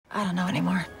I don't know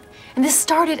anymore. And this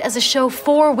started as a show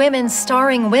for women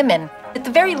starring women. At the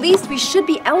very least, we should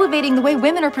be elevating the way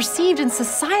women are perceived in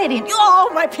society. And oh,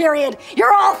 my period!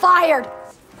 You're all fired!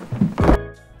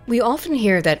 We often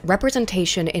hear that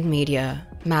representation in media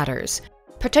matters,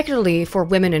 particularly for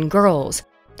women and girls,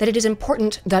 that it is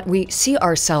important that we see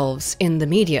ourselves in the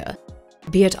media,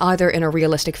 be it either in a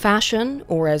realistic fashion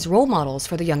or as role models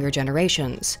for the younger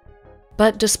generations.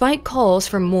 But despite calls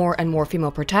for more and more female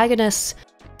protagonists,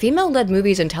 female-led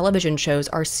movies and television shows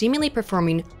are seemingly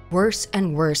performing worse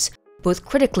and worse, both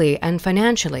critically and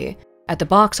financially, at the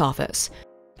box office.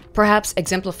 Perhaps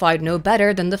exemplified no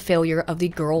better than the failure of the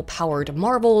girl-powered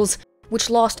Marvels,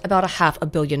 which lost about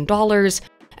 $500 million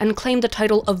and claimed the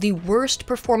title of the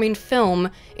worst-performing film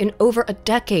in over a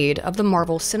decade of the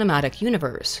Marvel Cinematic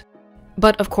Universe.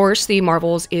 But of course, the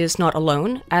Marvels is not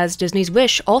alone, as Disney's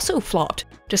Wish also flopped,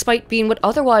 despite being what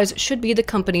otherwise should be the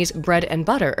company's bread and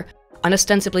butter, an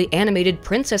ostensibly animated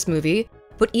princess movie,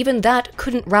 but even that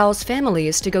couldn't rouse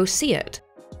families to go see it.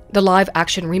 The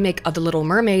live-action remake of The Little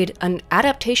Mermaid, an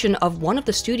adaptation of one of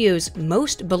the studio's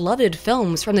most beloved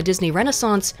films from the Disney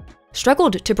Renaissance,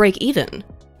 struggled to break even.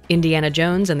 Indiana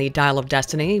Jones and the Dial of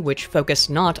Destiny, which focused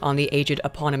not on the aged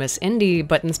eponymous Indy,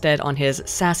 but instead on his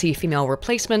sassy female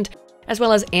replacement, as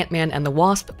well as Ant-Man and the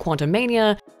Wasp: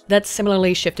 Quantumania, that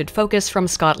similarly shifted focus from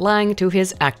Scott Lang to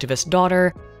his activist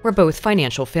daughter, were both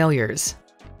financial failures.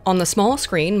 On the small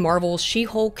screen, Marvel's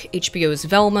She-Hulk, HBO's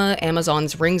Velma,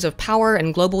 Amazon's Rings of Power,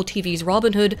 and Global TV's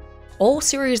Robin Hood, all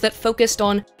series that focused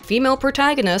on female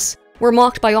protagonists, were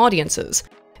mocked by audiences.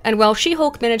 And while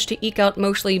She-Hulk managed to eke out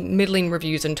mostly middling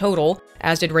reviews in total,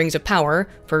 as did Rings of Power,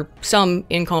 for some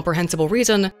incomprehensible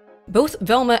reason, both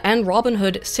Velma and Robin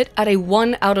Hood sit at a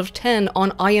 1 out of 10 on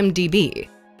IMDb.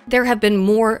 There have been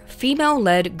more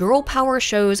female-led girl power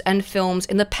shows and films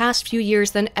in the past few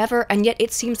years than ever, and yet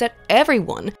it seems that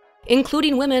everyone,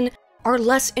 including women, are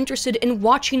less interested in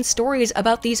watching stories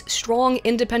about these strong,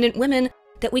 independent women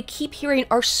that we keep hearing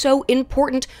are so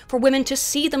important for women to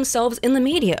see themselves in the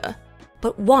media.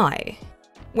 But why?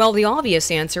 Well, the obvious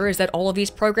answer is that all of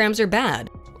these programs are bad,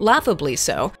 laughably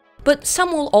so, but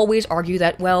some will always argue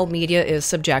that, well, media is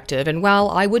subjective, and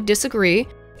while I would disagree,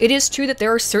 it is true that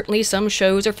there are certainly some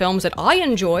shows or films that I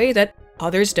enjoy that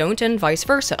others don't, and vice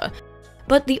versa.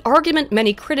 But the argument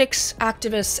many critics,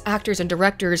 activists, actors, and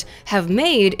directors have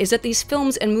made is that these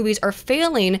films and movies are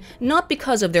failing not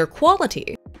because of their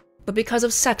quality, but because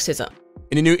of sexism.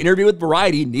 In a new interview with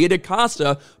Variety, Nia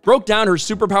DaCosta broke down her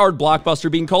superpowered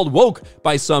blockbuster being called woke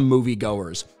by some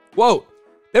moviegoers. Quote,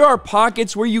 "There are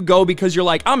pockets where you go because you're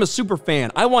like, I'm a super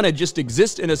fan. I want to just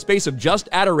exist in a space of just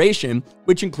adoration,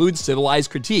 which includes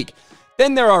civilized critique.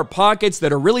 Then there are pockets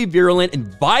that are really virulent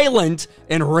and violent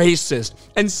and racist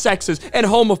and sexist and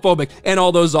homophobic and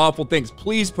all those awful things."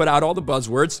 Please put out all the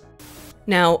buzzwords.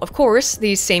 Now, of course,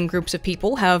 these same groups of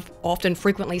people have often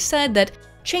frequently said that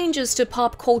changes to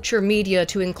pop culture media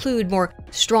to include more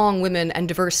strong women and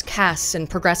diverse casts and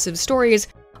progressive stories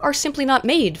are simply not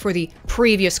made for the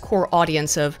previous core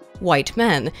audience of white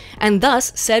men, and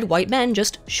thus said white men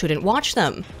just shouldn't watch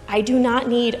them. I do not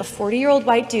need a 40-year-old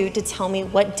white dude to tell me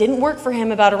what didn't work for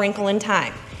him about A Wrinkle in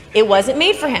Time. It wasn't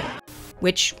made for him.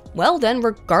 Which, well then,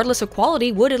 regardless of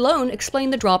quality, would alone explain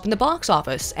the drop in the box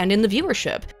office and in the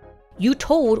viewership. You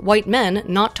told white men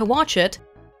not to watch it,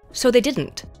 so they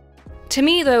didn't. To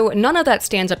me, though, none of that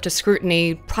stands up to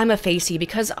scrutiny prima facie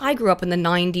because I grew up in the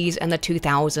 90s and the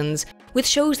 2000s with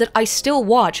shows that I still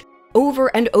watch over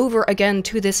and over again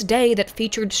to this day that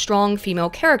featured strong female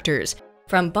characters,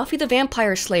 from Buffy the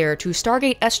Vampire Slayer to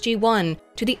Stargate SG-1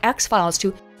 to The X-Files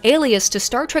to Alias to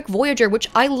Star Trek Voyager, which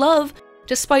I love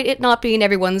despite it not being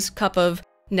everyone's cup of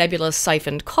Nebula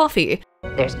siphoned coffee.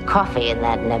 There's coffee in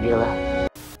that Nebula.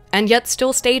 And yet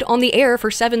still stayed on the air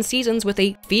for 7 seasons with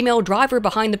a female driver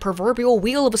behind the proverbial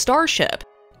wheel of a starship.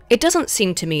 It doesn't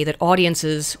seem to me that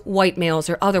audiences, white males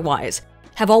or otherwise,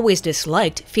 have always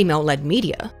disliked female-led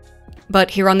media. But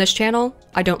here on this channel,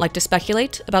 I don't like to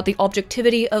speculate about the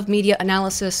objectivity of media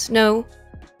analysis, no.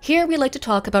 Here we like to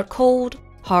talk about cold,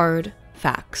 hard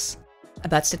facts.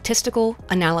 About statistical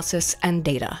analysis and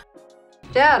data.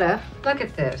 Data? Look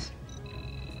at this.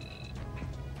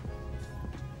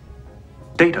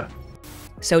 Data.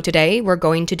 So today, we're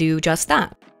going to do just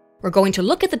that. We're going to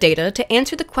look at the data to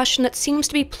answer the question that seems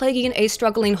to be plaguing a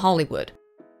struggling Hollywood.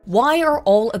 Why are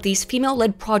all of these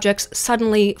female-led projects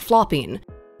suddenly flopping?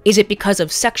 Is it because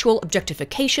of sexual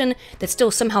objectification that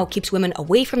still somehow keeps women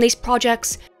away from these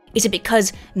projects? Is it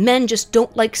because men just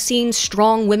don't like seeing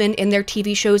strong women in their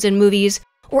TV shows and movies?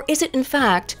 Or is it, in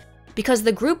fact, because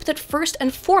the group that first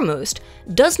and foremost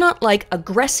does not like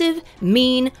aggressive,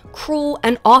 mean, cruel,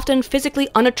 and often physically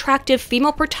unattractive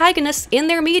female protagonists in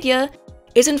their media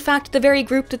is in fact the very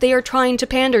group that they are trying to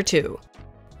pander to: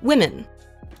 women.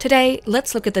 Today,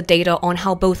 let's look at the data on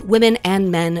how both women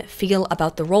and men feel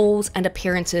about the roles and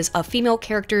appearances of female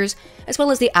characters, as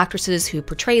well as the actresses who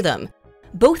portray them,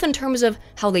 both in terms of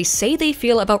how they say they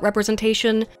feel about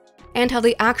representation and how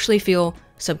they actually feel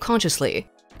subconsciously,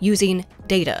 using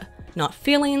data. Not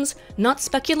feelings, not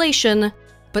speculation,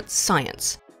 but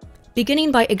science.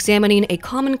 Beginning by examining a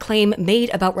common claim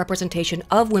made about representation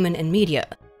of women in media,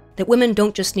 that women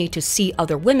don't just need to see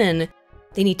other women,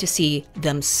 they need to see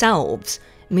themselves,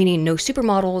 meaning no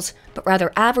supermodels, but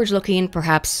rather average-looking,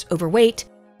 perhaps overweight,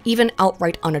 even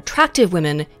outright unattractive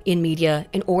women in media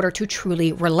in order to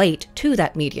truly relate to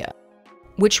that media,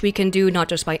 which we can do not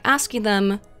just by asking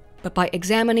them, but by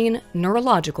examining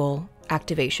neurological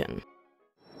activation.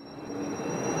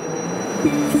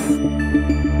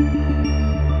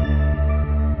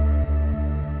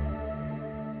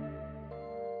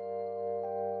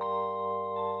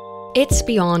 It's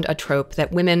beyond a trope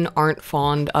that women aren't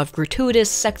fond of gratuitous,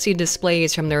 sexy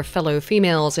displays from their fellow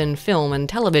females in film and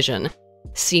television,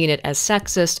 seeing it as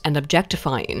sexist and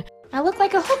objectifying. I look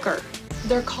like a hooker.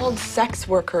 They're called sex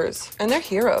workers, and they're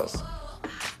heroes.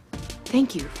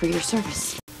 Thank you for your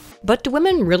service. But do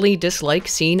women really dislike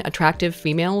seeing attractive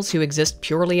females who exist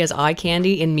purely as eye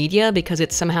candy in media because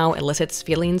it somehow elicits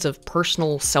feelings of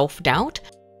personal self-doubt?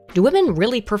 Do women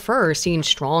really prefer seeing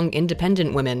strong,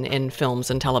 independent women in films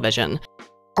and television?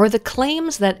 Are the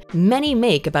claims that many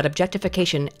make about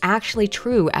objectification actually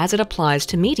true as it applies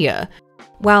to media?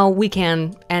 While we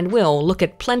can, and will, look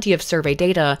at plenty of survey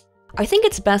data, I think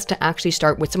it's best to actually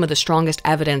start with some of the strongest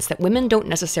evidence that women don't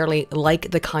necessarily like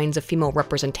the kinds of female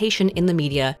representation in the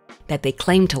media that they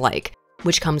claim to like,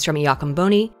 which comes from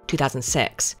Iacoboni,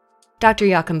 2006. Dr.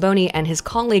 Iacoboni and his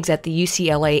colleagues at the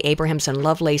UCLA Abrahamson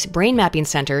Lovelace Brain Mapping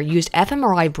Center used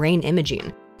fMRI brain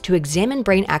imaging to examine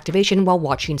brain activation while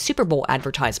watching Super Bowl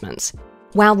advertisements.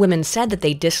 While women said that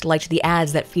they disliked the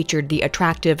ads that featured the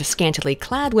attractive, scantily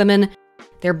clad women,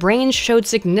 their brains showed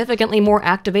significantly more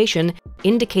activation,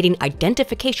 indicating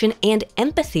identification and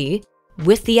empathy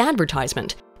with the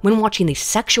advertisement when watching the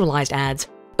sexualized ads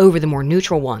over the more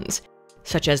neutral ones,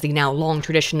 such as the now long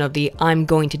tradition of the "I'm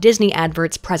going to Disney"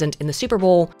 adverts present in the Super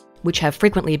Bowl, which have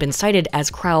frequently been cited as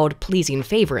crowd-pleasing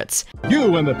favorites.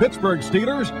 You and the Pittsburgh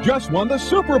Steelers just won the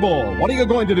Super Bowl. What are you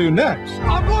going to do next?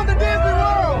 I'm going to Disney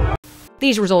World!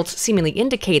 These results seemingly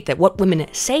indicate that what women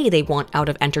say they want out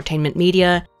of entertainment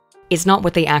media is not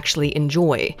what they actually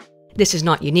enjoy. This is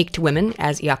not unique to women,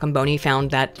 as Iacoboni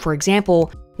found that, for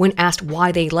example, when asked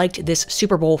why they liked this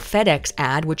Super Bowl FedEx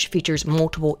ad, which features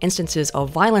multiple instances of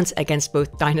violence against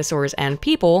both dinosaurs and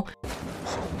people,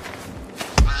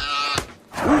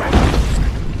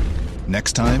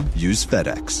 next time, use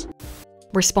FedEx.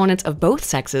 Respondents of both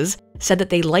sexes said that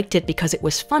they liked it because it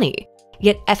was funny,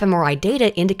 yet fMRI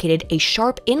data indicated a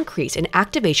sharp increase in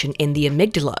activation in the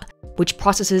amygdala, which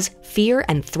processes fear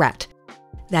and threat.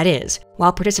 That is,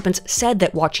 while participants said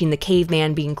that watching the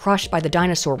caveman being crushed by the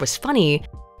dinosaur was funny,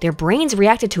 their brains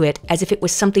reacted to it as if it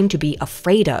was something to be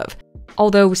afraid of,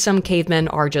 although some cavemen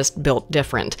are just built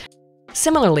different.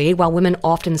 Similarly, while women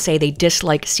often say they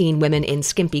dislike seeing women in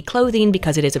skimpy clothing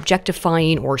because it is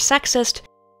objectifying or sexist,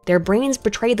 their brains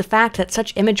betray the fact that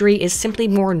such imagery is simply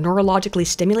more neurologically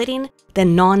stimulating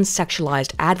than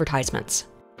non-sexualized advertisements.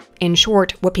 In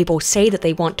short, what people say that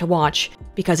they want to watch,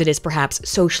 because it is perhaps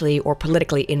socially or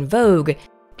politically in vogue,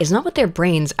 is not what their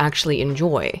brains actually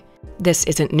enjoy. This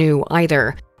isn't new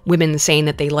either. Women saying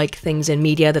that they like things in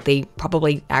media that they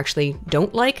probably actually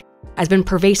don't like has been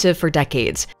pervasive for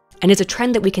decades, and is a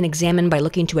trend that we can examine by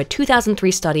looking to a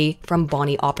 2003 study from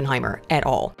Bonnie Oppenheimer et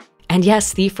al. And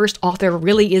yes, the first author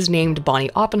really is named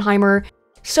Bonnie Oppenheimer,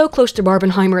 so close to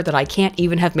Barbenheimer that I can't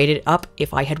even have made it up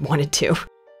if I had wanted to.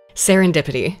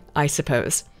 Serendipity, I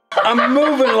suppose. I'm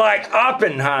moving like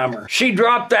Oppenheimer. She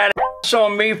dropped that ass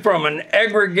on me from an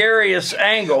egregious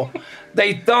angle.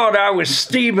 They thought I was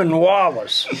Stephen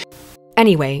Wallace.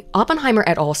 Anyway, Oppenheimer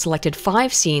et al. Selected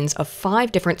 5 scenes of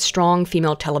 5 different strong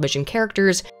female television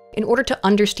characters in order to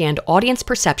understand audience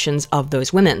perceptions of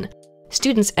those women.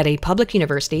 Students at a public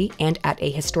university and at a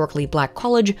historically black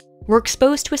college were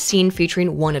exposed to a scene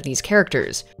featuring one of these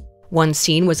characters. One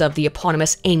scene was of the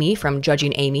eponymous Amy from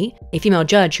Judging Amy, a female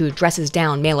judge who dresses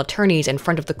down male attorneys in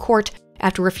front of the court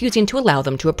after refusing to allow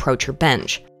them to approach her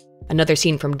bench. Another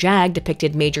scene from JAG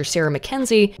depicted Major Sarah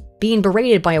Mackenzie being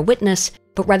berated by a witness,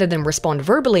 but rather than respond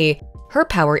verbally, her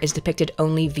power is depicted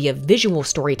only via visual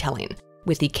storytelling,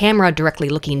 with the camera directly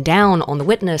looking down on the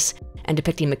witness and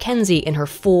depicting Mackenzie in her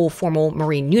full formal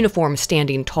Marine uniform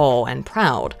standing tall and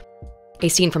proud. A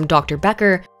scene from Dr.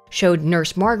 Becker showed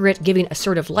Nurse Margaret giving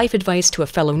assertive life advice to a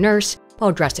fellow nurse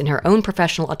while dressed in her own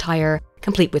professional attire,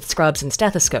 complete with scrubs and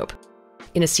stethoscope.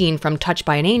 In a scene from Touched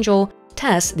by an Angel,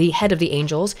 Tess, the head of the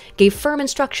Angels, gave firm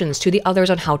instructions to the others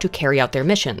on how to carry out their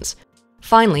missions.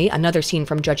 Finally, another scene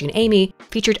from Judging Amy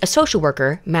featured a social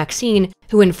worker, Maxine,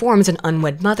 who informs an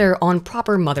unwed mother on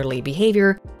proper motherly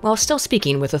behavior while still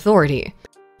speaking with authority.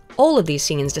 All of these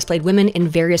scenes displayed women in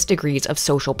various degrees of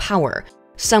social power,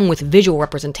 some with visual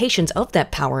representations of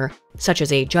that power, such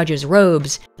as a judge's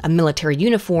robes, a military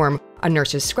uniform, a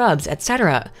nurse's scrubs,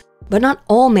 etc. But not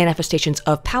all manifestations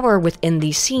of power within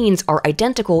these scenes are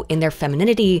identical in their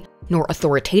femininity nor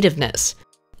authoritativeness.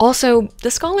 Also,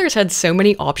 the scholars had so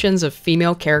many options of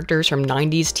female characters from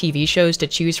 90s TV shows to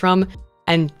choose from,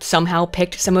 and somehow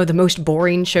picked some of the most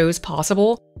boring shows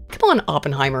possible. Come on,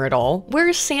 Oppenheimer et al.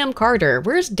 Where's Sam Carter?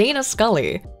 Where's Dana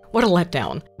Scully? What a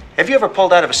letdown. Have you ever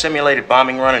pulled out of a simulated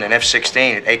bombing run in an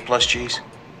F-16 at 8+ Gs?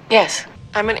 Yes.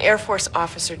 I'm an Air Force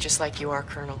officer just like you are,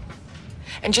 Colonel.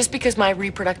 And just because my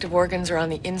reproductive organs are on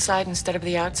the inside instead of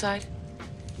the outside,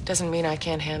 doesn't mean I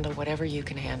can't handle whatever you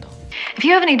can handle. If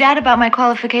you have any doubt about my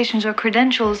qualifications or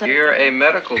credentials... You're a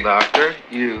medical doctor.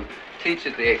 You teach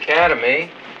at the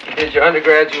academy. You did your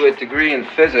undergraduate degree in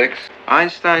physics.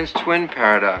 Einstein's twin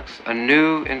paradox, a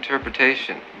new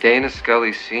interpretation. Dana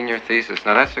Scully's senior thesis.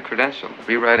 Now that's a credential,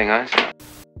 rewriting Einstein.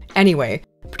 Anyway,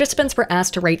 participants were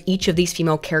asked to rate each of these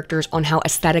female characters on how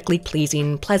aesthetically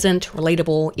pleasing, pleasant,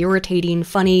 relatable, irritating,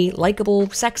 funny, likable,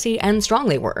 sexy, and strong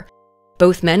they were.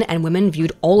 Both men and women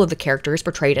viewed all of the characters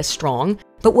portrayed as strong,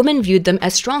 but women viewed them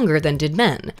as stronger than did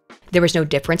men. There was no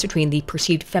difference between the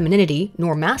perceived femininity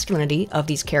nor masculinity of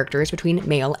these characters between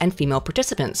male and female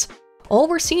participants. All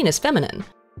were seen as feminine.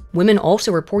 Women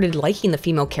also reported liking the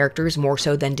female characters more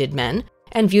so than did men,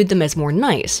 and viewed them as more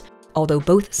nice, although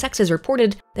both sexes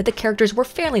reported that the characters were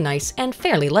fairly nice and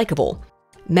fairly likable.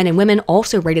 Men and women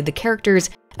also rated the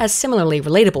characters as similarly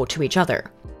relatable to each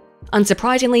other.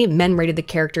 Unsurprisingly, men rated the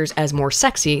characters as more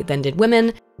sexy than did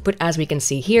women, but as we can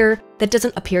see here, that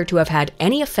doesn't appear to have had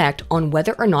any effect on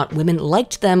whether or not women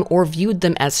liked them or viewed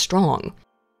them as strong.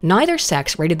 Neither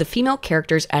sex rated the female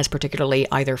characters as particularly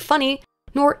either funny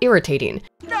nor irritating.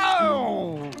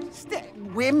 No!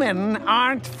 Women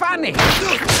aren't funny!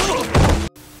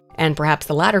 And perhaps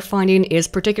the latter finding is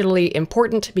particularly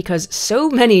important because so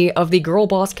many of the girl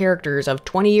boss characters of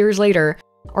 20 years later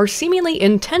are seemingly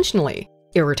intentionally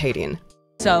irritating.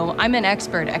 So I'm an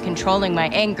expert at controlling my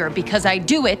anger because I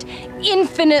do it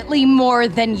infinitely more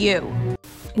than you.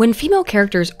 When female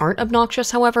characters aren't obnoxious,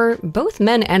 however, both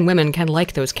men and women can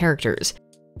like those characters.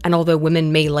 And although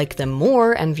women may like them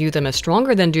more and view them as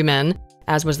stronger than do men,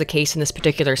 as was the case in this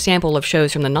particular sample of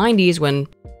shows from the 90s when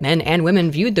men and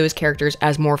women viewed those characters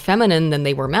as more feminine than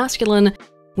they were masculine,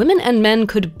 women and men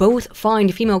could both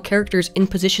find female characters in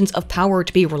positions of power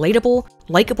to be relatable,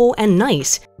 likable, and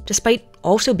nice, despite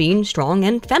also being strong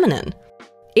and feminine.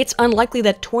 It's unlikely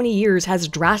that 20 years has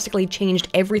drastically changed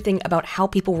everything about how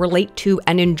people relate to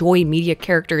and enjoy media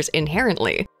characters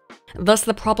inherently. Thus,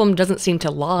 the problem doesn't seem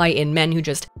to lie in men who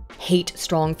just hate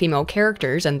strong female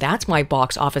characters, and that's why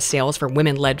box office sales for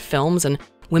women-led films and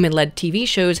women-led TV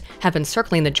shows have been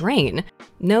circling the drain.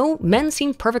 No, men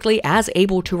seem perfectly as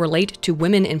able to relate to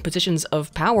women in positions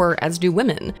of power as do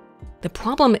women. The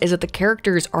problem is that the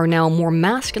characters are now more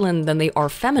masculine than they are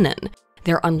feminine.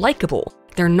 They're unlikable,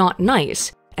 they're not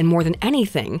nice, and more than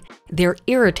anything, they're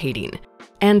irritating.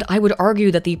 And I would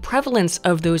argue that the prevalence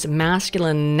of those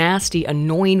masculine, nasty,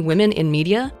 annoying women in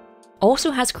media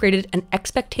also has created an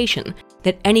expectation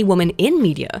that any woman in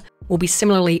media will be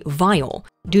similarly vile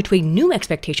due to a new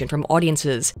expectation from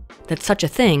audiences that such a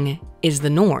thing is the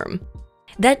norm.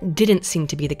 That didn't seem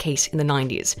to be the case in the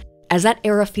 90s, as that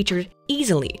era featured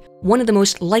easily one of the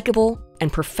most likable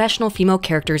and professional female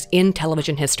characters in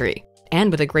television history, and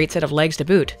with a great set of legs to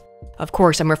boot. Of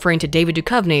course, I'm referring to David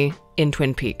Duchovny in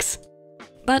Twin Peaks.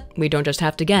 But we don't just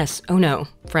have to guess. Oh no,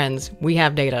 friends, we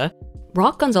have data.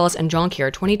 Rock Gonzalez and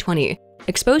Jonker 2020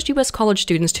 exposed US college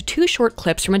students to 2 short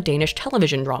clips from a Danish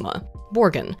television drama,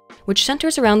 Borgen, which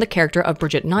centers around the character of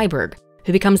Brigitte Nyberg,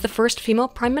 who becomes the first female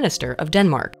prime minister of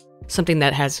Denmark, something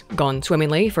that has gone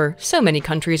swimmingly for so many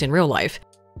countries in real life.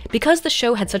 Because the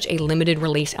show had such a limited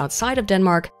release outside of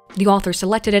Denmark, the author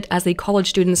selected it as the college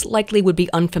students likely would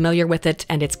be unfamiliar with it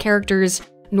and its characters,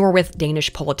 nor with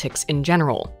Danish politics in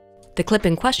general. The clip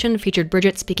in question featured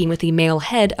Brigitte speaking with the male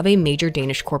head of a major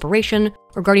Danish corporation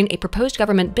regarding a proposed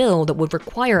government bill that would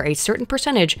require a certain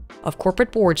percentage of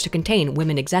corporate boards to contain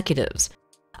women executives.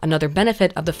 Another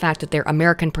benefit of the fact that their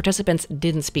American participants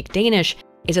didn't speak Danish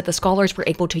is that the scholars were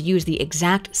able to use the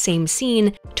exact same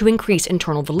scene to increase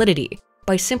internal validity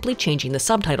by simply changing the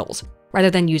subtitles, rather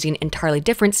than using entirely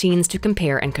different scenes to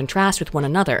compare and contrast with one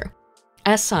another.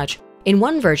 As such, in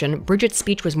one version, Bridget's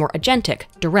speech was more agentic,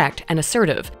 direct, and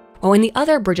assertive, while in the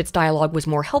other, Bridget's dialogue was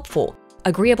more helpful,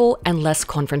 agreeable, and less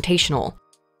confrontational.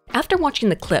 After watching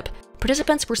the clip,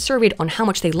 participants were surveyed on how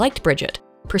much they liked Bridget,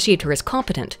 perceived her as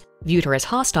competent, viewed her as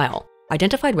hostile,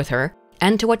 identified with her,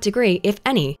 and to what degree, if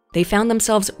any, they found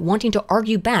themselves wanting to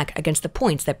argue back against the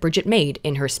points that Bridget made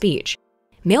in her speech.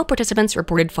 Male participants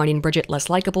reported finding Bridget less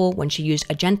likable when she used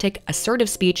agentic, assertive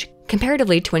speech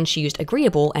comparatively to when she used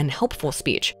agreeable and helpful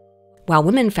speech, while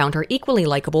women found her equally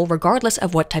likable regardless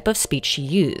of what type of speech she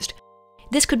used.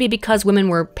 This could be because women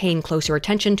were paying closer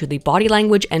attention to the body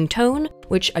language and tone,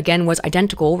 which again was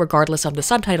identical regardless of the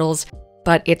subtitles,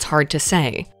 but it's hard to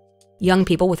say. Young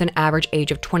people with an average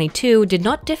age of 22 did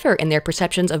not differ in their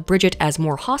perceptions of Bridget as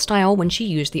more hostile when she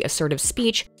used the assertive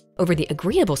speech over the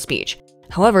agreeable speech.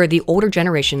 However, the older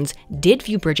generations did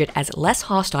view Bridget as less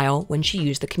hostile when she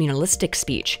used the communalistic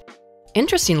speech.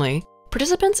 Interestingly,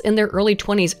 participants in their early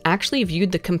 20s actually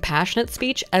viewed the compassionate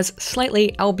speech as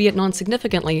slightly, albeit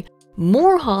non-significantly,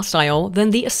 more hostile than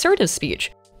the assertive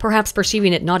speech, perhaps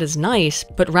perceiving it not as nice,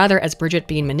 but rather as Bridget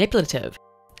being manipulative.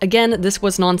 Again, this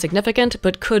was non-significant,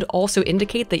 but could also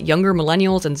indicate that younger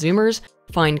millennials and Zoomers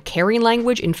find caring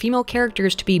language in female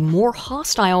characters to be more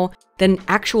hostile than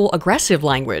actual aggressive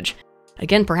language.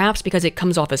 Again, perhaps because it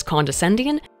comes off as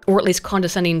condescending, or at least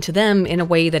condescending to them in a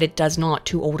way that it does not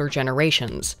to older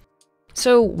generations.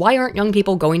 So why aren't young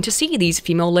people going to see these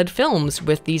female-led films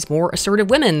with these more assertive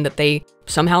women that they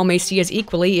somehow may see as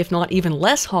equally, if not even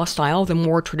less hostile than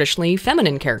more traditionally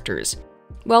feminine characters?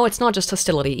 Well, it's not just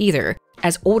hostility either,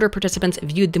 as older participants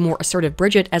viewed the more assertive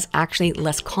Bridget as actually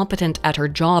less competent at her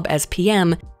job as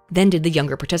PM than did the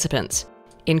younger participants.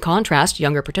 In contrast,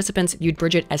 younger participants viewed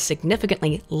Bridget as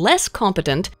significantly less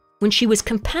competent when she was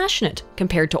compassionate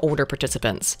compared to older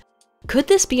participants. Could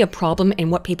this be a problem in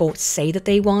what people say that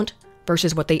they want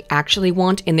versus what they actually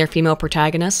want in their female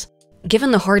protagonists?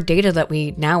 Given the hard data that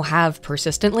we now have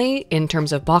persistently in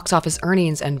terms of box office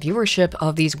earnings and viewership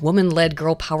of these woman-led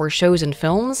girl power shows and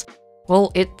films,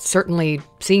 well, it certainly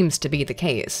seems to be the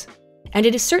case. And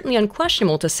it is certainly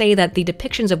unquestionable to say that the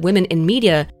depictions of women in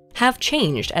media have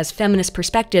changed as feminist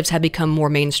perspectives have become more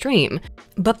mainstream,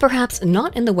 but perhaps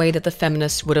not in the way that the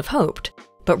feminists would have hoped,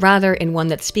 but rather in one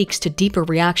that speaks to deeper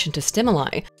reaction to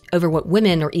stimuli over what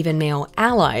women or even male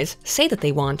allies say that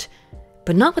they want,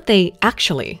 but not what they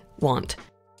actually want.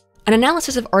 An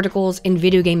analysis of articles in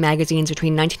video game magazines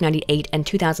between 1998 and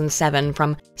 2007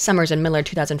 from Summers and Miller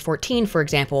 2014, for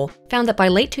example, found that by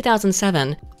late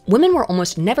 2007, women were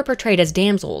almost never portrayed as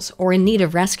damsels or in need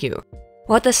of rescue,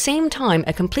 while at the same time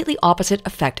a completely opposite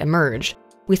effect emerged,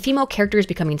 with female characters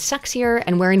becoming sexier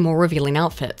and wearing more revealing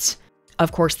outfits.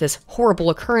 Of course, this horrible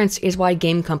occurrence is why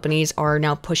game companies are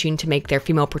now pushing to make their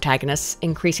female protagonists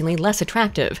increasingly less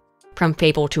attractive, from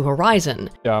Fable to Horizon.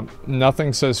 Yeah,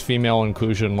 nothing says female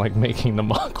inclusion like making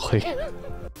them ugly.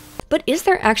 But is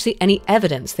there actually any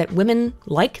evidence that women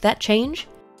like that change?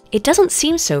 It doesn't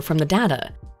seem so from the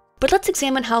data. But let's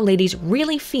examine how ladies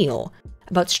really feel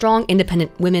about strong,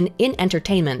 independent women in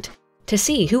entertainment to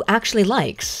see who actually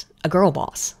likes a girl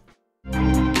boss.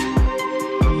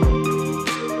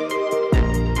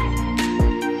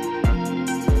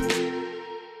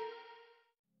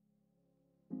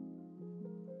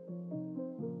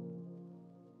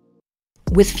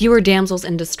 With fewer damsels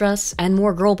in distress and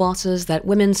more girl bosses that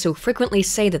women so frequently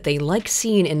say that they like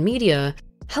seeing in media,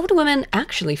 how do women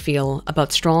actually feel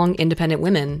about strong, independent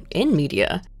women in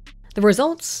media? The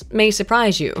results may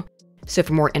surprise you. So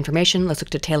for more information, let's look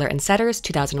to Taylor and Setters,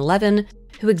 2011,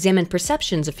 who examined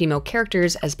perceptions of female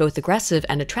characters as both aggressive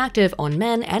and attractive on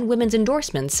men and women's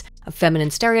endorsements of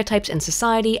feminine stereotypes in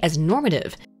society as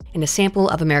normative in a sample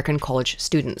of American college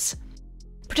students.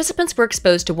 Participants were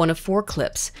exposed to one of 4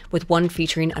 clips, with one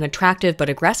featuring an attractive but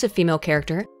aggressive female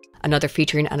character, another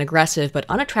featuring an aggressive but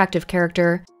unattractive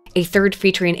character, a third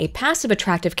featuring a passive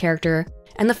attractive character,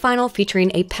 and the final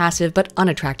featuring a passive but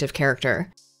unattractive character.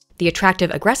 The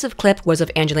attractive aggressive clip was of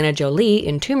Angelina Jolie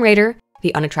in Tomb Raider,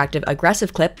 the unattractive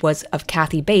aggressive clip was of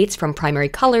Kathy Bates from Primary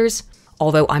Colors,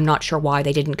 although I'm not sure why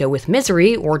they didn't go with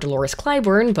Misery or Dolores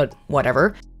Claiborne, but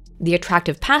whatever. The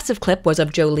attractive passive clip was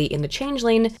of Jolie in The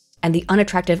Changeling, and the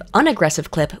unattractive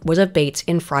unaggressive clip was of Bates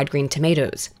in Fried Green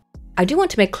Tomatoes. I do want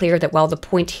to make clear that while the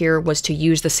point here was to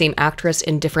use the same actress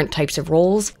in different types of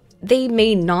roles, they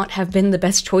may not have been the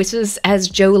best choices, as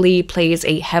Jolie plays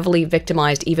a heavily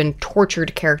victimized, even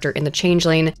tortured character in The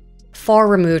Changeling, far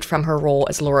removed from her role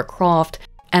as Lara Croft,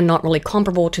 and not really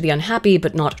comparable to the unhappy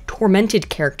but not tormented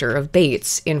character of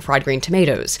Bates in Fried Green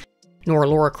Tomatoes, nor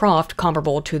Laura Croft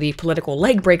comparable to the political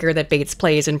leg breaker that Bates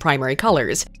plays in Primary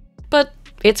Colors. But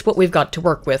it's what we've got to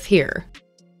work with here.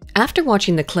 After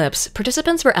watching the clips,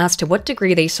 participants were asked to what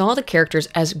degree they saw the characters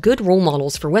as good role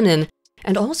models for women,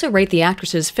 and also rate the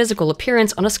actress's physical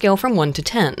appearance on a scale from 1 to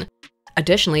 10.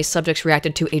 Additionally, subjects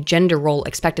reacted to a gender role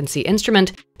expectancy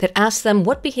instrument that asked them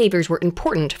what behaviors were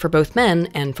important for both men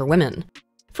and for women.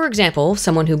 For example,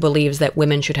 someone who believes that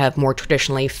women should have more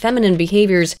traditionally feminine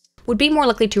behaviors would be more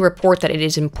likely to report that it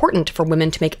is important for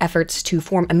women to make efforts to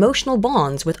form emotional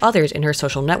bonds with others in her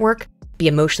social network, be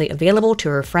emotionally available to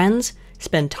her friends,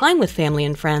 spend time with family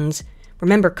and friends,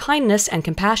 remember kindness and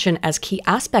compassion as key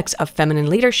aspects of feminine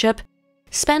leadership,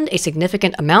 spend a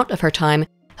significant amount of her time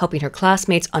helping her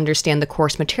classmates understand the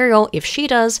course material if she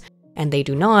does, and they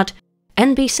do not,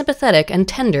 and be sympathetic and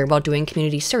tender while doing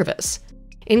community service.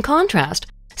 In contrast,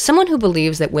 someone who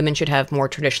believes that women should have more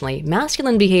traditionally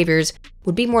masculine behaviors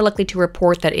would be more likely to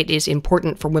report that it is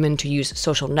important for women to use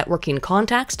social networking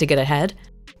contacts to get ahead,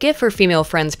 give her female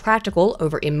friends practical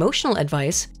over emotional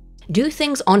advice, do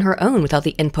things on her own without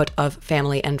the input of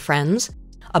family and friends,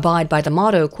 abide by the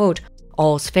motto, quote,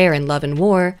 "all's fair in love and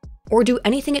war," or do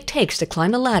anything it takes to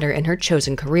climb a ladder in her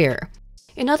chosen career.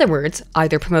 In other words,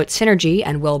 either promote synergy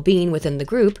and well-being within the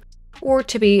group, or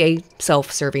to be a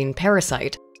self-serving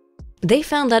parasite. They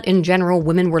found that in general,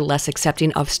 women were less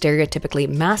accepting of stereotypically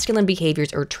masculine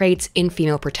behaviors or traits in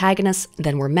female protagonists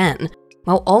than were men,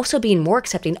 while also being more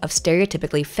accepting of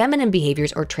stereotypically feminine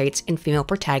behaviors or traits in female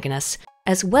protagonists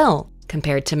as well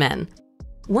compared to men.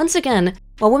 Once again,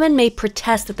 while women may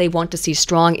protest that they want to see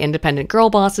strong, independent girl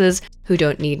bosses who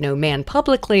don't need no man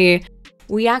publicly,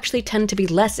 we actually tend to be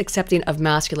less accepting of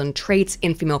masculine traits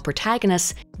in female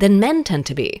protagonists than men tend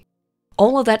to be.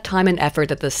 All of that time and effort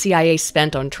that the CIA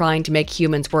spent on trying to make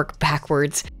humans work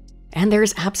backwards, and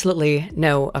there's absolutely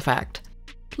no effect.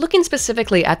 Looking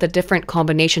specifically at the different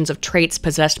combinations of traits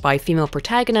possessed by female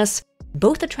protagonists,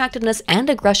 both attractiveness and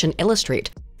aggression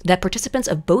illustrate that participants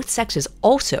of both sexes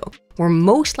also were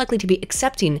most likely to be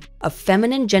accepting of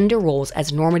feminine gender roles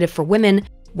as normative for women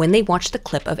when they watched the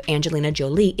clip of Angelina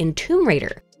Jolie in Tomb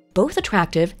Raider, both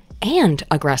attractive and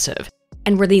aggressive,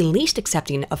 and were the least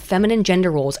accepting of feminine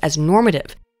gender roles as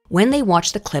normative when they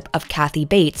watched the clip of Kathy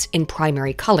Bates in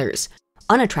Primary Colors,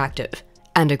 unattractive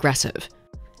and aggressive.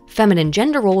 Feminine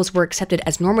gender roles were accepted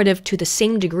as normative to the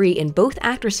same degree in both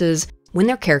actresses when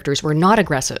their characters were not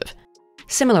aggressive.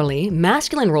 Similarly,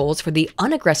 masculine roles for the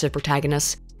unaggressive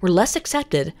protagonists were less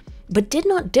accepted, but did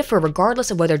not differ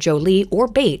regardless of whether Jolie or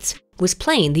Bates was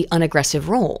playing the unaggressive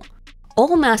role.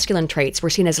 All masculine traits were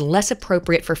seen as less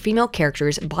appropriate for female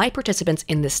characters by participants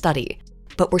in this study,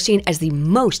 but were seen as the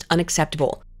most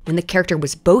unacceptable when the character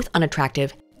was both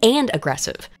unattractive and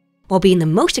aggressive, while being the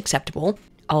most acceptable,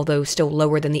 although still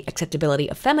lower than the acceptability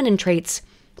of feminine traits,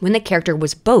 when the character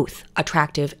was both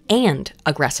attractive and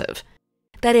aggressive.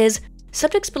 That is,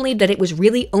 subjects believed that it was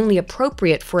really only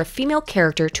appropriate for a female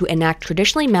character to enact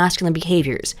traditionally masculine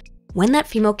behaviors when that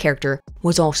female character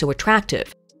was also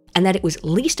attractive, and that it was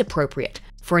least appropriate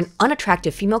for an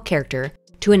unattractive female character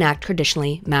to enact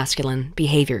traditionally masculine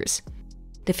behaviors.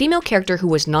 The female character who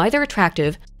was neither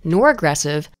attractive nor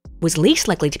aggressive was least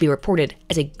likely to be reported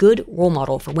as a good role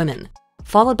model for women,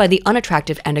 followed by the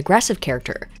unattractive and aggressive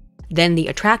character, then the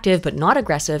attractive but not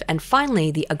aggressive, and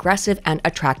finally the aggressive and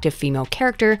attractive female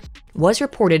character was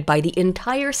reported by the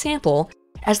entire sample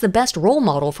as the best role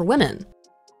model for women.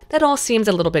 That all seems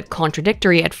a little bit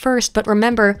contradictory at first, but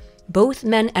remember, both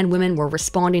men and women were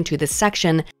responding to this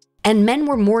section, and men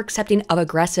were more accepting of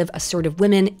aggressive, assertive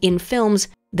women in films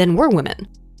than were women.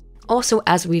 Also,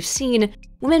 as we've seen,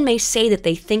 women may say that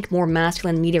they think more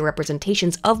masculine media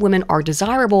representations of women are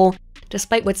desirable,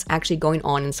 despite what's actually going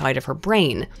on inside of her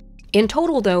brain. In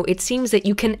total, though, it seems that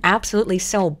you can absolutely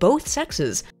sell both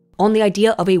sexes on the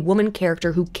idea of a woman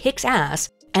character who kicks ass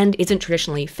and isn't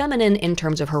traditionally feminine in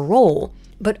terms of her role,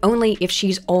 but only if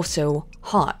she's also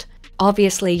hot.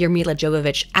 Obviously, your Mila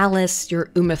Jovovich Alice,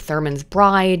 your Uma Thurman's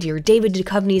Bride, your David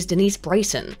Duchovny's Denise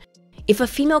Bryson. If a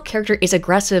female character is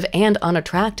aggressive and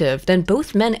unattractive, then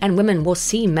both men and women will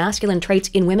see masculine traits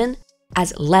in women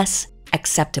as less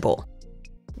acceptable.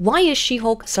 Why is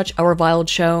She-Hulk such a reviled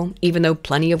show, even though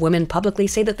plenty of women publicly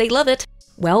say that they love it?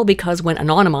 Well, because when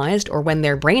anonymized or when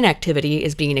their brain activity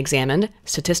is being examined,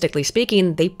 statistically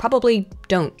speaking, they probably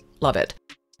don't love it.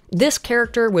 This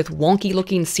character with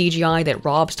wonky-looking CGI that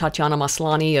robs Tatiana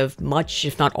Maslany of much,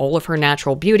 if not all, of her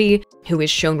natural beauty, who is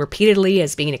shown repeatedly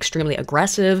as being extremely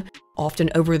aggressive, often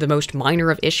over the most minor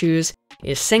of issues,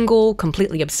 is single,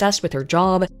 completely obsessed with her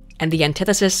job, and the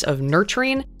antithesis of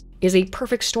nurturing, is a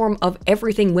perfect storm of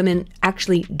everything women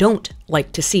actually don't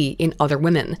like to see in other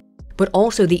women, but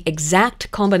also the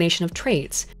exact combination of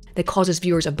traits that causes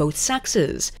viewers of both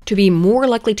sexes to be more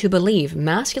likely to believe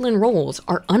masculine roles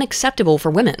are unacceptable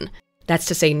for women. That's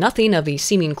to say nothing of the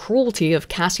seeming cruelty of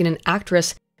casting an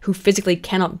actress who physically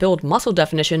cannot build muscle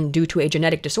definition due to a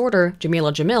genetic disorder,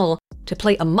 Jameela Jamil, to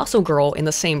play a muscle girl in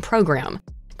the same program.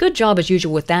 Good job as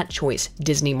usual with that choice,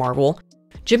 Disney Marvel.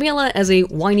 Jameela as a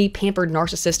whiny, pampered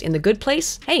narcissist in The Good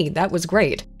Place? Hey, that was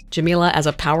great. Jameela as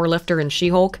a powerlifter in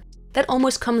She-Hulk? That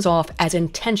almost comes off as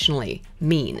intentionally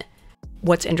mean.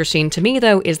 What's interesting to me,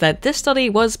 though, is that this study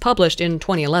was published in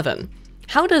 2011.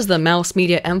 How does the mouse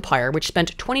media empire, which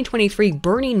spent 2023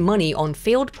 burning money on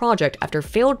failed project after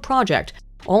failed project,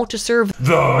 all to serve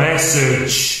the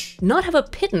message, not have a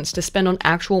pittance to spend on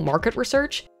actual market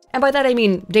research? And by that I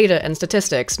mean data and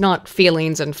statistics, not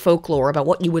feelings and folklore about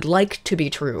what you would like to be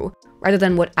true, rather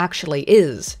than what actually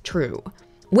is true.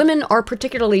 Women are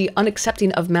particularly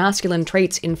unaccepting of masculine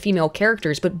traits in female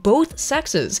characters, but both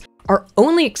sexes are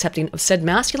only accepting of said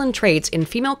masculine traits in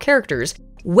female characters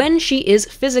when she is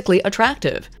physically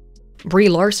attractive. Brie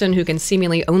Larson, who can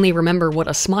seemingly only remember what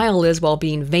a smile is while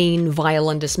being vain, vile,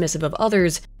 and dismissive of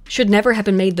others, should never have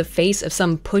been made the face of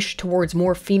some push towards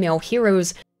more female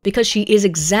heroes, because she is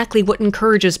exactly what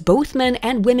encourages both men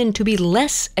and women to be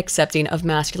less accepting of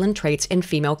masculine traits in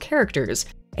female characters.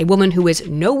 A woman who is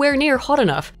nowhere near hot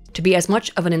enough to be as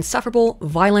much of an insufferable,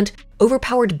 violent,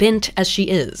 overpowered bint as she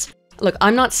is. Look,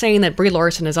 I'm not saying that Brie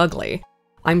Larson is ugly.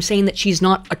 I'm saying that she's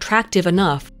not attractive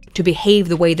enough to behave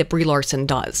the way that Brie Larson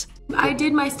does. I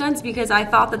did my stunts because I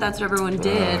thought that that's what everyone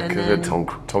did, and then... Tom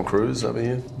Cruise, I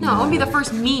mean? No, I want to be the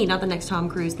first me, not the next Tom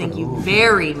Cruise. Thank you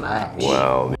very much.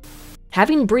 Wow.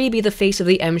 Having Brie be the face of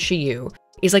the MCU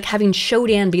is like having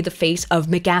Shodan be the face of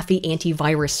McAfee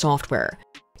antivirus software.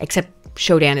 Except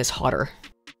Shodan is hotter.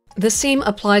 The same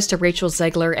applies to Rachel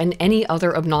Zegler and any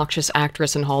other obnoxious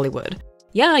actress in Hollywood.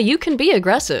 Yeah, you can be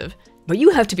aggressive, but you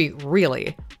have to be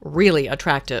really, really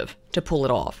attractive to pull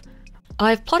it off.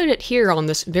 I've plotted it here on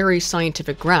this very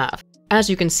scientific graph. As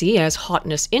you can see, as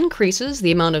hotness increases,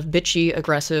 the amount of bitchy,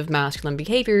 aggressive, masculine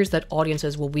behaviors that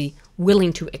audiences will be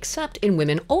willing to accept in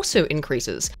women also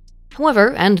increases.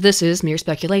 However, and this is mere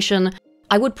speculation,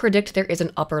 I would predict there is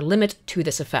an upper limit to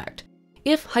this effect.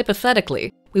 If,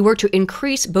 hypothetically, we were to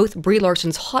increase both Brie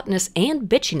Larson's hotness and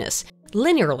bitchiness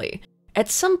linearly, at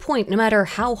some point, no matter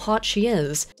how hot she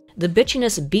is, the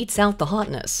bitchiness beats out the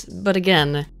hotness. But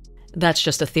again, that's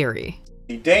just a theory.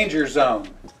 The danger zone.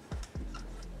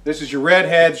 This is your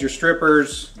redheads, your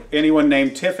strippers, anyone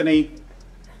named Tiffany.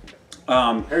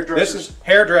 This is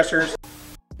hairdressers.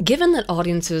 Given that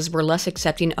audiences were less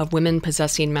accepting of women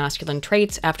possessing masculine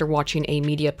traits after watching a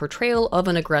media portrayal of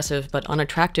an aggressive but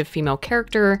unattractive female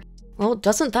character, well,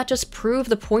 doesn't that just prove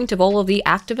the point of all of the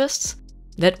activists?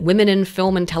 That women in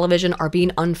film and television are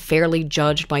being unfairly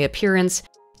judged by appearance,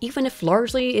 even if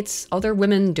largely it's other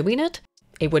women doing it?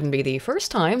 It wouldn't be the first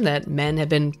time that men have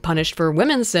been punished for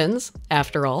women's sins,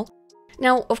 after all.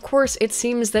 Now, of course, it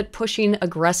seems that pushing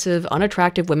aggressive,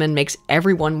 unattractive women makes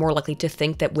everyone more likely to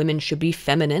think that women should be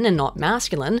feminine and not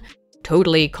masculine,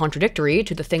 totally contradictory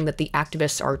to the thing that the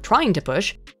activists are trying to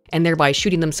push, and thereby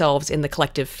shooting themselves in the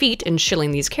collective feet and shilling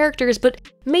these characters, but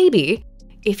maybe,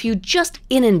 if you just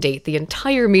inundate the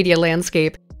entire media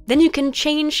landscape, then you can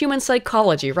change human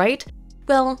psychology, right?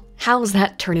 Well, how's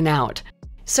that turning out?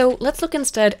 So let's look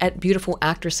instead at beautiful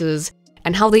actresses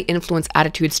and how they influence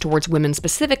attitudes towards women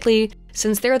specifically,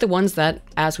 since they're the ones that,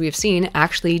 as we have seen,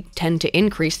 actually tend to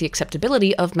increase the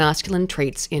acceptability of masculine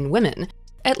traits in women,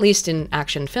 at least in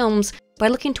action films, by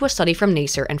looking to a study from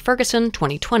Nacer and Ferguson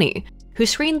 2020, who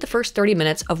screened the first 30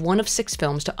 minutes of one of 6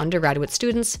 films to undergraduate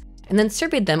students, and then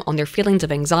surveyed them on their feelings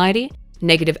of anxiety,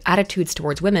 negative attitudes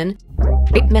towards women,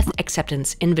 rape myth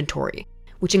acceptance inventory,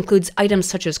 which includes items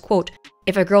such as, quote,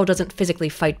 if a girl doesn't physically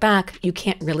fight back, you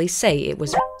can't really say it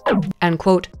was, and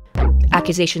quote,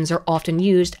 accusations are often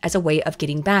used as a way of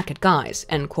getting back at guys,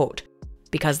 end quote,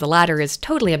 because the latter is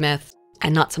totally a myth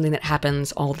and not something that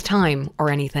happens all the time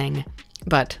or anything.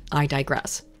 But I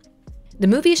digress. The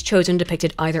movies chosen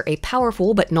depicted either a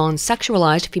powerful but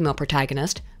non-sexualized female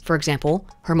protagonist, for example,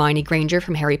 Hermione Granger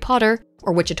from Harry Potter,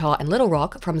 or Wichita and Little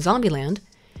Rock from Zombieland,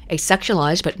 a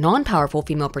sexualized but non-powerful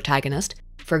female protagonist,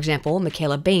 for example,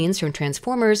 Michaela Baines from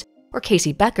Transformers, or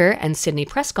Casey Becker and Sidney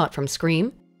Prescott from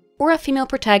Scream, or a female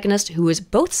protagonist who is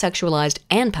both sexualized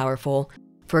and powerful,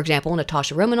 for example,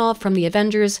 Natasha Romanoff from The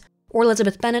Avengers, or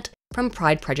Elizabeth Bennet from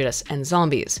Pride, Prejudice, and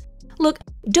Zombies. Look,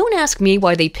 don't ask me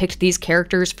why they picked these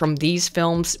characters from these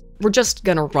films, we're just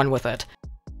gonna run with it.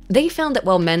 They found that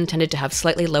while men tended to have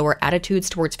slightly lower attitudes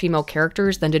towards female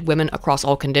characters than did women across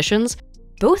all conditions,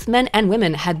 both men and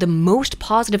women had the most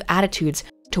positive attitudes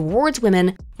towards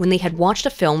women when they had watched a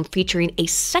film featuring a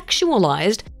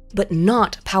sexualized but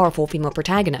not powerful female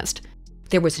protagonist.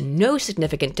 There was no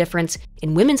significant difference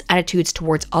in women's attitudes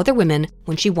towards other women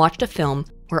when she watched a film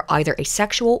where either a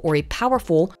sexual or a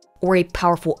powerful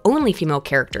only female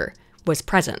character was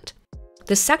present.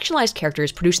 The sexualized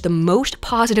characters produced the most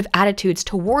positive attitudes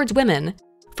towards women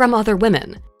from other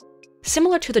women.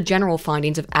 Similar to the general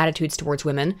findings of attitudes towards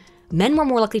women, men were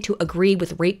more likely to agree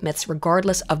with rape myths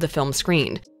regardless of the film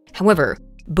screened. However,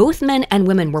 both men and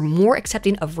women were more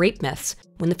accepting of rape myths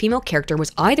when the female character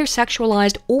was either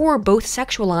sexualized or both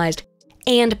sexualized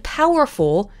and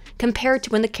powerful compared to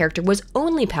when the character was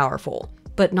only powerful,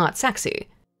 but not sexy.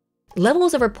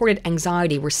 Levels of reported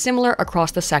anxiety were similar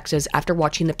across the sexes after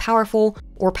watching the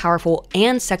powerful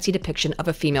and sexy depiction of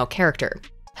a female character.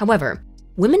 However,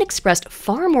 women expressed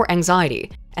far more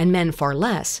anxiety, and men far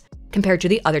less, compared to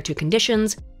the other two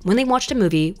conditions when they watched a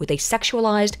movie with a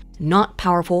sexualized, not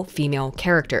powerful female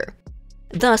character.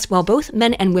 Thus, while both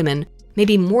men and women may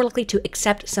be more likely to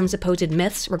accept some supposed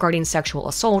myths regarding sexual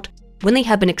assault when they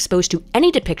have been exposed to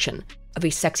any depiction of a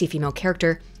sexy female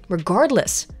character,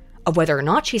 regardless of whether or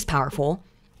not she's powerful,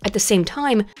 at the same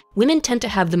time, women tend to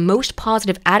have the most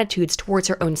positive attitudes towards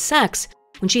her own sex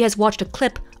when she has watched a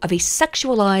clip of a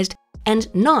sexualized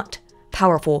and not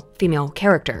powerful female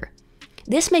character.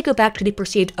 This may go back to the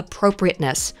perceived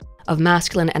appropriateness of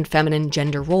masculine and feminine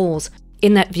gender roles,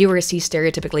 in that viewers see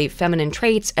stereotypically feminine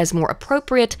traits as more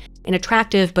appropriate in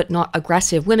attractive but not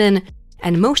aggressive women,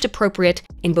 and most appropriate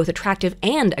in both attractive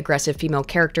and aggressive female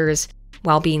characters,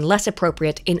 while being less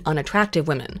appropriate in unattractive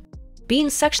women. Being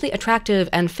sexually attractive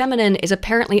and feminine is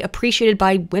apparently appreciated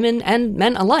by women and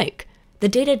men alike. The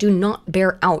data do not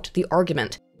bear out the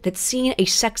argument that seeing a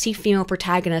sexy female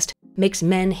protagonist makes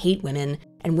men hate women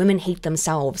and women hate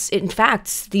themselves. In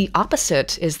fact, the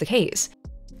opposite is the case.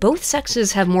 Both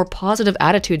sexes have more positive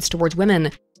attitudes towards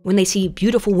women when they see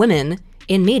beautiful women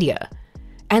in media.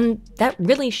 And that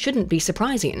really shouldn't be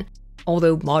surprising,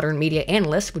 although modern media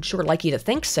analysts would sure like you to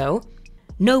think so.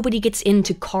 Nobody gets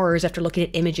into cars after looking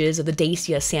at images of the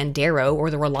Dacia Sandero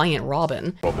or the Reliant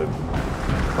Robin.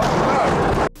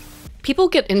 People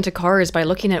get into cars by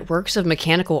looking at works of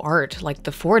mechanical art like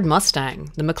the Ford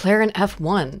Mustang, the McLaren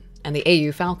F1, and the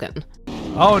AU Falcon.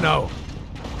 Oh no.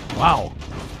 Wow.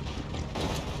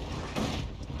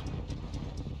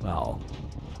 Well.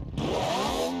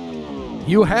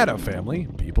 You had a family,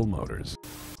 People Motors.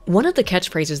 One of the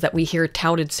catchphrases that we hear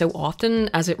touted so often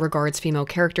as it regards female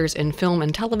characters in film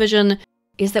and television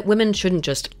is that women shouldn't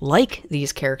just like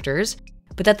these characters,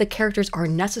 but that the characters are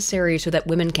necessary so that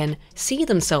women can see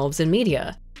themselves in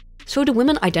media. So do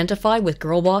women identify with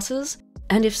girl bosses?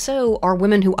 And if so, are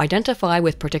women who identify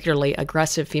with particularly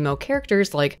aggressive female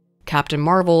characters like Captain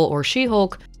Marvel or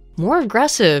She-Hulk more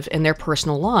aggressive in their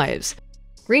personal lives?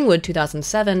 Greenwood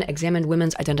 2007 examined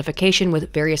women's identification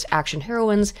with various action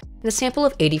heroines in a sample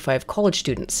of 85 college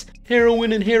students.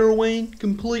 Heroin and heroine,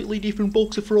 completely different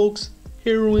box of frogs.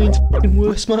 Heroine's f***ing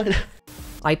worse, mate.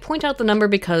 I point out the number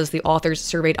because the authors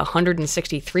surveyed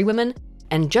 163 women,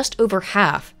 and just over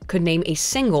half could name a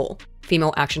single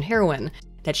female action heroine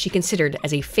that she considered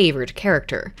as a favored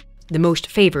character. The most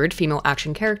favored female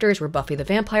action characters were Buffy the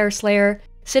Vampire Slayer,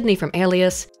 Sydney from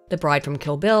Alias, the Bride from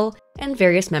Kill Bill, and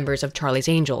various members of Charlie's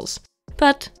Angels.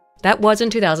 But that was in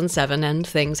 2007, and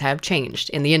things have changed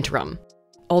in the interim.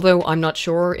 Although I'm not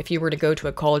sure if you were to go to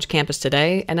a college campus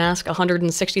today and ask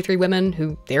 163 women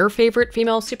who their favorite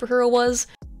female superhero was,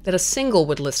 that a single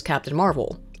would list Captain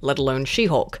Marvel, let alone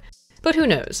She-Hulk. But who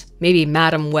knows, maybe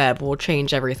Madam Web will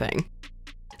change everything.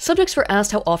 Subjects were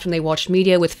asked how often they watched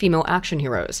media with female action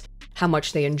heroes, how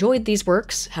much they enjoyed these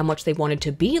works, how much they wanted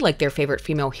to be like their favorite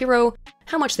female hero,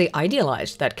 how much they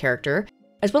idealized that character,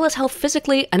 as well as how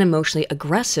physically and emotionally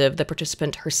aggressive the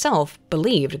participant herself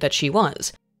believed that she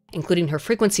was, including her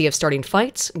frequency of starting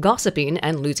fights, gossiping,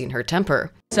 and losing her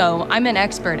temper. So I'm an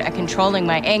expert at controlling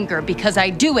my anger because I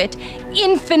do it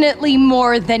infinitely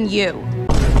more than you.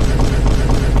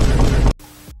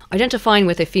 Identifying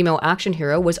with a female action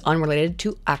hero was unrelated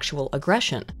to actual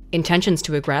aggression, intentions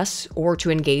to aggress, or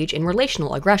to engage in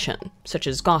relational aggression, such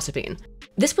as gossiping.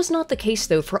 This was not the case,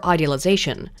 though, for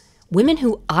idealization. Women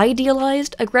who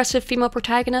idealized aggressive female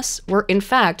protagonists were, in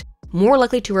fact, more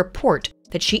likely to report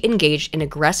that she engaged in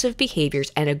aggressive behaviors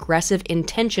and aggressive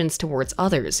intentions towards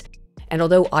others. And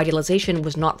although idealization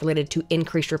was not related to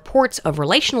increased reports of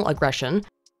relational aggression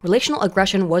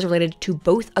was related to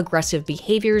both aggressive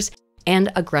behaviors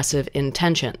and aggressive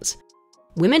intentions.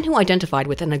 Women who identified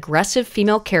with an aggressive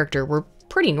female character were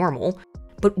pretty normal,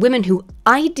 but women who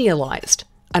idealized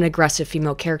an aggressive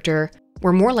female character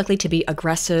were more likely to be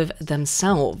aggressive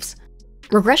themselves.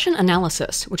 Regression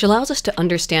analysis, which allows us to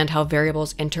understand how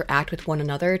variables interact with one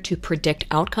another to predict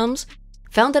outcomes,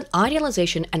 found that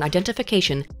idealization and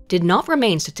identification did not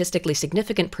remain statistically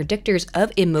significant predictors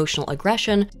of emotional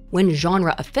aggression when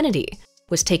genre affinity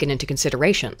was taken into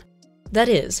consideration. That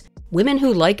is, women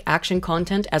who like action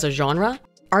content as a genre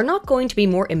are not going to be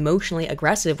more emotionally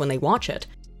aggressive when they watch it,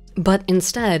 but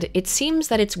instead, it seems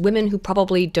that it's women who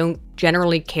probably don't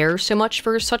generally care so much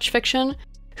for such fiction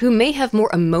who may have more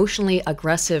emotionally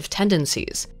aggressive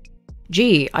tendencies.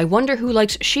 Gee, I wonder who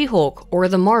likes She-Hulk or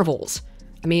the Marvels.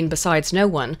 I mean, besides no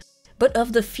one. But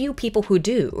of the few people who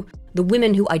do, the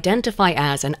women who identify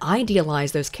as and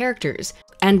idealize those characters,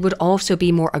 and would also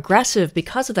be more aggressive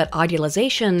because of that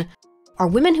idealization, are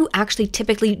women who actually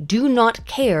typically do not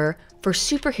care for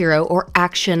superhero or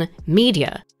action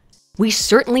media. We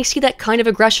certainly see that kind of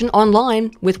aggression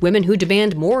online with women who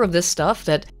demand more of this stuff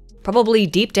that probably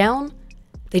deep down,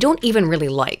 they don't even really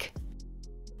like.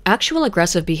 Actual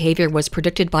aggressive behavior was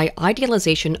predicted by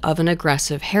idealization of an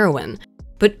aggressive heroine,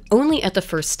 but only at the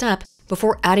first step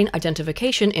before adding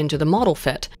identification into the model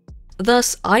fit.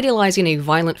 Thus, idealizing a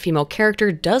violent female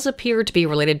character does appear to be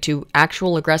related to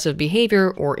actual aggressive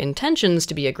behavior or intentions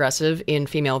to be aggressive in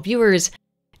female viewers,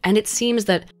 and it seems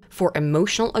that for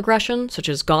emotional aggression, such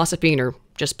as gossiping or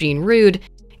just being rude,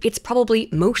 it's probably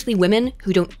mostly women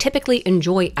who don't typically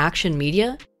enjoy action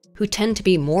media who tend to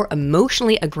be more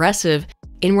emotionally aggressive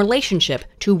in relationship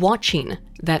to watching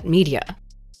that media.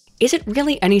 Is it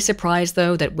really any surprise,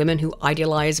 though, that women who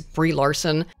idealize Brie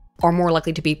Larson are more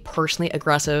likely to be personally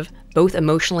aggressive, both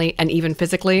emotionally and even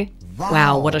physically?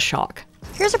 Wow, what a shock.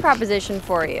 Here's a proposition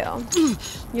for you.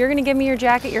 You're gonna give me your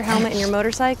jacket, your helmet, and your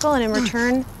motorcycle, and in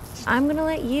return, I'm gonna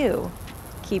let you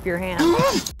keep your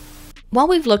hand. While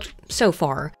we've looked, so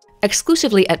far,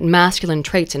 exclusively at masculine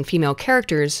traits in female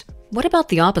characters, what about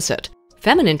the opposite?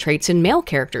 Feminine traits in male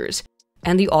characters,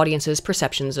 and the audience's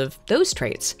perceptions of those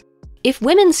traits. If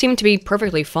women seem to be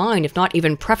perfectly fine, if not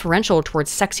even preferential towards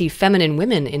sexy feminine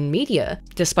women in media,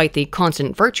 despite the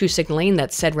constant virtue signaling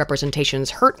that said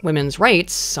representations hurt women's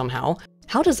rights somehow,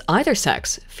 how does either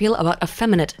sex feel about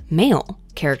effeminate male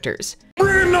characters?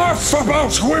 Enough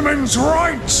about women's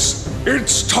rights!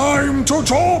 It's time to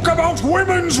talk about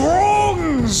women's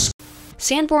wrongs!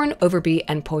 Sanborn, Overby,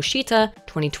 and Poshita,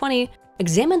 2020,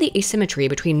 examined the asymmetry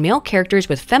between male characters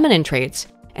with feminine traits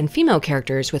and female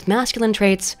characters with masculine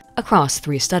traits across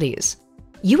 3 studies.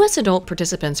 US adult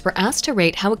participants were asked to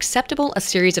rate how acceptable a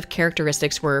series of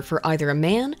characteristics were for either a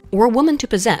man or a woman to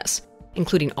possess,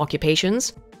 including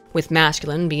occupations, with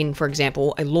masculine being, for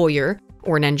example, a lawyer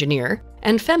or an engineer,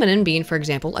 and feminine being, for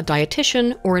example, a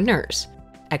dietitian or a nurse.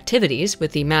 Activities,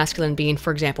 with the masculine being,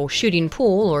 for example, shooting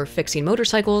pool or fixing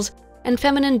motorcycles, and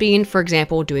feminine being, for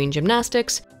example, doing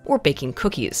gymnastics or baking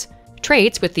cookies.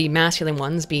 Traits, with the masculine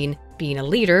ones being a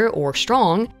leader or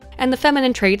strong, and the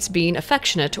feminine traits being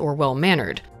affectionate or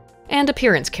well-mannered. And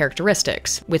appearance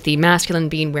characteristics, with the masculine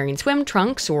being wearing swim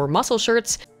trunks or muscle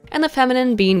shirts, and the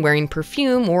feminine being wearing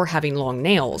perfume or having long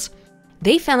nails.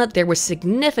 They found that there was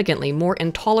significantly more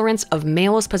intolerance of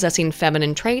males possessing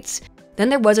feminine traits than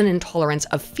there was an intolerance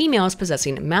of females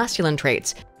possessing masculine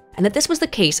traits, and that this was the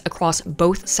case across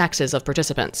both sexes of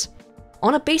participants.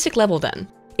 On a basic level then,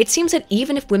 it seems that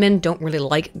even if women don't really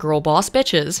like girl boss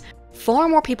bitches, far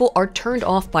more people are turned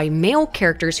off by male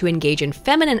characters who engage in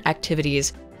feminine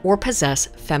activities or possess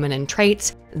feminine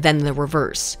traits than the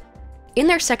reverse. In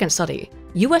their second study,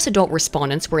 US adult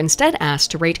respondents were instead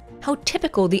asked to rate how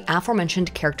typical the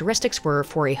aforementioned characteristics were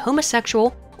for a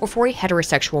homosexual or for a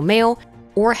heterosexual male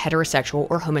or a heterosexual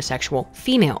or homosexual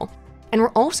female, and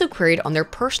were also queried on their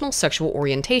personal sexual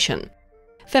orientation.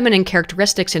 Feminine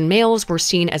characteristics in males were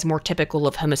seen as more typical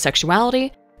of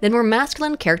homosexuality than were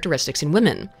masculine characteristics in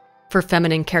women. For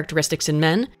feminine characteristics in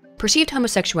men, perceived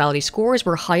homosexuality scores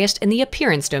were highest in the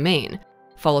appearance domain,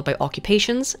 followed by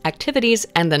occupations, activities,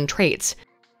 and then traits.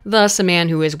 Thus, a man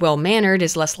who is well-mannered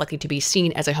is less likely to be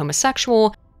seen as a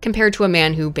homosexual compared to a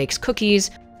man who bakes cookies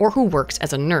or who works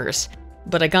as a nurse.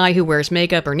 But a guy who wears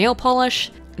makeup or nail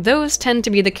polish, those tend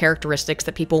to be the characteristics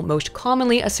that people most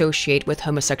commonly associate with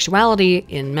homosexuality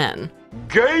in men.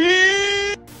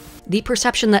 Gay! The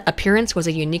perception that appearance was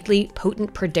a uniquely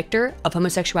potent predictor of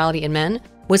homosexuality in men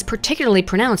was particularly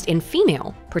pronounced in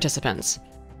female participants.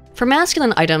 For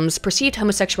masculine items, perceived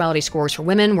homosexuality scores for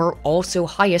women were also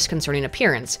highest concerning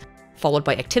appearance, followed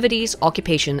by activities,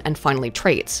 occupation, and finally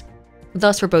traits.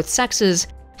 Thus, for both sexes,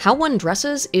 how one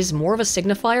dresses is more of a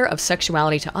signifier of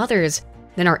sexuality to others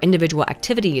than our individual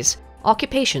activities,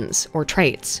 occupations, or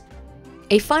traits.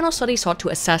 A final study sought to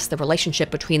assess the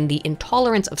relationship between the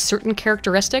intolerance of certain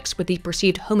characteristics with the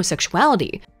perceived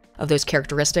homosexuality of those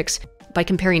characteristics by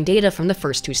comparing data from the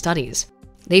first 2 studies.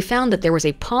 They found that there was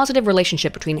a positive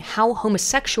relationship between how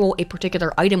homosexual a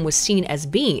particular item was seen as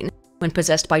being when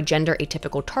possessed by gender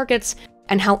atypical targets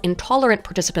and how intolerant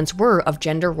participants were of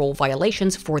gender role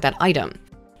violations for that item.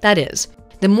 That is,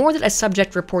 the more that a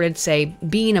subject reported, say,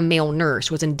 being a male nurse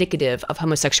was indicative of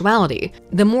homosexuality,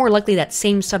 the more likely that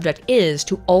same subject is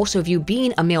to also view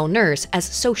being a male nurse as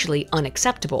socially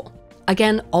unacceptable.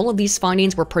 Again, all of these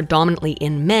findings were predominantly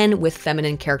in men with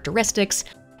feminine characteristics,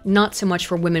 not so much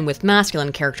for women with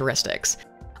masculine characteristics.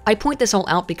 I point this all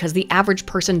out because the average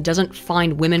person doesn't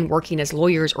find women working as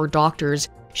lawyers or doctors,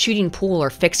 shooting pool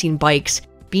or fixing bikes,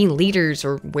 being leaders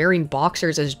or wearing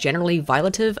boxers as generally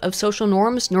violative of social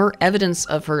norms nor evidence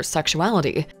of her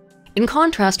sexuality. In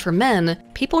contrast, for men,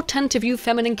 people tend to view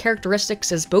feminine characteristics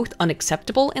as both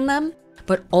unacceptable in them,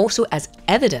 but also as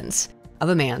evidence of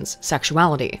a man's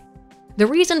sexuality. The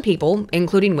reason people,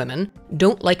 including women,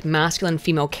 don't like masculine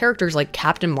female characters like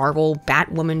Captain Marvel,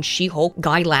 Batwoman, She-Hulk,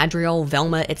 Guy Ladriel,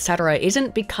 Velma, etc.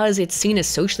 isn't because it's seen as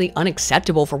socially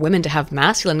unacceptable for women to have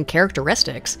masculine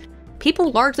characteristics.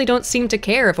 People largely don't seem to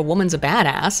care if a woman's a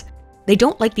badass. They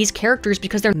don't like these characters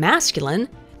because they're masculine.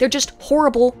 They're just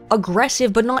horrible,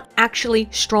 aggressive, but not actually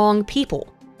strong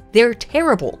people. They're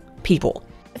terrible people.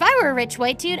 If I were a rich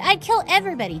white dude, I'd kill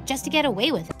everybody just to get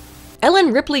away with it.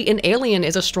 Ellen Ripley in Alien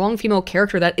is a strong female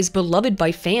character that is beloved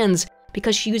by fans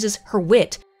because she uses her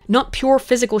wit, not pure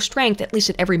physical strength, at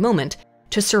least at every moment,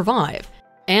 to survive.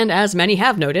 And as many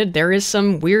have noted, there is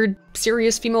some weird,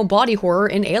 serious female body horror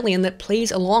in Alien that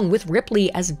plays along with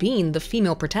Ripley as being the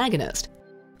female protagonist.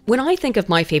 When I think of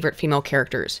my favorite female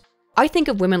characters, I think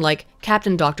of women like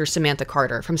Captain Dr. Samantha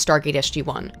Carter from Stargate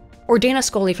SG-1, or Dana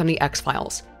Scully from The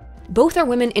X-Files. Both are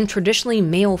women in traditionally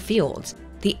male fields,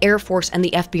 the Air Force and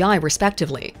the FBI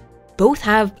respectively. Both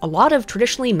have a lot of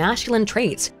traditionally masculine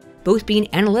traits, both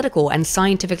being analytical and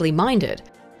scientifically minded.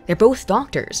 They're both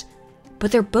doctors,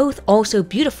 but they're both also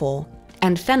beautiful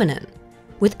and feminine,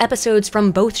 with episodes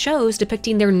from both shows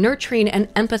depicting their nurturing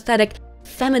and empathetic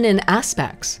feminine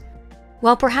aspects.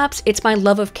 While perhaps it's my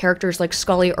love of characters like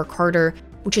Scully or Carter,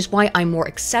 which is why I'm more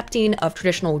accepting of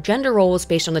traditional gender roles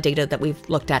based on the data that we've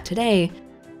looked at today,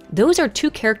 those are 2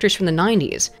 characters from the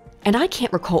 90s, and I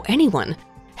can't recall anyone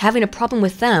having a problem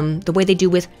with them the way they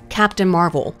do with Captain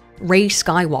Marvel, Rey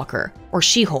Skywalker, or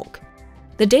She-Hulk.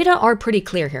 The data are pretty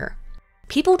clear here.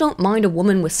 People don't mind a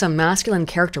woman with some masculine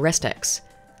characteristics.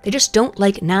 They just don't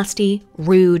like nasty,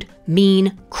 rude,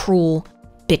 mean, cruel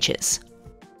bitches.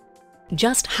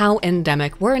 Just how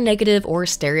endemic were negative or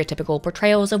stereotypical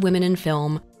portrayals of women in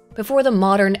film before the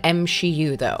modern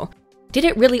MCU, though? Did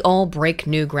it really all break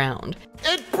new ground?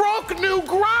 It broke new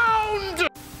ground!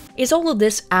 Is all of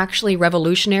this actually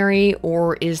revolutionary,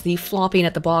 or is the flopping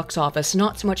at the box office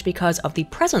not so much because of the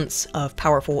presence of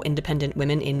powerful independent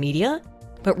women in media,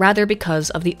 but rather because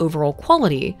of the overall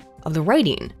quality of the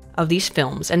writing of these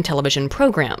films and television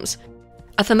programs?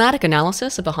 A thematic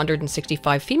analysis of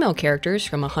 165 female characters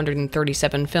from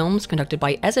 137 films conducted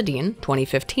by Ezadeen,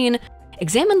 2015,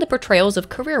 examined the portrayals of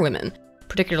career women,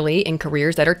 particularly in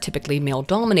careers that are typically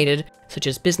male-dominated, such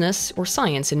as business or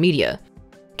science and media.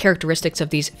 Characteristics of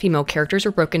these female characters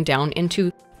are broken down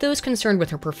into those concerned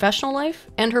with her professional life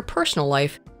and her personal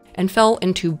life, and fell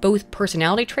into both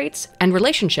personality traits and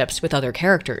relationships with other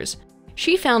characters.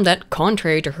 She found that,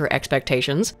 contrary to her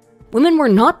expectations, women were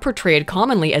not portrayed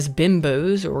commonly as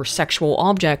bimbos or sexual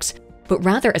objects, but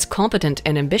rather as competent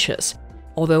and ambitious,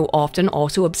 although often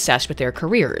also obsessed with their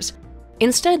careers.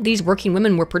 Instead, these working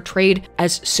women were portrayed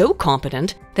as so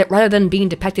competent that rather than being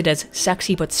depicted as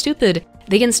sexy but stupid,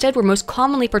 they instead were most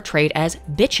commonly portrayed as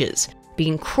bitches,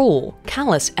 being cruel,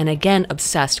 callous, and again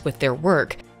obsessed with their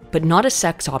work, but not as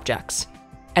sex objects.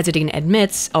 Ezadeen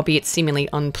admits, albeit seemingly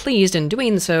unpleased in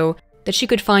doing so, that she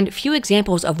could find few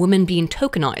examples of women being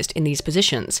tokenized in these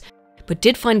positions, but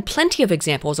did find plenty of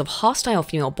examples of hostile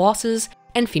female bosses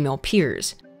and female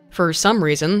peers. For some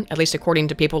reason, at least according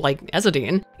to people like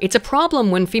Ezadeen, it's a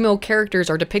problem when female characters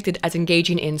are depicted as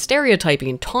engaging in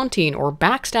stereotyping, taunting, or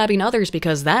backstabbing others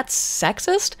because that's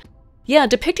sexist? Yeah,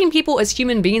 depicting people as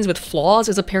human beings with flaws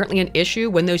is apparently an issue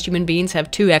when those human beings have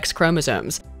 2 X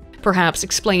chromosomes. Perhaps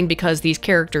explained because these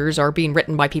characters are being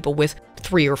written by people with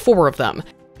 3 or 4 of them.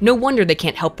 No wonder they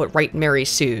can't help but write Mary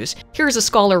Sue's. Here's a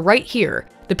scholar right here,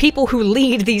 the people who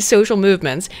lead these social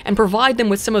movements and provide them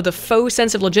with some of the faux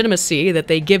sense of legitimacy that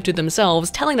they give to themselves,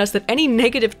 telling us that any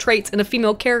negative traits in a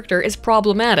female character is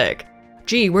problematic.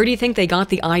 Gee, where do you think they got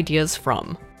the ideas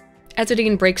from?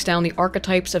 Ezedine breaks down the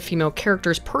archetypes of female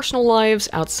characters' personal lives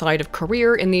outside of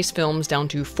career in these films down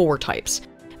to 4 types.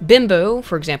 Bimbo,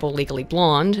 for example, Legally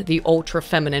Blonde, the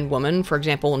ultra-feminine woman, for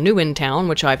example, New in Town,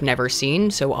 which I've never seen,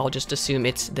 so I'll just assume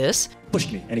it's this.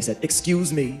 Pushed me, and he said,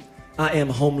 "Excuse me, I am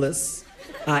homeless,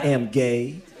 I am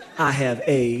gay, I have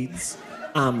AIDS,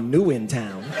 I'm new in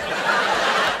town."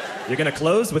 You're gonna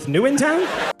close with New in Town?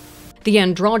 The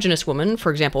androgynous woman,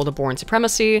 for example, the Bourne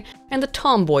Supremacy, and the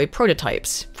tomboy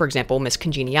prototypes, for example, Miss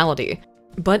Congeniality.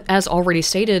 But as already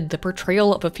stated, the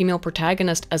portrayal of a female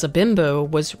protagonist as a bimbo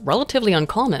was relatively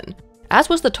uncommon, as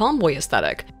was the tomboy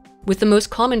aesthetic, with the most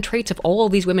common traits of all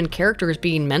of these women characters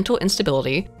being mental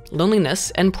instability,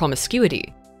 loneliness, and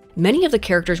promiscuity. Many of the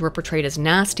characters were portrayed as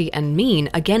nasty and mean,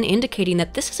 again indicating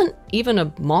that this isn't even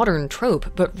a modern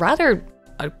trope, but rather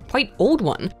a quite old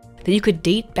one that you could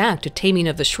date back to Taming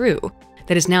of the Shrew,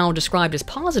 that is now described as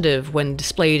positive when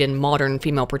displayed in modern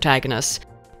female protagonists,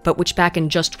 but which back in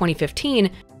just 2015,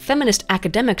 feminist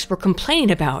academics were complaining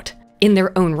about in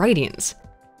their own writings.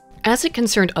 As it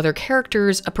concerned other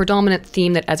characters, a predominant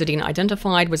theme that Ezedine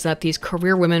identified was that these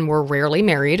career women were rarely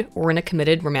married or in a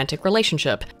committed romantic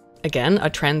relationship. Again, a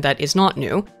trend that is not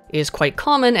new, is quite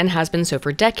common and has been so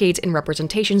for decades in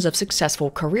representations of successful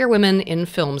career women in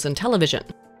films and television.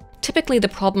 Typically, the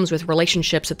problems with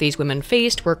relationships that these women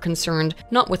faced were concerned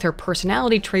not with her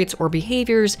personality traits or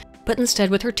behaviors, but instead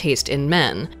with her taste in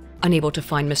men, unable to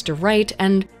find Mr. Right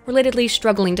and, relatedly,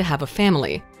 struggling to have a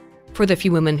family. For the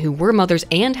few women who were mothers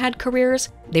and had careers,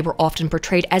 they were often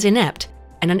portrayed as inept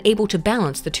and unable to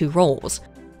balance the 2 roles.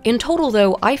 In total,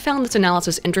 though, I found this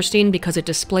analysis interesting because it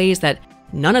displays that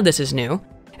none of this is new,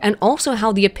 and also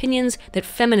how the opinions that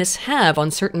feminists have on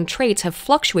certain traits have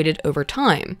fluctuated over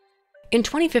time. In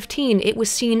 2015, it was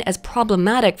seen as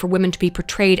problematic for women to be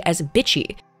portrayed as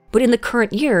bitchy, but in the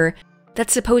current year,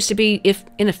 that's supposed to be, if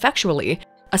ineffectually,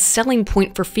 a selling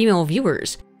point for female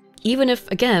viewers, even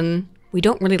if, again, we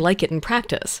don't really like it in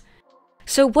practice.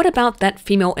 So what about that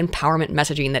female empowerment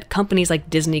messaging that companies like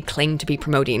Disney claim to be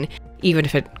promoting, even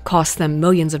if it costs them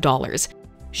millions of dollars?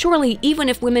 Surely, even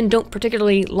if women don't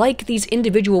particularly like these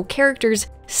individual characters,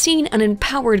 seeing an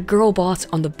empowered girl boss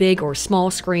on the big or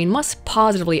small screen must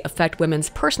positively affect women's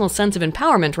personal sense of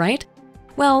empowerment, right?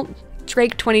 Well,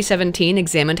 Drake 2017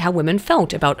 examined how women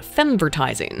felt about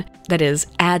femvertising, that is,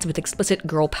 ads with explicit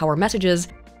girl power messages,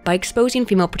 by exposing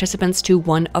female participants to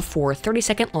one of 4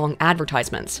 30-second-long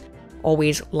advertisements.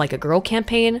 Always Like a Girl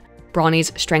campaign,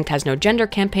 Brawny's Strength Has No Gender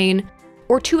campaign,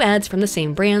 or 2 ads from the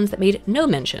same brands that made no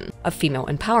mention of female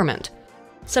empowerment.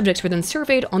 Subjects were then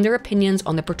surveyed on their opinions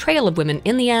on the portrayal of women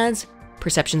in the ads,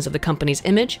 perceptions of the company's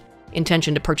image,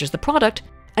 intention to purchase the product,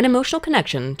 and emotional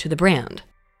connection to the brand.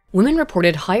 Women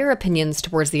reported higher opinions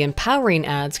towards the empowering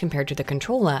ads compared to the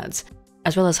control ads,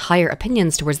 as well as higher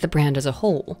opinions towards the brand as a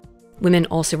whole. Women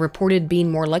also reported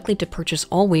being more likely to purchase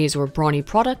Always or Brawny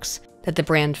products, that the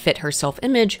brand fit her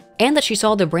self-image, and that she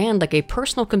saw the brand like a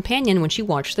personal companion when she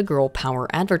watched the girl power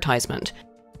advertisement.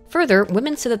 Further,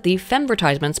 women said that the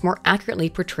femvertisements more accurately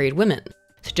portrayed women,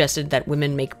 suggested that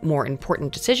women make more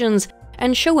important decisions,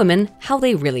 and show women how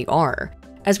they really are,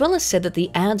 as well as said that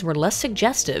the ads were less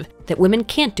suggestive that women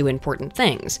can't do important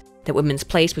things, that women's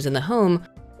place was in the home,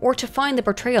 or to find the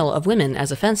portrayal of women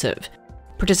as offensive.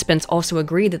 Participants also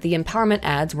agreed that the empowerment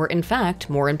ads were in fact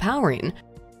more empowering.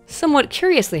 Somewhat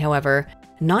curiously, however,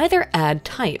 neither ad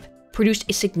type produced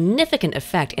a significant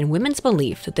effect in women's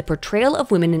belief that the portrayal of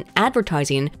women in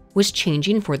advertising was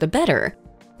changing for the better,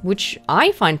 which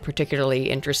I find particularly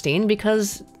interesting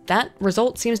because that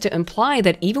result seems to imply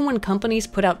that even when companies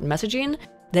put out messaging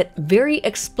that very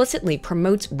explicitly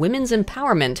promotes women's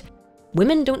empowerment,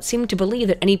 women don't seem to believe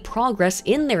that any progress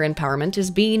in their empowerment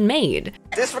is being made.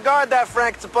 Disregard that,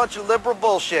 Frank. It's a bunch of liberal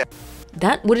bullshit.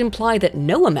 That would imply that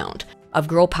no amount of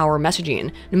girl power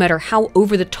messaging, no matter how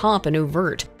over the top and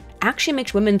overt, actually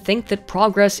makes women think that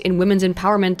progress in women's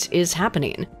empowerment is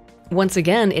happening. Once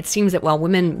again, it seems that while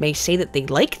women may say that they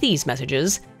like these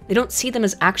messages, they don't see them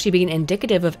as actually being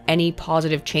indicative of any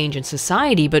positive change in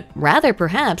society, but rather,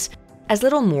 perhaps, as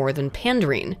little more than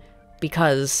pandering,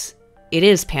 because it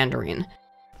is pandering.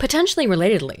 Potentially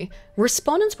relatedly,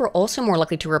 respondents were also more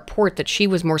likely to report that she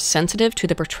was more sensitive to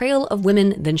the portrayal of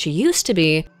women than she used to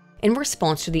be in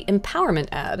response to the empowerment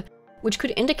ad, which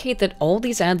could indicate that all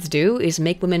these ads do is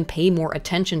make women pay more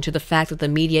attention to the fact that the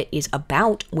media is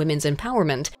about women's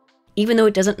empowerment, even though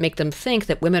it doesn't make them think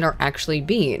that women are actually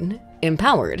being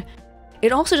empowered.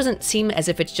 It also doesn't seem as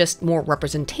if it's just more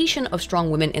representation of strong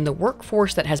women in the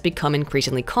workforce that has become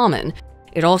increasingly common.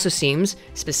 It also seems,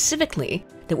 specifically,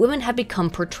 that women have become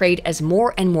portrayed as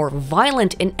more and more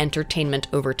violent in entertainment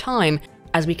over time,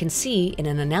 as we can see in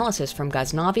an analysis from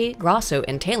Ghaznavi, Grasso,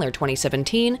 and Taylor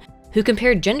 2017, who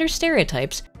compared gender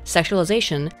stereotypes,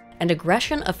 sexualization, and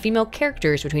aggression of female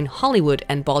characters between Hollywood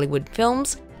and Bollywood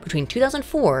films between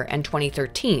 2004 and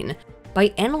 2013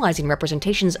 by analyzing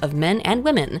representations of men and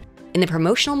women in the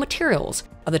promotional materials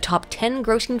of the top 10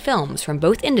 grossing films from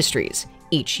both industries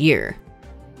each year.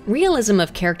 Realism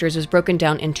of characters was broken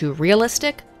down into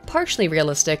realistic, partially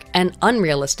realistic, and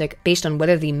unrealistic based on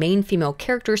whether the main female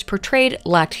characters portrayed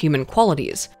lacked human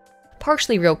qualities.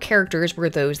 Partially real characters were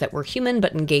those that were human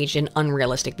but engaged in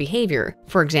unrealistic behavior.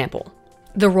 For example,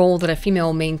 the role that a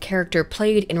female main character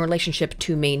played in relationship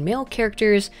to main male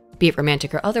characters, be it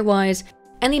romantic or otherwise,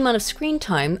 and the amount of screen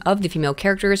time of the female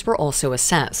characters were also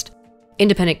assessed.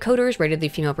 Independent coders rated the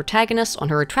female protagonist on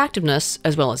her attractiveness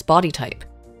as well as body type.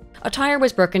 Attire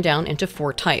was broken down into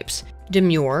 4 types: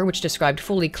 demure, which described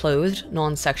fully clothed,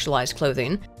 non-sexualized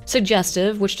clothing;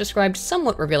 suggestive, which described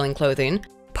somewhat revealing clothing;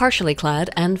 partially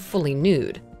clad; and fully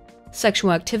nude.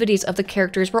 Sexual activities of the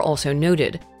characters were also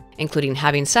noted, including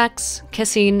having sex,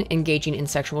 kissing, engaging in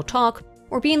sexual talk,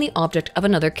 or being the object of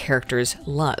another character's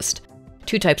lust.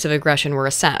 2 types of aggression were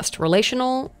assessed: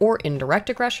 relational or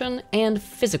indirect aggression, and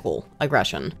physical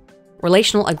aggression.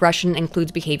 Relational aggression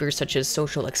includes behaviors such as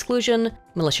social exclusion,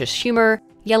 malicious humor,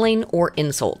 yelling, or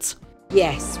insults.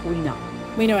 Yes, we know.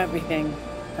 We know everything.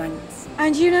 Thanks.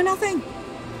 And you know nothing.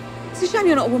 It's a shame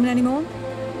you're not a woman anymore.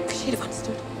 She'd have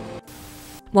understood.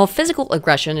 While physical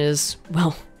aggression is,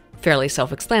 well, fairly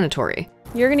self-explanatory.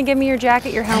 You're gonna give me your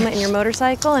jacket, your helmet, and your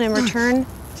motorcycle, and in return,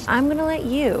 I'm gonna let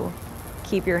you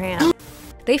keep your hand.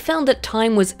 They found that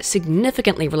time was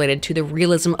significantly related to the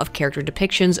realism of character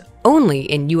depictions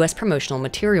only in US promotional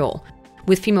material,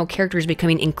 with female characters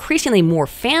becoming increasingly more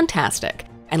fantastic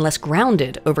and less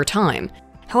grounded over time.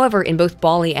 However, in both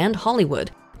Bolly and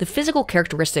Hollywood, the physical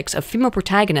characteristics of female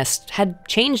protagonists had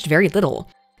changed very little,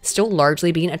 still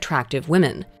largely being attractive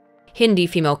women. Hindi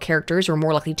female characters were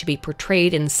more likely to be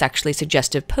portrayed in sexually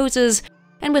suggestive poses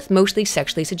and with mostly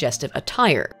sexually suggestive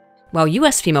attire, while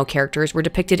US female characters were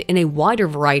depicted in a wider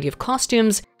variety of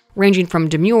costumes, ranging from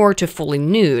demure to fully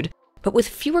nude, but with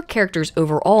fewer characters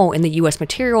overall in the US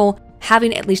material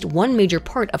having at least one major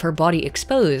part of her body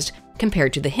exposed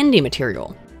compared to the Hindi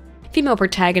material. Female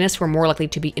protagonists were more likely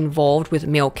to be involved with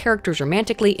male characters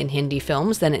romantically in Hindi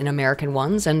films than in American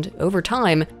ones, and over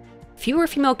time, fewer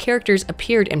female characters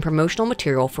appeared in promotional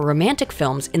material for romantic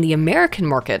films in the American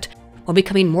market, while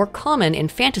becoming more common in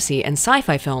fantasy and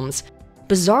sci-fi films,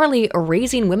 bizarrely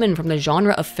erasing women from the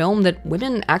genre of film that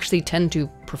women actually tend to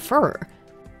prefer.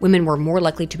 Women were more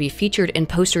likely to be featured in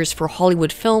posters for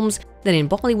Hollywood films than in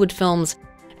Bollywood films,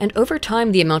 and over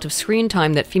time the amount of screen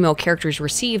time that female characters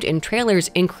received in trailers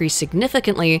increased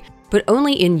significantly, but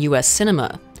only in US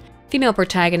cinema. Female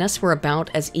protagonists were about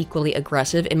as equally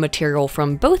aggressive in material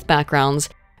from both backgrounds,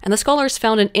 and the scholars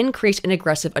found an increase in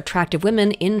aggressive, attractive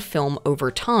women in film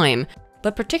over time,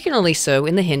 but particularly so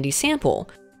in the Hindi sample.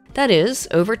 That is,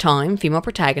 over time, female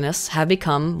protagonists have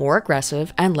become more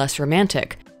aggressive and less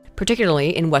romantic,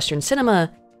 particularly in Western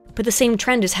cinema, but the same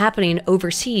trend is happening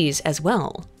overseas as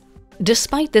well.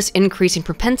 Despite this increasing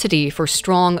propensity for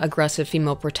strong, aggressive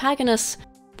female protagonists,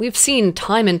 we've seen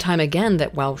time and time again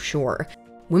that while sure,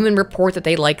 women report that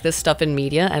they like this stuff in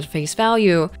media at face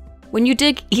value, when you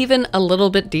dig even a little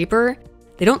bit deeper,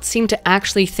 they don't seem to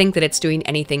actually think that it's doing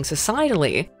anything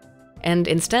societally. And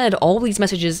instead, all these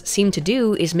messages seem to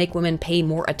do is make women pay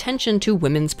more attention to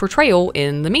women's portrayal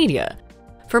in the media.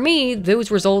 For me,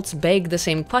 those results beg the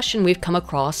same question we've come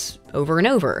across over and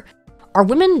over. Are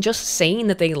women just saying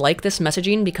that they like this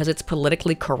messaging because it's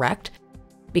politically correct?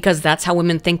 Because that's how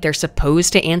women think they're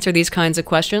supposed to answer these kinds of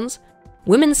questions?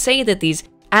 Women say that these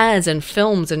ads and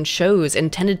films and shows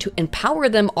intended to empower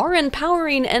them are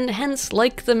empowering and hence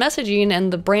like the messaging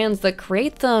and the brands that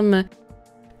create them.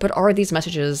 But are these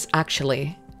messages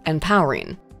actually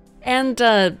empowering? And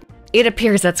it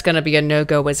appears that's going to be a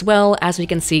no-go as well, as we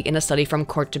can see in a study from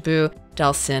Courtdebout,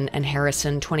 Dalsin, and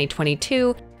Harrison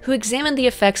 2022, who examined the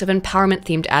effects of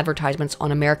empowerment-themed advertisements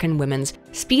on American women's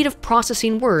speed of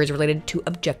processing words related to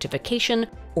objectification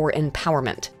or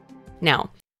empowerment.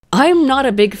 Now, I'm not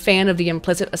a big fan of the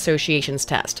implicit associations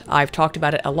test. I've talked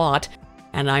about it a lot,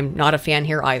 and I'm not a fan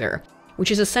here either,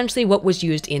 which is essentially what was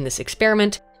used in this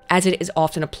experiment, as it is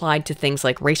often applied to things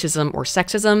like racism or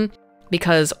sexism,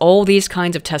 because all these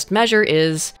kinds of tests measure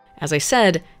is, as I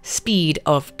said, speed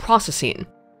of processing.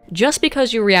 Just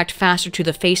because you react faster to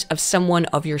the face of someone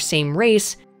of your same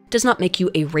race does not make you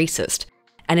a racist,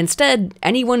 and instead,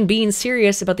 anyone being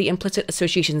serious about the implicit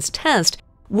associations test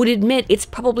would admit it's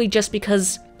probably just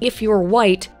because if you're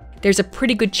white, there's a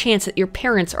pretty good chance that your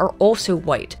parents are also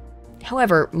white.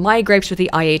 However, my gripes with the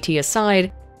IAT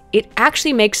aside, it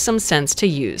actually makes some sense to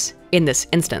use in this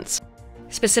instance.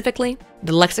 Specifically,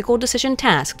 the lexical decision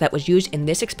task that was used in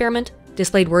this experiment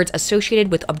displayed words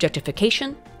associated with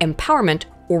objectification, empowerment,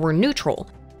 or were neutral,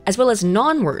 as well as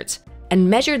non-words, and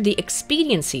measured the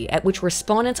expediency at which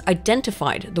respondents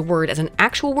identified the word as an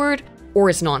actual word or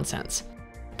as nonsense.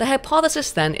 The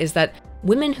hypothesis then is that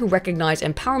women who recognize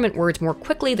empowerment words more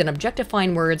quickly than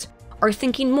objectifying words are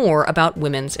thinking more about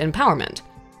women's empowerment.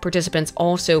 Participants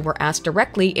also were asked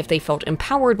directly if they felt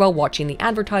empowered while watching the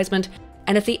advertisement,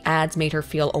 and if the ads made her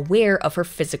feel aware of her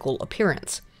physical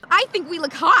appearance. I think we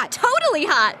look hot. Totally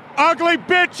hot. Ugly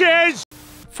bitches!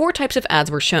 4 types of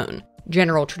ads were shown.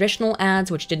 General traditional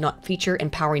ads, which did not feature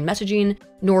empowering messaging,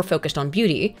 nor focused on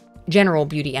beauty. General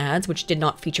beauty ads, which did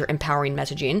not feature empowering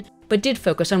messaging, but did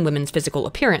focus on women's physical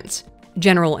appearance.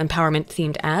 General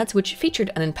empowerment-themed ads, which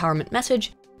featured an empowerment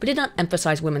message, but did not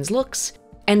emphasize women's looks.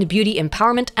 And beauty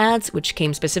empowerment ads, which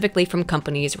came specifically from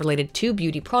companies related to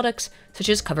beauty products, such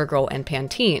as CoverGirl and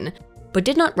Pantene, but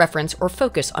did not reference or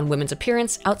focus on women's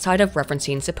appearance outside of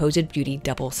referencing supposed beauty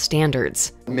double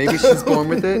standards. Maybe she's born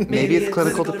with it, maybe it's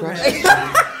clinical depression.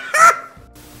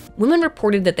 Women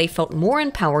reported that they felt more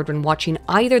empowered when watching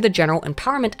either the general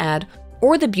empowerment ad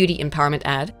or the beauty empowerment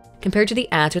ad compared to the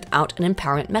ads without an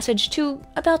empowerment message to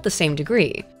about the same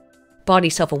degree. Body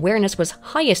self-awareness was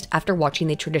highest after watching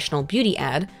the traditional beauty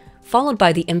ad, followed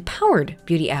by the empowered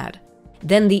beauty ad,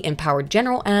 then the empowered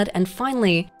general ad, and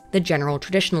finally, the general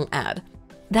traditional ad.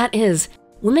 That is,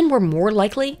 women were more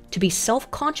likely to be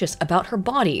self-conscious about her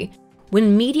body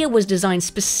when media was designed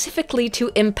specifically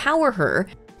to empower her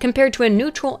compared to a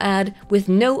neutral ad with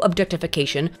no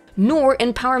objectification nor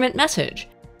empowerment message.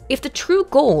 If the true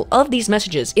goal of these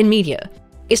messages in media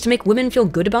is to make women feel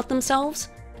good about themselves,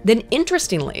 then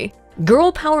interestingly,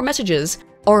 girl power messages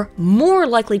are more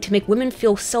likely to make women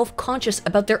feel self-conscious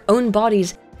about their own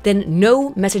bodies than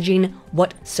no messaging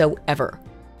whatsoever.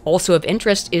 Also of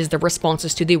interest is the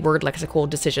responses to the word lexical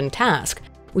decision task,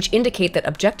 which indicate that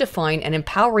objectifying and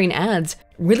empowering ads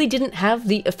really didn't have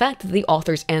the effect that the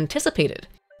authors anticipated.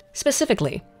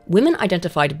 Specifically, women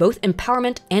identified both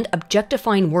empowerment and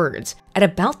objectifying words at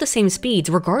about the same speeds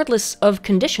regardless of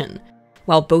condition,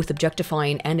 while both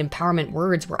objectifying and empowerment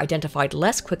words were identified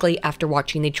less quickly after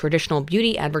watching the traditional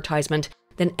beauty advertisement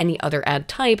than any other ad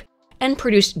type, and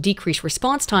produced decreased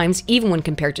response times even when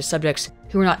compared to subjects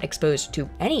who were not exposed to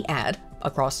any ad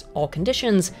across all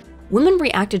conditions. Women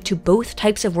reacted to both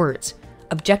types of words,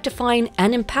 objectifying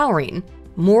and empowering,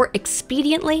 more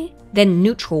expediently than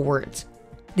neutral words.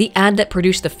 The ad that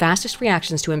produced the fastest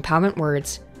reactions to empowerment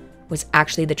words was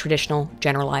actually the traditional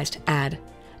generalized ad,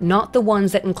 not the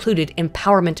ones that included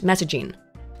empowerment messaging.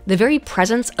 The very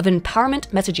presence of empowerment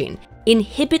messaging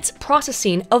inhibits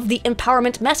processing of the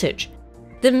empowerment message.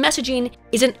 The messaging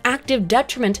is an active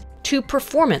detriment to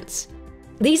performance.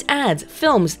 These ads,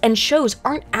 films, and shows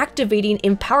aren't activating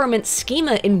empowerment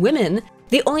schema in women.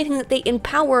 The only thing that they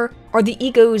empower are the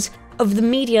egos of the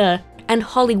media and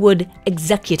Hollywood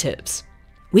executives.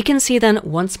 We can see then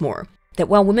once more that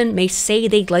while women may say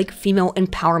they'd like female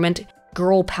empowerment,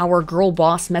 girl power, girl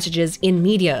boss messages in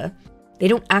media, they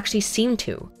don't actually seem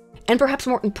to. And perhaps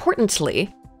more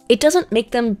importantly, it doesn't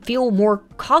make them feel more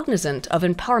cognizant of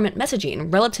empowerment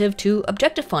messaging relative to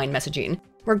objectifying messaging,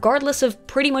 regardless of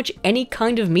pretty much any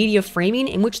kind of media framing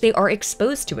in which they are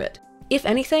exposed to it. If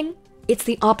anything, it's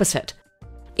the opposite.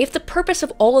 If the purpose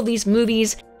of all of these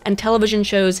movies and television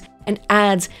shows and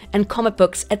ads and comic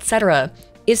books, etc.,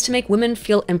 is to make women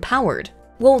feel empowered,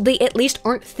 well, they at least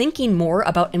aren't thinking more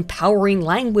about empowering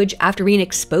language after being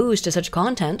exposed to such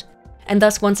content, and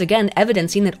thus once again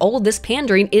evidencing that all of this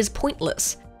pandering is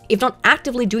pointless, if not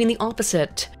actively doing the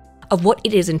opposite of what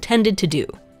it is intended to do.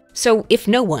 So if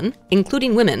no one,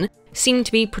 including women, seem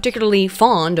to be particularly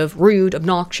fond of rude,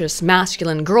 obnoxious,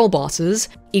 masculine girl bosses,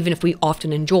 even if we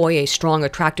often enjoy a strong,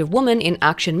 attractive woman in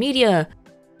action media,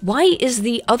 why is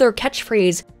the other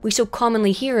catchphrase we so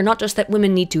commonly hear not just that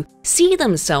women need to see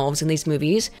themselves in these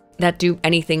movies that do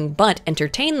anything but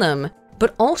entertain them,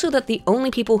 but also that the only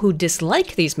people who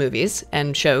dislike these movies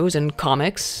and shows and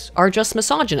comics are just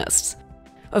misogynists?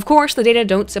 Of course, the data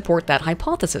don't support that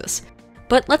hypothesis,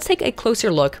 but let's take a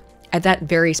closer look at that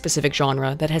very specific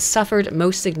genre that has suffered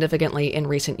most significantly in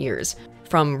recent years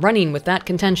from running with that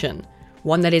contention,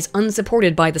 one that is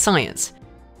unsupported by the science,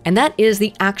 and that is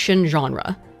the action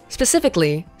genre,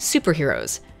 specifically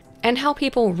superheroes, and how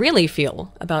people really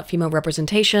feel about female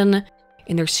representation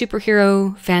in their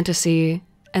superhero, fantasy,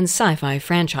 and sci-fi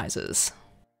franchises.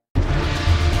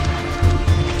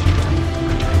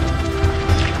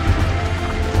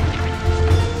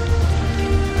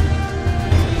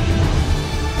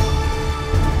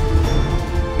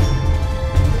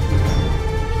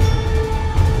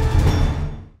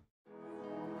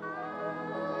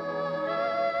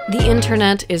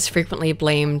 internet is frequently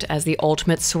blamed as the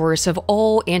ultimate source of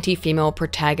all anti-female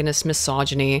protagonist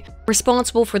misogyny,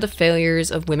 responsible for the failures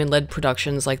of women-led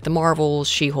productions like The Marvels,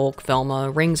 She-Hulk,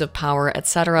 Velma, Rings of Power,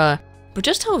 etc. But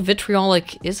just how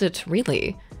vitriolic is it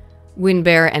really?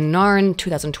 Winbear and Narn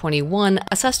 2021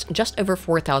 assessed just over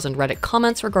 4,000 Reddit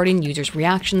comments regarding users'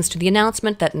 reactions to the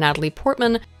announcement that Natalie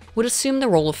Portman would assume the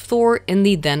role of Thor in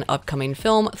the then upcoming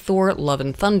film Thor: Love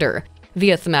and Thunder,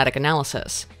 via thematic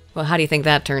analysis. Well, how do you think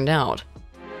that turned out?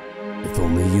 If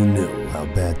only you knew how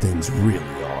bad things really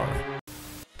are.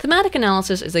 Thematic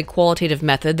analysis is a qualitative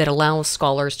method that allows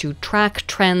scholars to track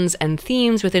trends and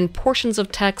themes within portions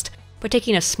of text by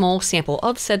taking a small sample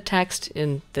of said text,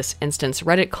 in this instance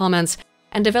Reddit comments,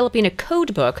 and developing a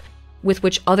code book with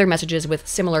which other messages with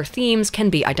similar themes can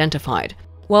be identified.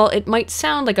 While it might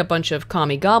sound like a bunch of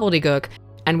commie gobbledygook,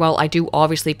 and while I do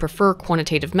obviously prefer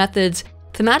quantitative methods,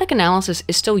 thematic analysis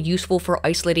is still useful for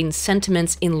isolating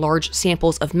sentiments in large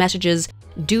samples of messages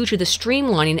due to the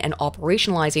streamlining and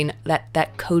operationalizing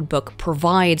that codebook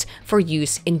provides for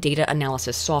use in data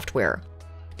analysis software.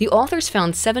 The authors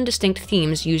found 7 distinct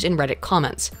themes used in Reddit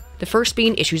comments, the first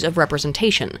being issues of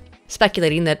representation,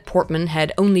 speculating that Portman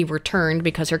had only returned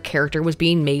because her character was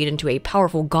being made into a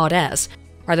powerful goddess,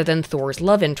 rather than Thor's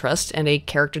love interest and a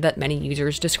character that many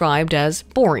users described as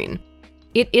boring.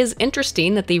 It is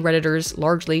interesting that the Redditors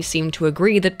largely seemed to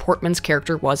agree that Portman's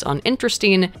character was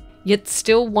uninteresting, yet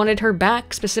still wanted her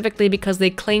back specifically because they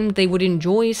claimed they would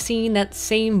enjoy seeing that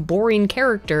same boring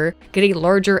character get a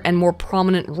larger and more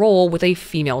prominent role with a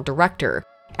female director.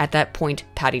 At that point,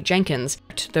 Patty Jenkins,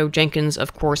 though Jenkins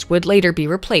of course would later be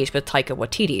replaced with Taika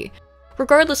Waititi.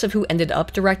 Regardless of who ended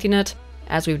up directing it,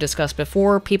 as we've discussed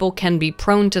before, people can be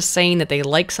prone to saying that they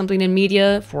like something in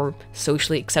media for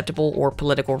socially acceptable or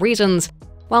political reasons,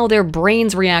 while their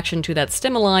brain's reaction to that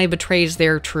stimuli betrays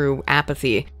their true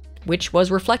apathy, which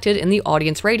was reflected in the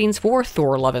audience ratings for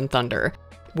Thor: Love and Thunder,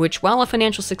 which, while a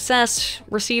financial success,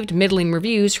 received middling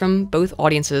reviews from both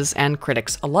audiences and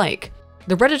critics alike.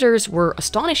 The Redditors were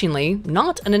astonishingly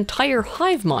not an entire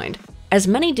hive mind, as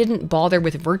many didn't bother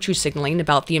with virtue signaling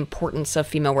about the importance of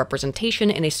female representation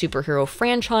in a superhero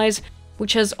franchise,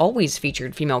 which has always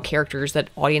featured female characters that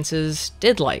audiences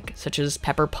did like, such as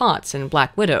Pepper Potts in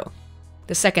Black Widow.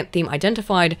 The second theme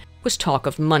identified was talk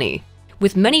of money,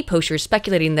 with many posters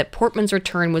speculating that Portman's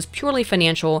return was purely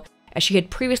financial, as she had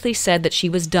previously said that she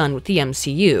was done with the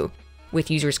MCU, with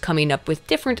users coming up with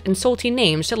different insulting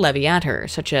names to levy at her,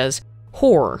 such as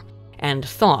whore and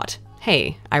thought.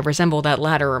 Hey, I resemble that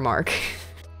latter remark.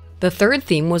 The third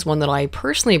theme was one that I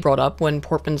personally brought up when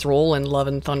Portman's role in Love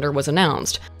and Thunder was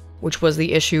announced, which was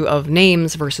the issue of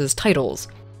names versus titles.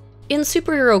 In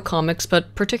superhero comics,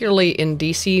 but particularly in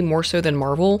DC more so than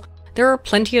Marvel, there are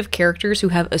plenty of characters who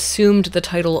have assumed the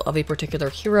title of a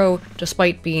particular hero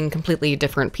despite being completely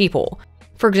different people.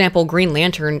 For example, Green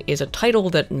Lantern is a title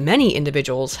that many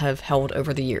individuals have held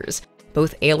over the years,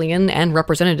 both alien and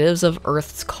representatives of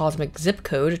Earth's cosmic zip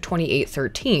code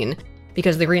 2813,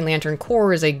 because the Green Lantern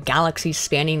Corps is a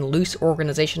galaxy-spanning loose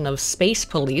organization of space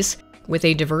police with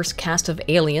a diverse cast of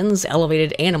aliens,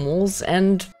 elevated animals,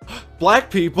 and black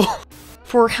people.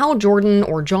 For Hal Jordan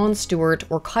or Jon Stewart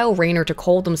or Kyle Rayner to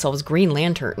call themselves Green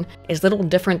Lantern is little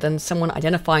different than someone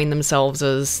identifying themselves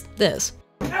as this.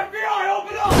 FBI,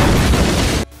 open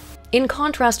up! In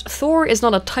contrast, Thor is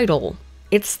not a title,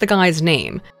 it's the guy's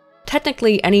name.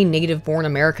 Technically, any native-born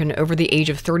American over the age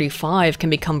of 35 can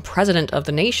become president of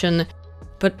the nation,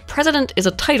 but president is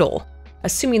a title.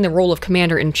 Assuming the role of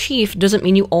commander-in-chief doesn't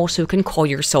mean you also can call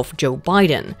yourself Joe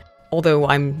Biden, although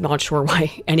I'm not sure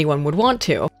why anyone would want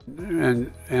to.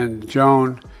 And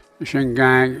Joan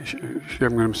Shingang,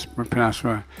 I'm going to pronounce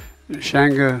right,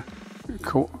 Shanga.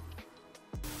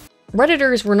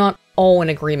 Redditors were not all in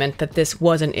agreement that this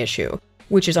was an issue,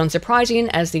 which is unsurprising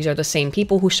as these are the same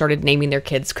people who started naming their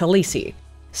kids Khaleesi.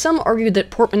 Some argued that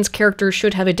Portman's character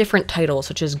should have a different title,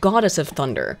 such as Goddess of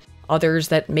Thunder, others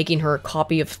that making her a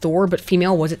copy of Thor but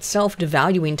female was itself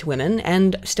devaluing to women,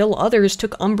 and still others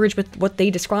took umbrage with what they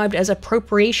described as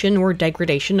appropriation or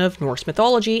degradation of Norse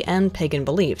mythology and pagan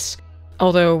beliefs.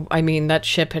 Although, I mean, that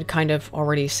ship had kind of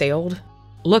already sailed.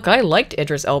 Look, I liked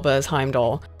Idris Elba as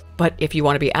Heimdall, but if you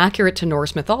want to be accurate to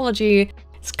Norse mythology,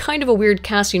 it's kind of a weird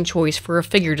casting choice for a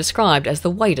figure described as the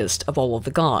whitest of all of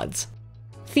the gods.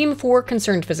 Theme 4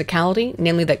 concerned physicality,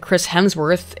 namely that Chris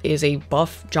Hemsworth is a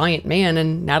buff, giant man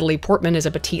and Natalie Portman is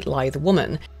a petite, lithe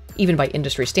woman, even by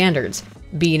industry standards,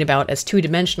 being about as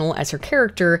two-dimensional as her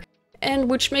character, and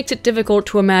which makes it difficult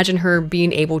to imagine her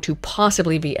being able to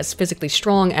possibly be as physically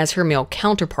strong as her male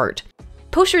counterpart.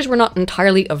 Posters were not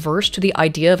entirely averse to the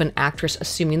idea of an actress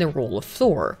assuming the role of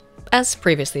Thor, as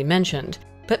previously mentioned,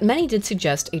 but many did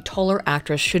suggest a taller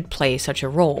actress should play such a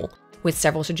role, with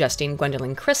several suggesting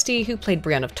Gwendolyn Christie, who played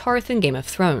Brienne of Tarth in Game of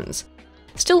Thrones.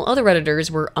 Still, other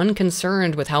Redditors were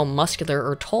unconcerned with how muscular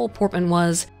or tall Portman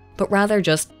was, but rather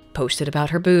just posted about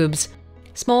her boobs.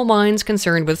 Small minds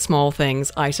concerned with small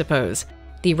things, I suppose.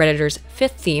 The Redditor's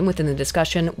fifth theme within the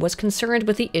discussion was concerned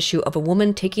with the issue of a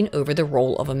woman taking over the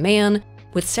role of a man,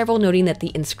 with several noting that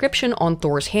the inscription on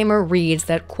Thor's hammer reads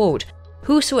that, quote,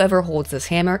 "Whosoever holds this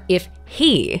hammer, if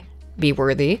he be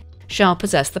worthy, shall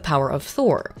possess the power of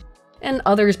Thor." And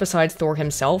others besides Thor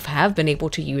himself have been able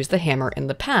to use the hammer in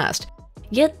the past,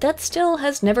 yet that still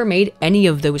has never made any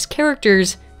of those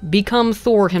characters become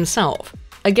Thor himself.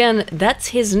 Again, that's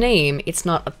his name, it's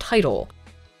not a title.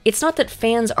 It's not that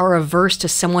fans are averse to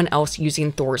someone else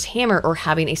using Thor's hammer or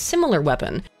having a similar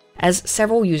weapon, as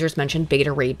several users mentioned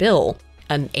Beta Ray Bill,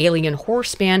 an alien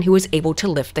horseman who was able to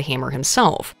lift the hammer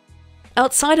himself.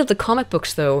 Outside of the comic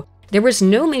books, though, there was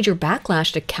no major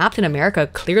backlash to Captain America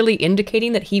clearly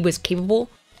indicating that he was capable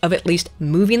of at least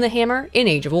moving the hammer in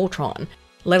Age of Ultron,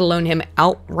 let alone him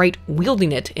outright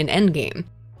wielding it in Endgame.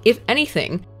 If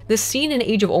anything, the scene in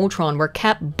Age of Ultron where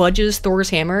Cap budges Thor's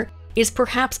hammer is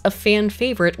perhaps a fan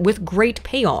favorite with great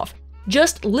payoff.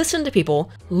 Just listen to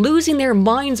people losing their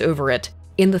minds over it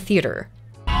in the theater.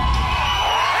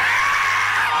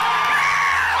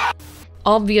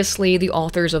 Obviously, the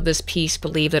authors of this piece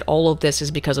believe that all of this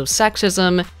is because of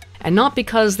sexism, and not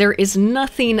because there is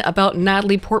nothing about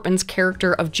Natalie Portman's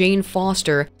character of Jane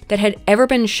Foster that had ever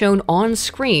been shown on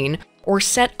screen or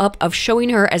set up of showing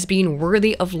her as being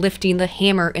worthy of lifting the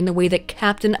hammer in the way that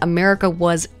Captain America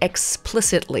was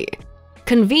explicitly.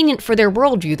 Convenient for their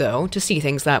worldview, though, to see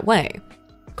things that way.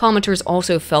 Commenters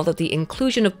also felt that the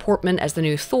inclusion of Portman as the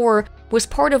new Thor was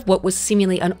part of what was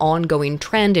seemingly an ongoing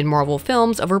trend in Marvel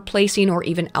films of replacing or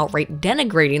even outright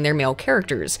denigrating their male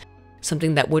characters,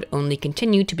 something that would only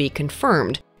continue to be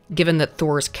confirmed, given that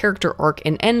Thor's character arc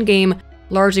in Endgame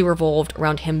largely revolved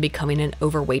around him becoming an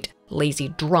overweight, lazy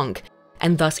drunk,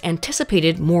 and thus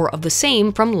anticipated more of the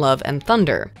same from Love and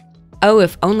Thunder. Oh,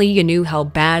 if only you knew how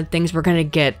bad things were gonna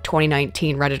get,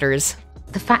 2019 Redditors.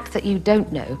 The fact that you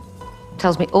don't know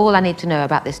tells me all I need to know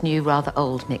about this new, rather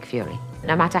old Nick Fury.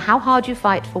 No matter how hard you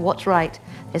fight for what's right,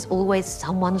 there's always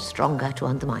someone stronger to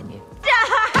undermine you.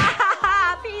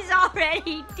 Stop! He's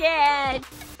already dead!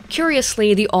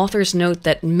 Curiously, the authors note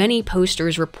that many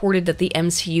posters reported that the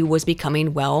MCU was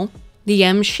becoming, well, the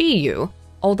MCU,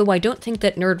 although I don't think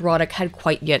that Nerdrotic had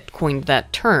quite yet coined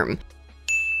that term,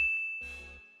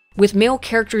 with male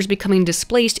characters becoming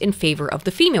displaced in favor of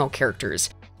the female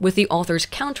characters, with the authors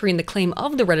countering the claim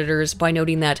of the Redditors by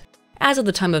noting that, as of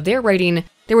the time of their writing,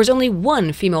 there was only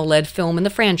one female-led film in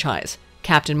the franchise,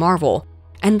 Captain Marvel,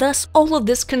 and thus all of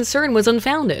this concern was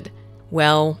unfounded.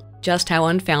 Well, just how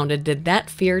unfounded did that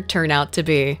fear turn out to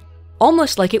be?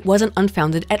 Almost like it wasn't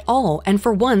unfounded at all, and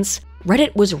for once,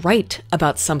 Reddit was right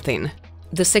about something.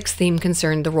 The sixth theme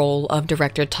concerned the role of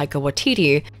director Taika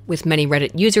Waititi, with many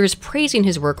Reddit users praising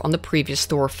his work on the previous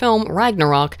Thor film,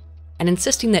 Ragnarok, and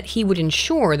insisting that he would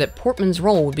ensure that Portman's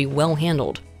role would be well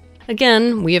handled.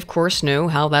 Again, we of course know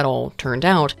how that all turned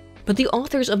out, but the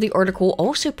authors of the article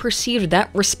also perceived that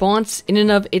response in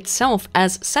and of itself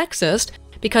as sexist,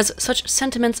 because such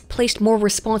sentiments placed more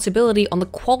responsibility on the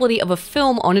quality of a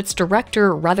film on its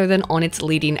director rather than on its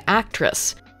leading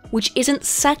actress. Which isn't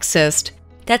sexist,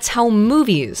 that's how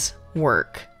movies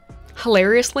work.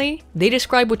 Hilariously, they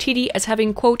describe Waititi as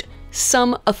having, quote,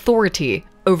 some authority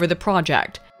over the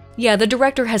project. Yeah, the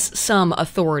director has some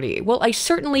authority. Well, I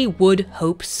certainly would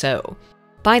hope so.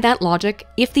 By that logic,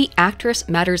 if the actress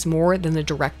matters more than the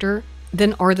director,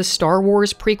 then are the Star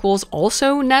Wars prequels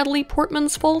also Natalie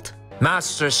Portman's fault?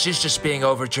 Master, she's just being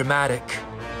overdramatic.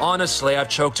 Honestly, I've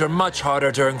choked her much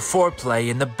harder during foreplay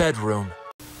in the bedroom.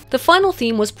 The final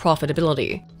theme was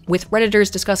profitability, with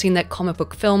Redditors discussing that comic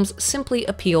book films simply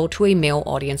appeal to a male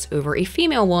audience over a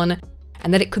female one,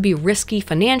 and that it could be risky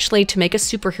financially to make a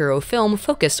superhero film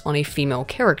focused on a female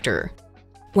character.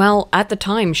 While at the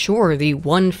time, sure, the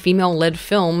one female-led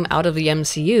film out of the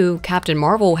MCU, Captain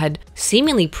Marvel, had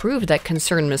seemingly proved that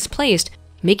concern misplaced,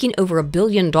 making over $1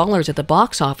 billion at the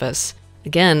box office.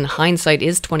 Again, hindsight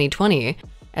is 2020.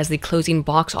 As the closing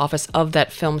box office of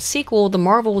that film's sequel, The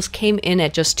Marvels came in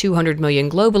at just $200 million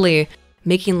globally,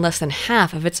 making less than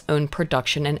half of its own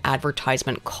production and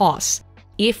advertisement costs,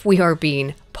 if we are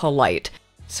being polite.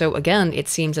 So again, it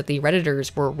seems that the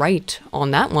Redditors were right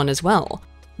on that one as well.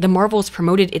 The Marvels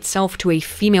promoted itself to a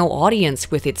female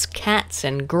audience with its cats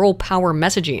and girl power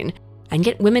messaging, and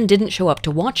yet women didn't show up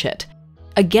to watch it.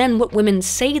 Again, what women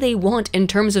say they want in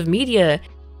terms of media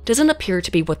doesn't appear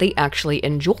to be what they actually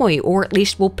enjoy, or at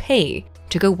least will pay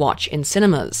to go watch in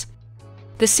cinemas.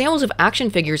 The sales of action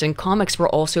figures in comics were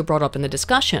also brought up in the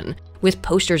discussion, with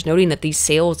posters noting that these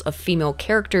sales of female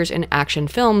characters in action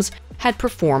films had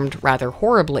performed rather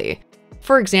horribly.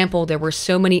 For example, there were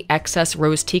so many excess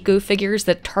Rose Tico figures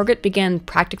that Target began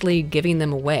practically giving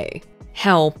them away.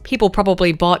 Hell, people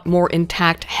probably bought more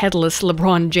intact headless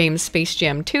LeBron James Space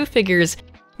Jam 2 figures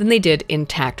than they did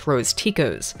intact Rose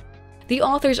Ticos. The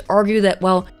authors argue that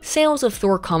while sales of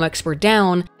Thor comics were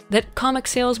down, that comic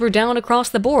sales were down across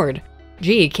the board.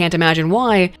 Gee, can't imagine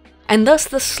why, and thus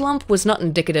the slump was not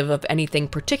indicative of anything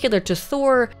particular to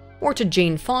Thor or to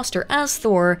Jane Foster as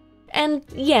Thor, and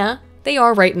yeah, they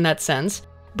are right in that sense,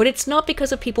 but it's not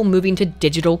because of people moving to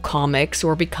digital comics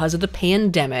or because of the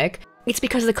pandemic, it's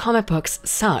because the comic books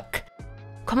suck.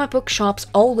 Comic book shops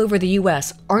all over the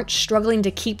US aren't struggling to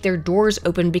keep their doors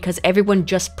open because everyone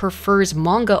just prefers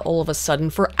manga all of a sudden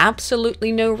for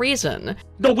absolutely no reason.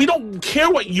 No, we don't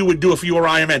care what you would do if you were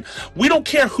Iron Man. We don't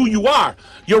care who you are.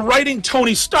 You're writing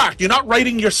Tony Stark. You're not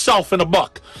writing yourself in a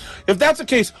book. If that's the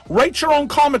case, write your own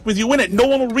comic with you in it. No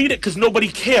one will read it because nobody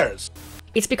cares.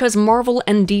 It's because Marvel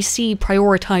and DC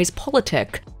prioritize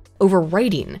politic over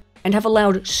writing and have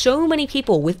allowed so many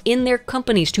people within their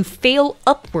companies to fail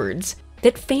upwards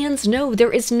that fans know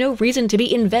there is no reason to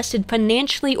be invested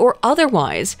financially or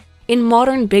otherwise in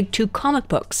modern Big Two comic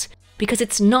books, because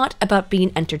it's not about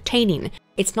being entertaining,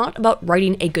 it's not about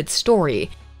writing a good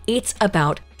story, it's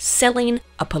about selling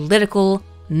a political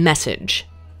message.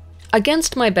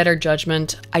 Against my better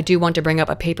judgment, I do want to bring up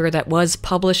a paper that was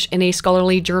published in a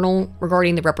scholarly journal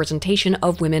regarding the representation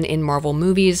of women in Marvel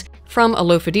movies from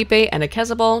Olufadipe and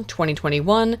Ikesabal,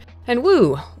 2021, and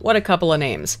woo, what a couple of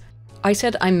names. I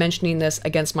said I'm mentioning this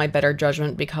against my better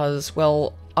judgment because,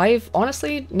 well, I've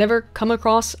honestly never come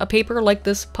across a paper like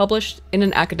this published in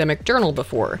an academic journal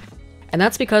before. And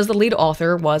that's because the lead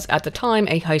author was at the time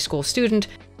a high school student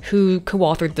who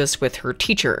co-authored this with her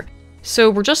teacher. So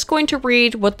we're just going to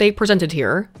read what they presented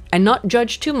here and not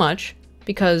judge too much,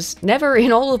 because never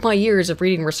in all of my years of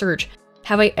reading research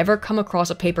have I ever come across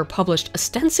a paper published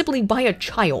ostensibly by a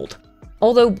child.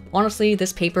 Although, honestly,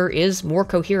 this paper is more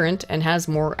coherent and has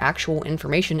more actual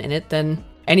information in it than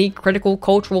any critical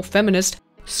cultural feminist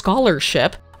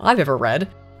scholarship I've ever read,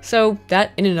 so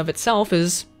that in and of itself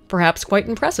is perhaps quite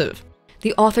impressive.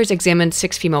 The authors examined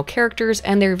 6 female characters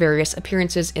and their various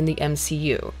appearances in the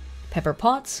MCU. Pepper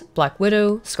Potts, Black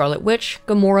Widow, Scarlet Witch,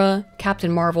 Gamora,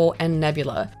 Captain Marvel, and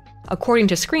Nebula, according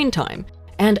to Screen Time,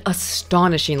 and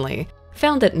astonishingly,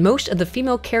 found that most of the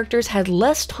female characters had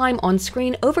less time on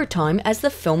screen over time as the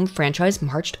film franchise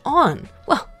marched on.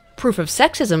 Well, proof of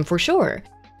sexism for sure.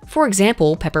 For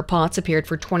example, Pepper Potts appeared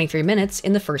for 23 minutes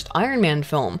in the first Iron Man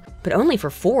film, but only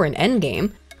for 4 in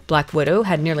Endgame. Black Widow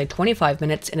had nearly 25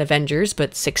 minutes in Avengers,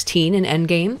 but 16 in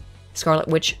Endgame. Scarlet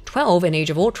Witch 12 in Age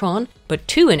of Ultron, but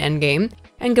 2 in Endgame.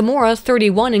 And Gamora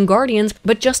 31 in Guardians,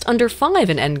 but just under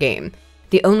 5 in Endgame.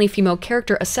 The only female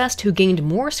character assessed who gained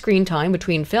more screen time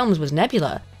between films was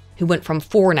Nebula, who went from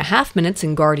 4.5 minutes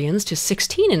in Guardians to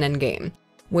 16 in Endgame,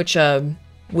 which,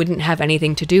 wouldn't have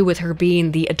anything to do with her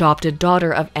being the adopted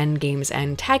daughter of Endgame's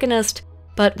antagonist,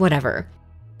 but whatever.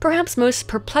 Perhaps most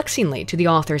perplexingly to the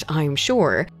authors, I'm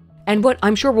sure, and what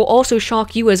I'm sure will also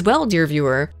shock you as well, dear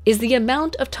viewer, is the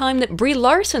amount of time that Brie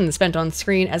Larson spent on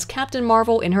screen as Captain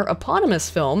Marvel in her eponymous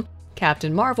film,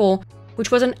 Captain Marvel,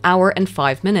 which was 1 hour and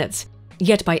 5 minutes.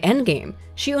 Yet by Endgame,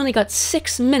 she only got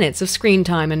 6 minutes of screen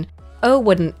time, and oh,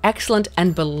 what an excellent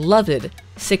and beloved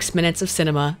 6 minutes of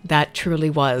cinema that truly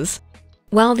was.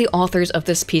 While the authors of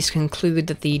this piece conclude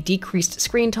that the decreased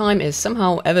screen time is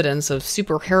somehow evidence of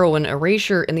superheroine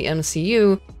erasure in the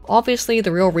MCU, obviously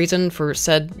the real reason for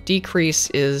said decrease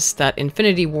is that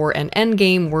Infinity War and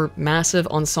Endgame were massive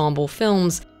ensemble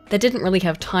films that didn't really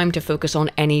have time to focus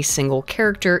on any single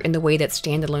character in the way that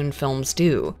standalone films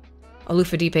do.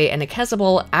 Olufadipe and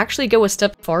Ikesabal actually go a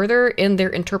step farther in their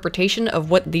interpretation of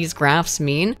what these graphs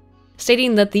mean,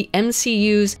 stating that the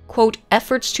MCU's, quote,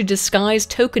 efforts to disguise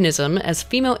tokenism as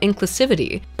female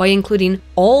inclusivity by including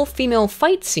all female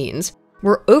fight scenes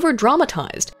were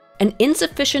over-dramatized and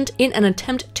insufficient in an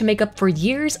attempt to make up for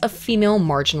years of female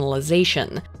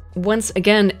marginalization, once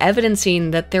again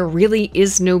evidencing that there really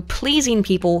is no pleasing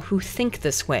people who think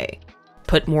this way.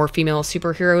 Put more female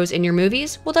superheroes in your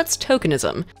movies? Well, that's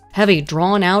tokenism. Have a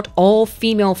drawn-out,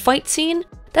 all-female fight scene?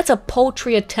 That's a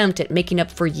paltry attempt at making up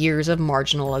for years of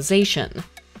marginalization.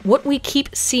 What we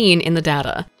keep seeing in the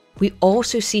data, we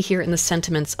also see here in the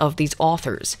sentiments of these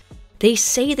authors. They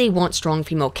say they want strong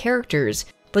female characters,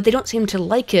 but they don't seem to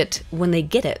like it when they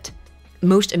get it.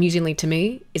 most amusingly to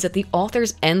me is that the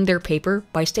authors end their paper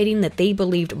by stating that they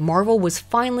believed Marvel was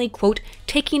finally, quote,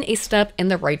 taking a step in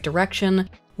the right direction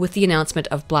with the announcement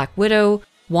of Black Widow,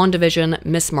 WandaVision,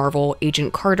 Miss Marvel,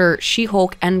 Agent Carter,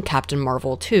 She-Hulk, and Captain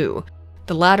Marvel 2,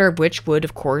 the latter of which would,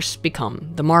 of course,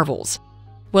 become the Marvels.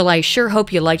 Well, I sure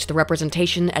hope you liked the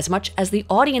representation as much as the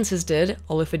audiences did,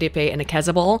 Olufadipe and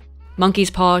Ikezabal. Monkey's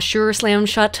Paw sure slammed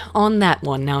shut on that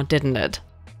one now, didn't it?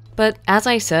 But as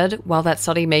I said, while that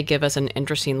study may give us an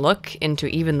interesting look into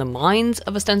even the minds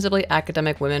of ostensibly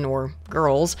academic women or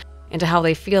girls, into how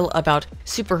they feel about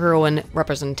superheroine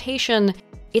representation,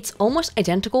 it's almost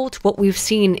identical to what we've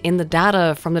seen in the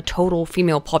data from the total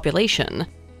female population.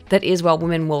 That is, while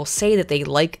women will say that they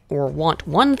like or want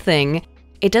one thing,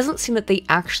 it doesn't seem that they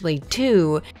actually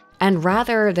do, and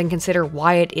rather than consider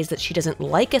why it is that she doesn't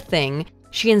like a thing,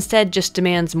 she instead just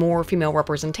demands more female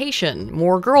representation,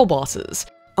 more girl bosses,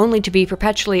 only to be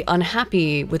perpetually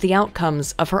unhappy with the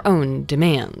outcomes of her own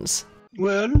demands.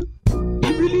 Well, you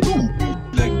really don't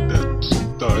like that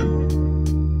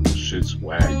sometimes. Shit's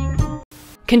whack.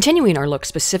 Continuing our look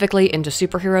specifically into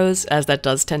superheroes, as that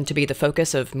does tend to be the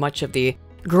focus of much of the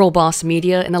girl boss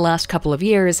media in the last couple of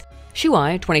years,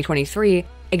 Shuai 2023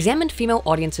 examined female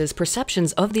audiences'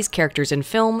 perceptions of these characters in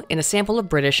film in a sample of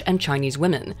British and Chinese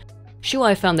women.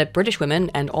 Shuai found that British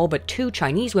women and all but 2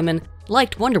 Chinese women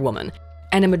liked Wonder Woman,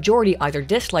 and a majority either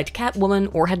disliked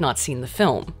Catwoman or had not seen the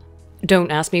film.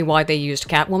 Don't ask me why they used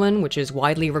Catwoman, which is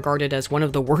widely regarded as one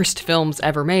of the worst films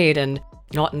ever made, and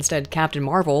not instead Captain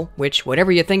Marvel, which,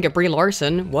 whatever you think of Brie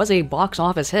Larson, was a box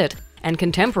office hit and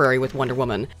contemporary with Wonder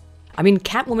Woman. I mean,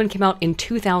 Catwoman came out in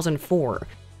 2004.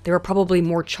 There are probably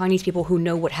more Chinese people who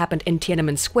know what happened in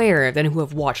Tiananmen Square than who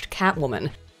have watched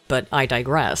Catwoman, but I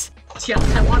digress.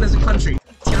 Taiwan is a country.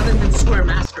 Tiananmen Square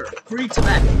massacre. Free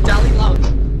Tibet. Dalai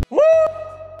Lama. Woo!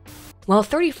 While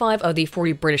 35 of the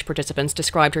 40 British participants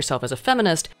described herself as a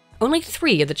feminist, only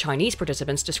 3 of the Chinese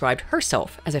participants described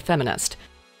herself as a feminist.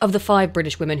 Of the 5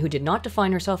 British women who did not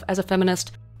define herself as a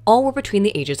feminist, all were between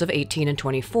the ages of 18 and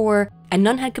 24, and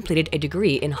none had completed a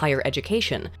degree in higher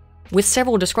education, with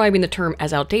several describing the term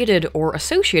as outdated or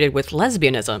associated with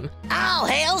lesbianism. All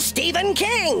hail Stephen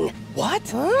King! What?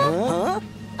 Huh?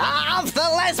 Of the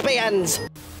lesbians!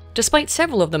 Despite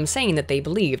several of them saying that they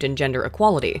believed in gender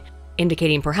equality,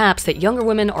 indicating perhaps that younger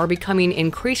women are becoming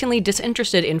increasingly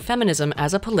disinterested in feminism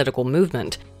as a political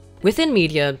movement, within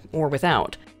media or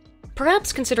without.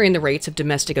 Perhaps considering the rates of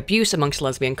domestic abuse amongst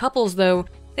lesbian couples, though,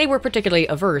 they were particularly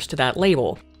averse to that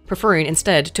label, preferring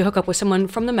instead to hook up with someone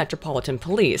from the Metropolitan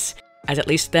Police, as at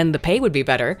least then the pay would be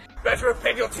better. Better have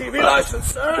paid your TV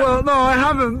license, sir. Well, no, I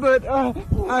haven't, but,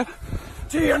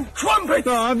 Tea and crumpet!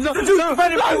 No, I'm not.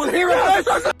 I will hear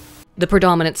it. The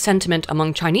predominant sentiment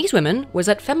among Chinese women was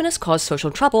that feminists caused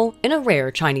social trouble in a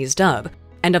rare Chinese dub,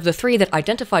 and of the 3 that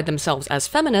identified themselves as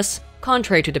feminists,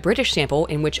 contrary to the British sample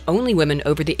in which only women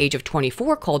over the age of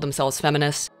 24 called themselves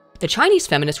feminists, the Chinese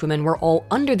feminist women were all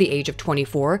under the age of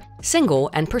 24,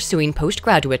 single, and pursuing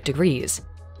postgraduate degrees.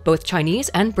 Both Chinese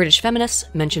and British feminists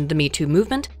mentioned the Me Too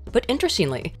movement, but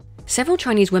interestingly, several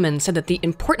Chinese women said that the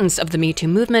importance of the Me Too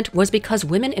movement was because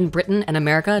women in Britain and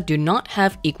America do not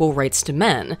have equal rights to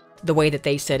men, the way that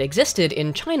they said existed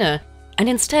in China, and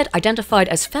instead identified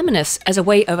as feminists as a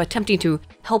way of attempting to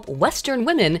help Western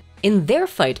women in their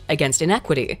fight against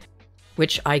inequity.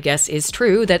 Which I guess is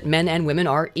true that men and women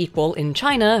are equal in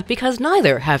China because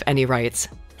neither have any rights.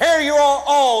 Here you are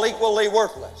all equally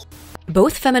worthless.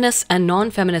 Both feminists and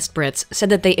non-feminist Brits said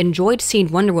that they enjoyed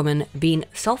seeing Wonder Woman being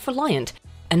self-reliant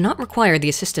and not require the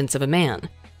assistance of a man.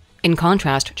 In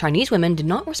contrast, Chinese women did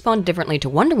not respond differently to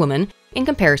Wonder Woman in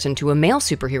comparison to a male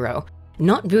superhero,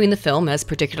 not viewing the film as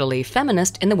particularly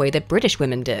feminist in the way that British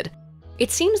women did.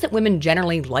 It seems that women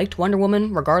generally liked Wonder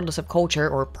Woman regardless of culture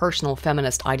or personal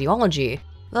feminist ideology.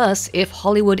 Thus, if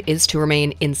Hollywood is to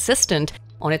remain insistent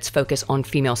on its focus on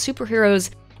female superheroes,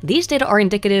 these data are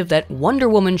indicative that Wonder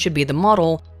Woman should be the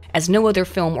model, as no other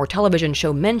film or television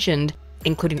show mentioned,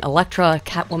 including Elektra,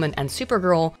 Catwoman, and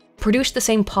Supergirl, produced the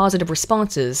same positive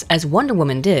responses as Wonder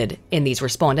Woman did in these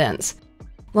respondents.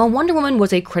 While Wonder Woman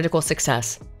was a critical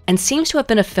success, and seems to have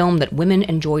been a film that women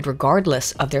enjoyed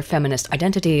regardless of their feminist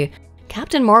identity,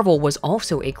 Captain Marvel was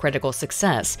also a critical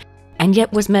success, and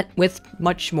yet was met with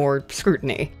much more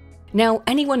scrutiny. Now,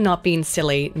 anyone not being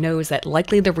silly knows that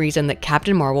likely the reason that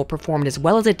Captain Marvel performed as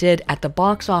well as it did at the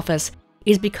box office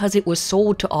is because it was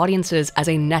sold to audiences as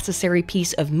a necessary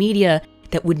piece of media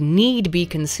that would need be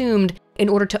consumed in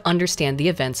order to understand the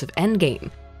events of Endgame,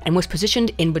 and was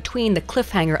positioned in between the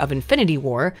cliffhanger of Infinity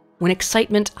War, when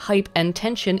excitement, hype, and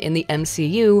tension in the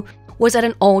MCU was at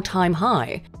an all-time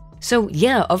high. So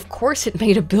yeah, of course it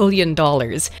made $1 billion.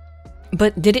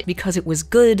 But did it because it was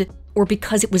good, or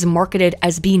because it was marketed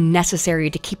as being necessary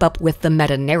to keep up with the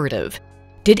meta-narrative?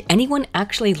 Did anyone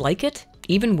actually like it?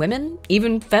 Even women?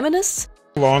 Even feminists?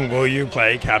 How long will you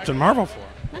play Captain Marvel for?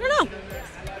 I don't know.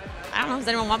 Does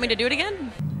anyone want me to do it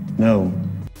again? No.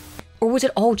 Or was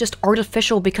it all just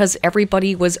artificial because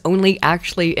everybody was only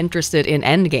actually interested in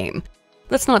Endgame?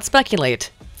 Let's not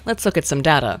speculate. Let's look at some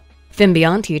data.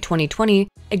 Fimbianti 2020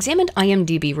 examined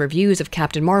IMDb reviews of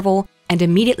Captain Marvel and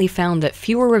immediately found that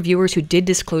fewer reviewers who did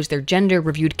disclose their gender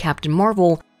reviewed Captain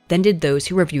Marvel than did those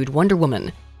who reviewed Wonder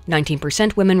Woman.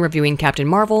 19% women reviewing Captain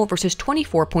Marvel versus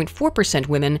 24.4%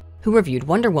 women who reviewed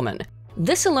Wonder Woman.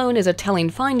 This alone is a telling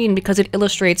finding because it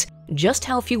illustrates just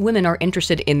how few women are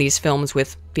interested in these films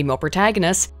with female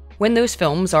protagonists when those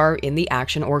films are in the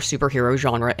action or superhero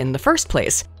genre in the first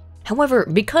place. However,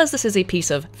 because this is a piece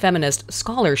of feminist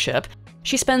scholarship,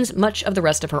 she spends much of the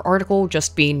rest of her article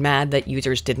just being mad that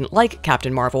users didn't like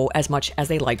Captain Marvel as much as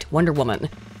they liked Wonder Woman.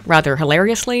 Rather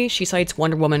hilariously, she cites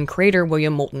Wonder Woman creator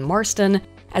William Moulton Marston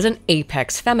as an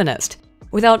apex feminist,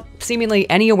 without seemingly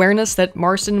any awareness that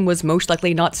Marston was most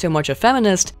likely not so much a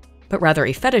feminist, but rather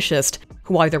a fetishist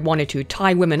who either wanted to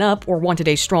tie women up or wanted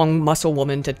a strong muscle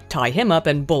woman to tie him up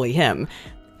and bully him.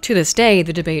 To this day,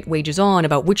 the debate wages on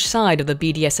about which side of the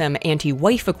BDSM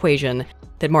anti-wife equation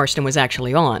that Marston was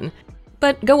actually on.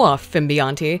 But go off,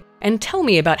 Fimbianti, and tell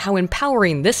me about how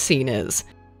empowering this scene is.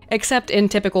 Except in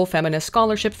typical feminist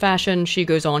scholarship fashion, she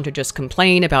goes on to just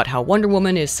complain about how Wonder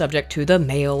Woman is subject to the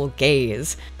male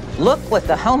gaze. Look what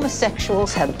the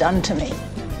homosexuals have done to me.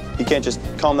 You can't just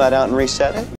calm that out and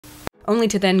reset it? Only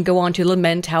to then go on to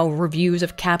lament how reviews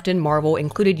of Captain Marvel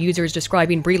included users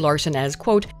describing Brie Larson as,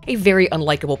 quote, a very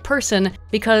unlikable person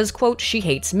because, quote, she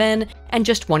hates men and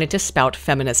just wanted to spout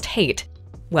feminist hate.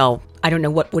 Well, I don't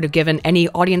know what would have given any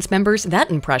audience members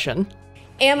that impression.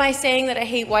 Am I saying that I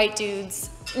hate white dudes?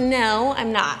 No,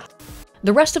 I'm not.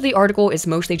 The rest of the article is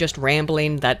mostly just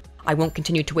rambling that I won't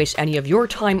continue to waste any of your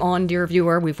time on, dear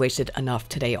viewer. We've wasted enough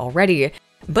today already.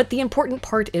 But the important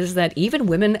part is that even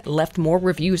women left more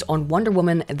reviews on Wonder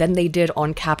Woman than they did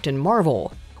on Captain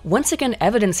Marvel, once again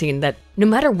evidencing that no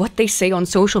matter what they say on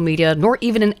social media, nor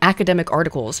even in academic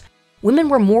articles, women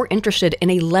were more interested in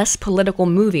a less political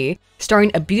movie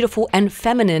starring a beautiful and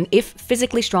feminine, if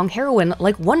physically strong heroine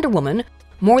like Wonder Woman,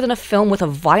 more than a film with a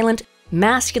violent,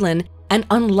 masculine, and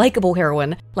unlikable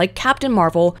heroine like Captain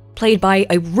Marvel, played by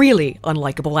a really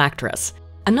unlikable actress.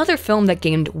 Another film that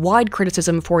gained wide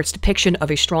criticism for its depiction of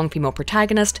a strong female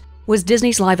protagonist was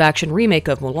Disney's live-action remake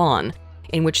of Mulan,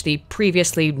 in which the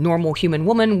previously normal human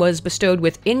woman was bestowed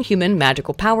with inhuman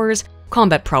magical powers,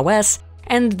 combat prowess,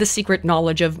 and the secret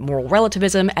knowledge of moral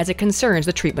relativism as it concerns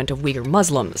the treatment of Uyghur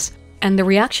Muslims, and the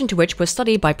reaction to which was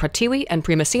studied by Pratiwi and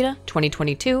Premasita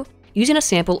 2022 using a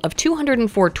sample of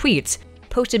 204 tweets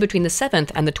posted between the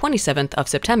 7th and the 27th of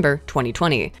September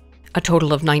 2020. A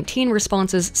total of 19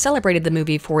 responses celebrated the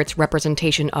movie for its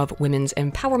representation of women's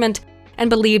empowerment and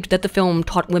believed that the film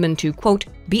taught women to, quote,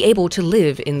 be able to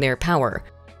live in their power.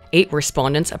 8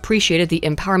 respondents appreciated the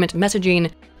empowerment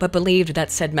messaging, but believed that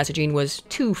said messaging was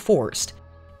too forced.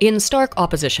 In stark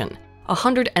opposition,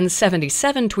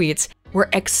 177 tweets were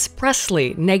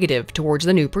expressly negative towards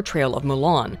the new portrayal of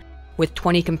Mulan, with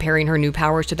 20 comparing her new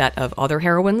powers to that of other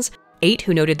heroines, 8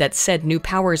 who noted that said new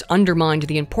powers undermined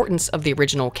the importance of the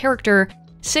original character,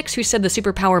 6 who said the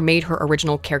superpower made her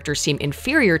original character seem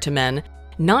inferior to men,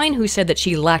 9 who said that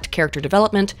she lacked character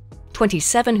development,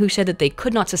 27 who said that they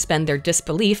could not suspend their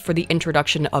disbelief for the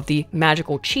introduction of the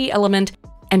magical chi element,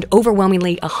 and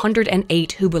overwhelmingly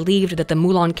 108 who believed that the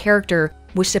Mulan character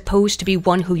was supposed to be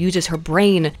one who uses her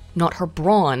brain, not her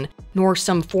brawn, nor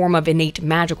some form of innate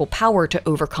magical power to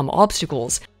overcome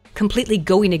obstacles, completely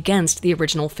going against the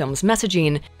original film's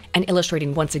messaging, and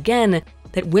illustrating once again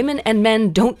that women and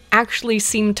men don't actually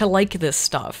seem to like this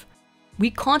stuff.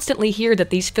 We constantly hear that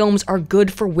these films are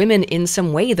good for women in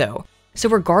some way though, so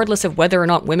regardless of whether or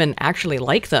not women actually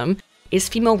like them, is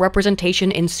female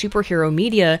representation in superhero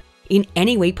media in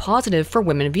any way positive for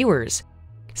women viewers?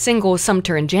 Single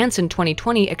Sumter and Jansen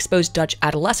 2020 exposed Dutch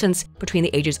adolescents between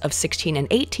the ages of 16 and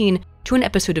 18 to an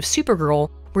episode of Supergirl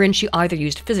wherein she either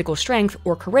used physical strength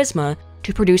or charisma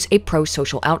to produce a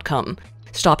pro-social outcome,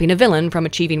 stopping a villain from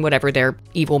achieving whatever their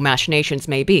evil machinations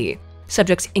may be.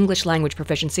 Subjects' English language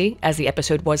proficiency, as the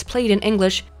episode was played in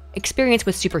English, experience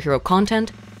with superhero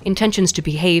content, intentions to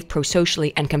behave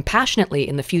pro-socially and compassionately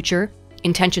in the future,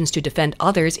 intentions to defend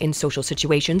others in social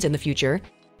situations in the future,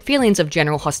 feelings of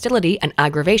general hostility and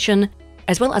aggravation,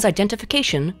 as well as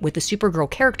identification with the Supergirl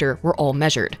character were all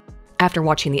measured. After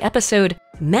watching the episode,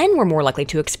 men were more likely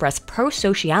to express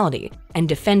pro-sociality and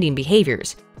defending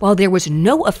behaviors, while there was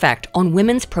no effect on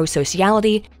women's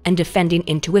pro-sociality and defending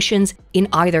intuitions in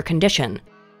either condition.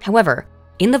 However,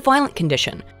 in the violent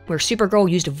condition, where Supergirl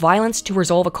used violence to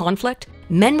resolve a conflict,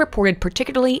 men reported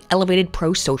particularly elevated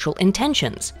pro-social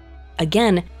intentions.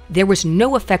 Again, there was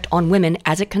no effect on women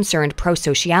as it concerned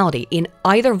pro-sociality in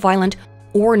either violent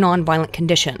or non-violent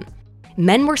condition.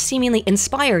 Men were seemingly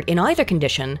inspired in either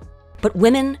condition, but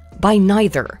women by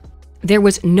neither. There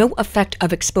was no effect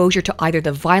of exposure to either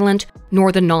the violent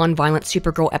nor the non-violent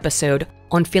Supergirl episode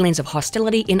on feelings of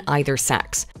hostility in either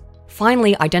sex.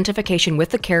 Finally, identification with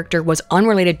the character was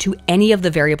unrelated to any of the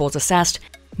variables assessed,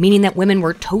 meaning that women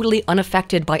were totally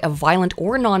unaffected by a violent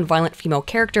or non-violent female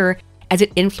character as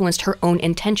it influenced her own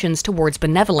intentions towards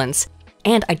benevolence,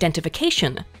 and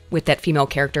identification with that female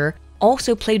character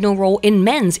also played no role in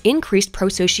men's increased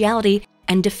pro-sociality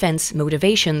and defense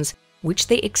motivations, which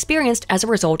they experienced as a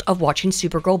result of watching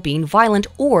Supergirl being violent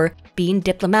or being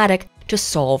diplomatic to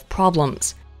solve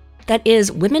problems. That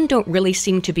is, women don't really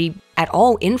seem to be at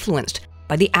all influenced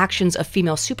by the actions of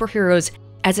female superheroes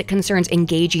as it concerns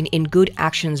engaging in good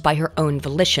actions by her own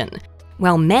volition,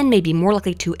 while men may be more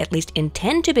likely to at least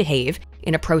intend to behave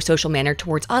in a pro-social manner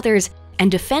towards others and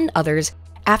defend others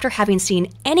after having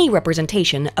seen any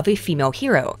representation of a female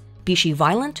hero, be she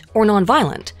violent or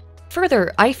non-violent.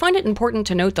 Further, I find it important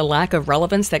to note the lack of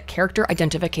relevance that character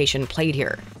identification played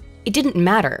here. It didn't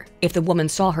matter if the woman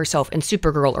saw herself in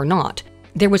Supergirl or not.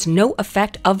 There was no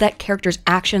effect of that character's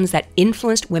actions that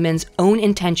influenced women's own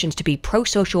intentions to be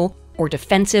pro-social or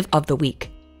defensive of the weak.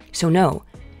 So no,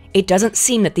 it doesn't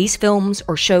seem that these films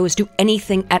or shows do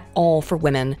anything at all for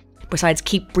women, besides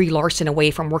keep Brie Larson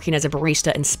away from working as a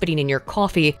barista and spitting in your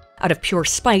coffee out of pure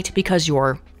spite because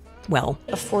you're, well,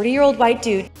 a 40-year-old white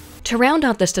dude. To round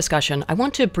out this discussion, I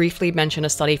want to briefly mention a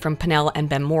study from Pinnell and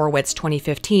Ben Morowitz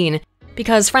 2015,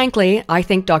 because frankly, I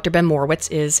think Dr. Ben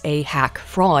Morowitz is a hack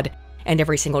fraud, and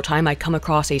every single time I come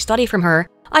across a study from her,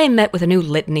 I am met with a new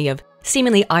litany of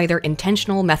seemingly either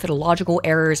intentional methodological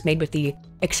errors made with the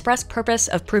express purpose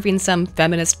of proving some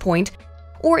feminist point,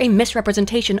 or a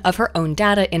misrepresentation of her own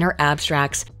data in her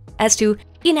abstracts as to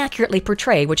inaccurately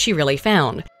portray what she really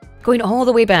found, going all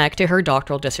the way back to her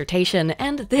doctoral dissertation,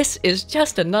 and this is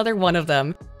just another one of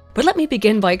them. But let me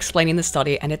begin by explaining the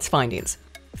study and its findings.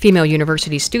 Female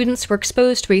university students were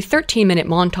exposed to a 13-minute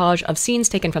montage of scenes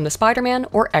taken from the Spider-Man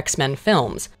or X-Men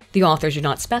films. The authors do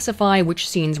not specify which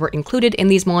scenes were included in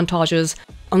these montages,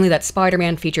 only that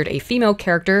Spider-Man featured a female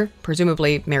character,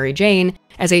 presumably Mary Jane,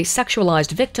 as a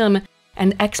sexualized victim,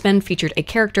 and X-Men featured a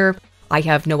character, I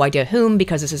have no idea whom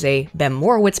because this is a Ben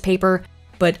Morowitz paper,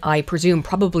 but I presume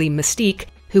probably Mystique,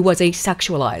 who was a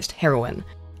sexualized heroine.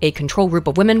 A control group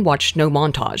of women watched no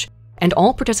montage, and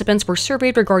all participants were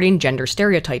surveyed regarding gender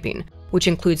stereotyping, which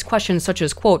includes questions such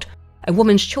as, quote, a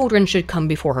woman's children should come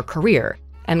before her career,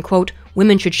 and, quote,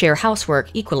 women should share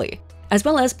housework equally, as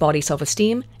well as body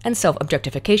self-esteem and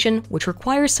self-objectification, which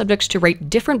requires subjects to rate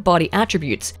different body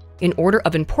attributes in order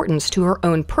of importance to her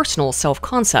own personal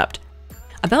self-concept.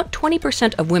 About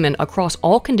 20% of women across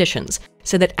all conditions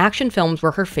said that action films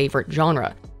were her favorite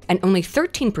genre, and only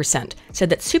 13% said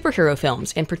that superhero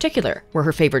films in particular were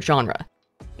her favorite genre.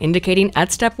 Indicating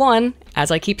at step one,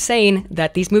 as I keep saying,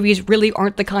 that these movies really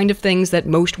aren't the kind of things that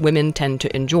most women tend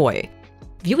to enjoy.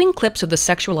 Viewing clips of the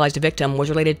sexualized victim was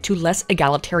related to less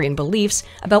egalitarian beliefs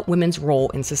about women's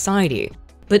role in society,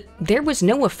 but there was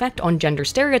no effect on gender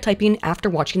stereotyping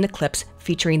after watching the clips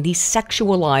featuring the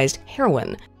sexualized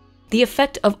heroine. The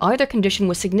effect of either condition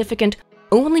was significant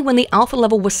only when the alpha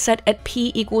level was set at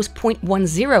p equals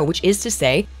 0.10, which is to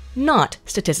say, not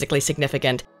statistically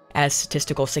significant, as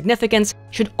statistical significance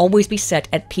should always be set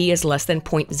at p is less than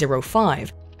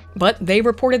 0.05. But they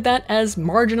reported that as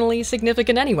marginally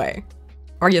significant anyway.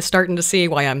 Are you starting to see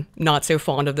why I'm not so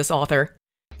fond of this author?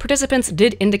 Participants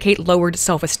did indicate lowered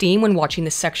self-esteem when watching the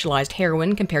sexualized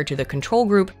heroine compared to the control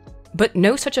group, but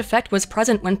no such effect was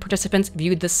present when participants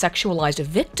viewed the sexualized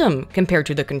victim compared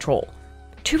to the control.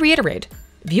 To reiterate,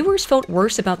 viewers felt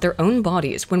worse about their own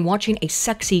bodies when watching a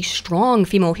sexy, strong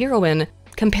female heroine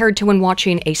compared to when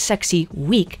watching a sexy,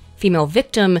 weak female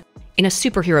victim in a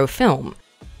superhero film.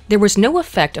 There was no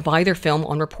effect of either film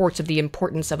on reports of the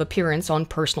importance of appearance on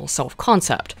personal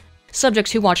self-concept.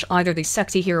 Subjects who watched either the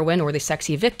sexy heroine or the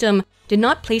sexy victim did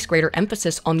not place greater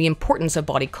emphasis on the importance of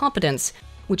body competence,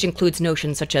 which includes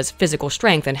notions such as physical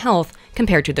strength and health,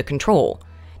 compared to the control.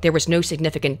 There was no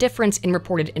significant difference in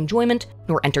reported enjoyment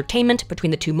nor entertainment between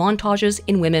the two montages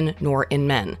in women nor in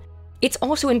men. It's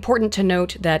also important to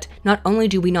note that not only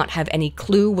do we not have any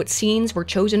clue what scenes were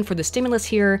chosen for the stimulus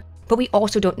here, but we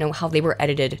also don't know how they were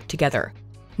edited together.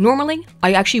 Normally,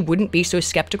 I actually wouldn't be so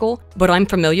skeptical, but I'm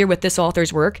familiar with this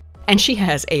author's work, and she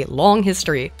has a long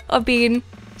history of being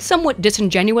somewhat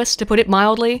disingenuous, to put it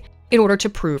mildly, in order to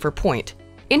prove her point.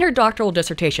 In her doctoral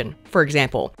dissertation, for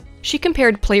example, she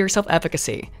compared player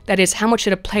self-efficacy, that is, how much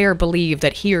did a player believe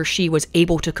that he or she was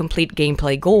able to complete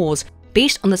gameplay goals,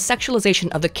 based on the sexualization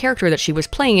of the character that she was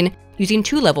playing, using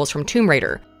 2 levels from Tomb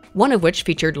Raider, one of which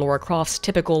featured Lara Croft's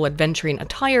typical adventuring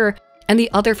attire, and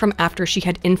the other from after she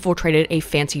had infiltrated a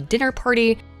fancy dinner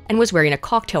party and was wearing a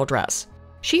cocktail dress.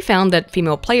 She found that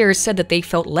female players said that they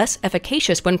felt less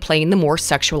efficacious when playing the more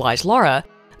sexualized Lara,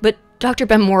 but Dr.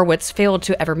 Bem-Morowitz failed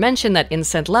to ever mention that in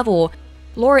said level,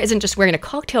 Lara isn't just wearing a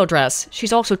cocktail dress,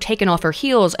 she's also taken off her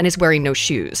heels and is wearing no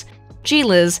shoes. Gee,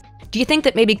 Liz, do you think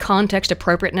that maybe context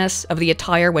appropriateness of the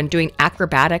attire when doing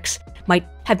acrobatics might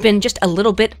have been just a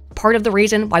little bit part of the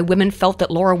reason why women felt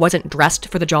that Lara wasn't dressed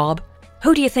for the job?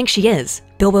 Who do you think she is?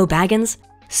 Bilbo Baggins?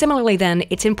 Similarly then,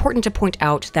 it's important to point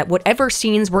out that whatever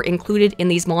scenes were included in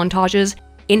these montages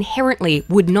inherently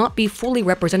would not be fully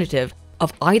representative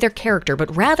of either character,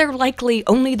 but rather likely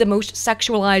only the most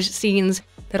sexualized scenes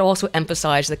that also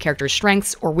emphasize the character's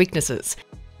strengths or weaknesses.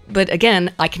 But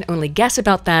again, I can only guess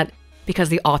about that because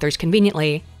the authors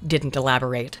conveniently didn't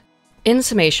elaborate. In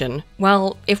summation,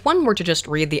 well, if one were to just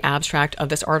read the abstract of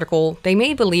this article, they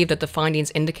may believe that the findings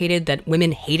indicated that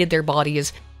women hated their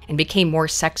bodies and became more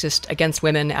sexist against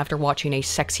women after watching a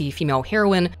sexy female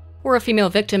heroine or a female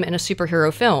victim in a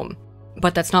superhero film.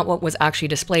 But that's not what was actually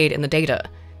displayed in the data.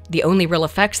 The only real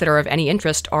effects that are of any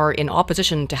interest are in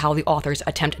opposition to how the authors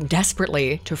attempt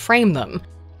desperately to frame them.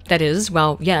 That is,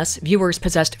 while yes, viewers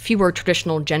possessed fewer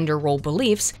traditional gender role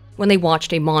beliefs when they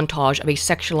watched a montage of a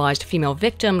sexualized female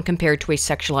victim compared to a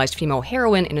sexualized female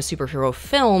heroine in a superhero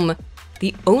film,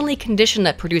 the only condition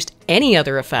that produced any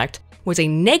other effect was a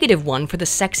negative one for the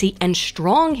sexy and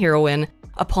strong heroine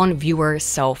upon viewer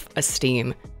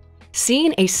self-esteem.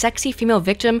 Seeing a sexy female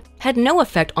victim had no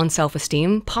effect on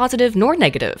self-esteem, positive nor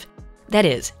negative. That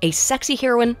is, a sexy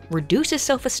heroine reduces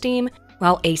self-esteem,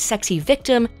 while a sexy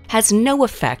victim has no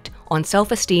effect on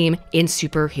self-esteem in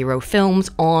superhero films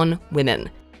on women.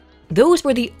 Those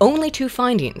were the only 2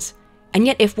 findings, and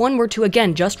yet if one were to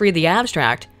again just read the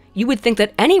abstract, you would think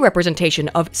that any representation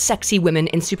of sexy women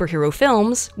in superhero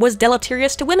films was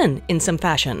deleterious to women in some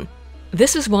fashion.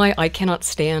 This is why I cannot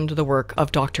stand the work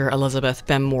of Dr. Elizabeth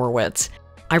Bem-Morowitz.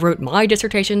 I wrote my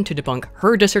dissertation to debunk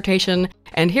her dissertation,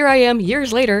 and here I am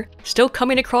years later, still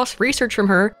coming across research from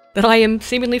her that I am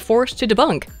seemingly forced to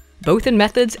debunk, both in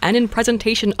methods and in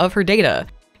presentation of her data.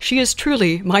 She is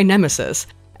truly my nemesis,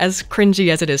 as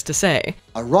cringy as it is to say.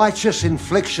 A righteous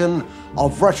infliction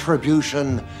of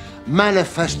retribution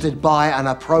manifested by an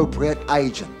appropriate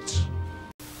agent.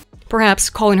 Perhaps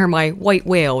calling her my white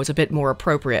whale is a bit more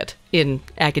appropriate, in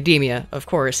academia, of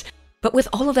course. But with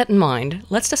all of that in mind,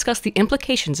 let's discuss the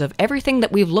implications of everything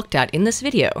that we've looked at in this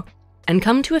video, and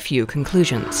come to a few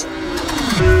conclusions.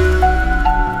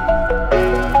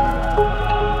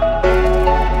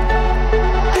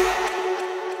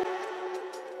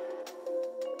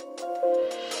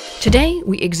 Today,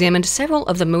 we examined several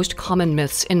of the most common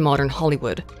myths in modern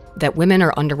Hollywood. That women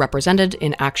are underrepresented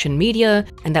in action media,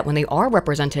 and that when they are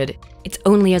represented, it's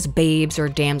only as babes or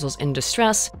damsels in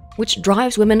distress, which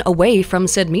drives women away from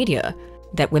said media.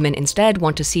 That women instead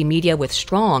want to see media with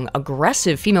strong,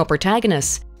 aggressive female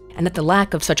protagonists, and that the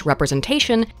lack of such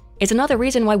representation is another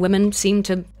reason why women seem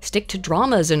to stick to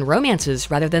dramas and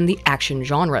romances rather than the action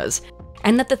genres.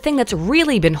 And that the thing that's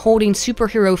really been holding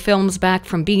superhero films back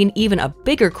from being even a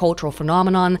bigger cultural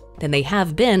phenomenon than they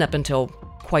have been up until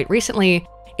quite recently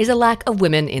is a lack of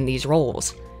women in these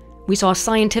roles. We saw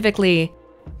scientifically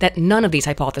that none of these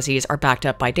hypotheses are backed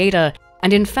up by data,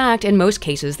 and in fact, in most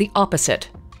cases, the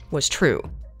opposite was true.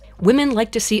 Women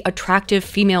like to see attractive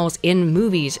females in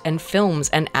movies and films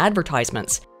and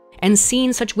advertisements, and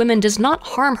seeing such women does not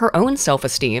harm her own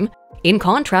self-esteem. In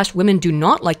contrast, women do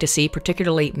not like to see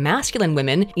particularly masculine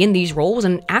women in these roles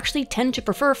and actually tend to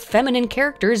prefer feminine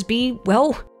characters be,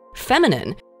 well,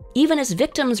 feminine, even as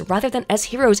victims rather than as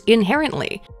heroes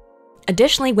inherently.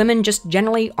 Additionally, women just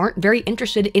generally aren't very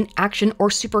interested in action or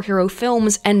superhero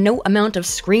films, and no amount of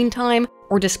screen time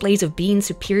or displays of being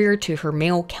superior to her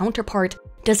male counterpart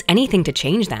does anything to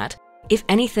change that. If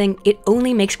anything, it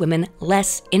only makes women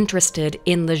less interested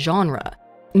in the genre.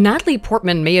 Natalie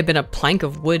Portman may have been a plank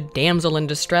of wood damsel in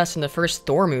distress in the first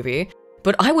Thor movie,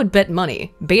 but I would bet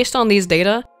money, based on these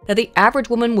data, that the average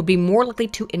woman would be more likely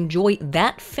to enjoy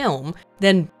that film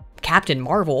than Captain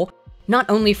Marvel, not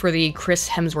only for the Chris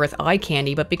Hemsworth eye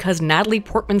candy, but because Natalie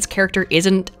Portman's character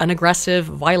isn't an aggressive,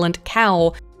 violent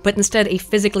cow but instead a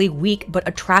physically weak but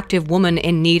attractive woman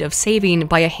in need of saving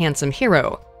by a handsome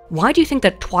hero. Why do you think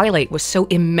that Twilight was so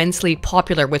immensely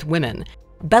popular with women?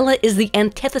 Bella is the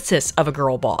antithesis of a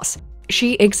girl boss.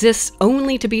 She exists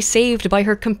only to be saved by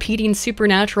her competing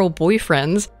supernatural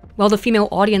boyfriends, while the female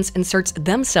audience inserts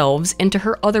themselves into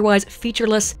her otherwise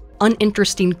featureless,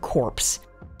 uninteresting corpse.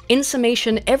 In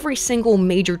summation, every single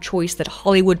major choice that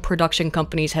Hollywood production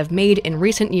companies have made in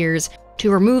recent years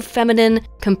to remove feminine,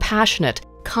 compassionate,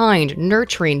 kind,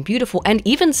 nurturing, beautiful, and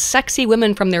even sexy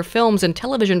women from their films and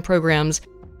television programs,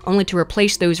 only to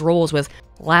replace those roles with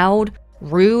loud,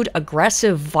 rude,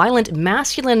 aggressive, violent,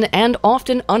 masculine, and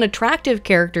often unattractive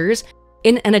characters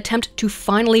in an attempt to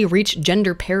finally reach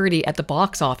gender parity at the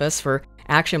box office for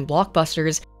action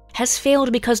blockbusters, has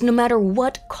failed because no matter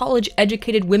what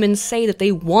college-educated women say that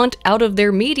they want out of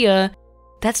their media,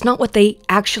 that's not what they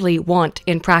actually want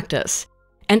in practice.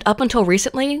 And up until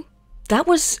recently, that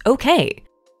was okay.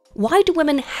 Why do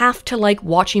women have to like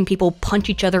watching people punch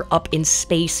each other up in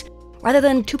space rather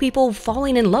than two people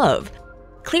falling in love?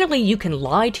 Clearly you can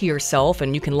lie to yourself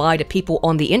and you can lie to people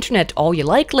on the internet all you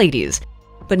like, ladies.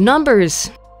 But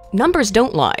numbers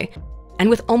don't lie. And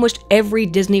with almost every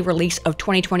Disney release of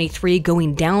 2023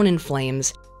 going down in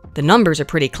flames, the numbers are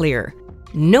pretty clear.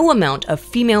 No amount of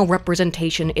female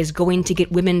representation is going to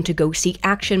get women to go see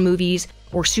action movies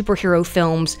or superhero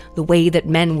films the way that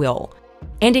men will.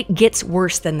 And it gets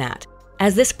worse than that,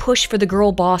 as this push for the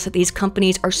girl boss that these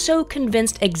companies are so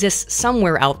convinced exists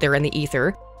somewhere out there in the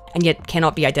ether, and yet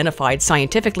cannot be identified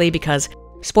scientifically because,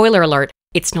 spoiler alert,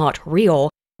 it's not real,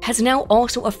 has now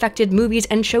also affected movies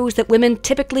and shows that women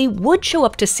typically would show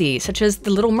up to see, such as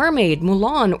The Little Mermaid,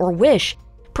 Mulan, or Wish,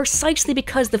 precisely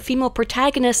because the female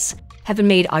protagonists have been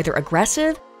made either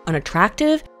aggressive,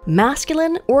 unattractive,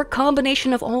 masculine, or a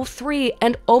combination of all three,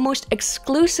 and almost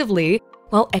exclusively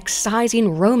while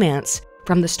excising romance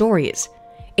from the stories.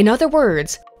 In other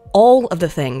words, all of the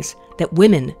things that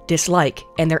women dislike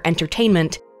in their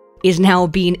entertainment is now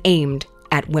being aimed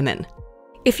at women.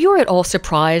 If you're at all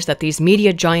surprised that these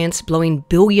media giants blowing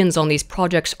billions on these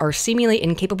projects are seemingly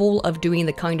incapable of doing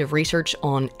the kind of research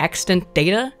on extant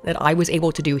data that I was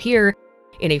able to do here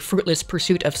in a fruitless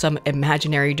pursuit of some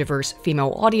imaginary diverse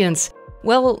female audience,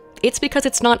 well, it's because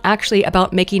it's not actually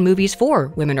about making movies for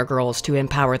women or girls to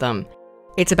empower them.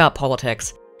 It's about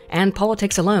politics, and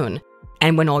politics alone.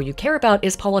 And when all you care about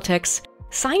is politics,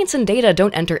 science and data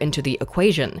don't enter into the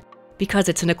equation, because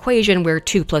it's an equation where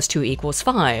 2 + 2 =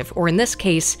 5, or in this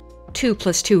case, 2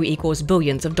 + 2 =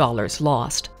 billions of dollars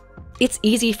lost. It's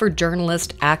easy for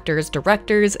journalists, actors,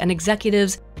 directors, and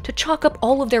executives to chalk up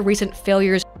all of their recent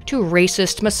failures to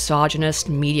racist, misogynist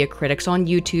media critics on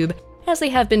YouTube, as they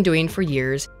have been doing for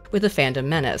years with the fandom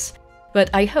menace. But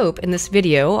I hope in this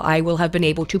video I will have been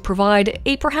able to provide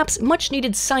a perhaps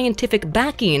much-needed scientific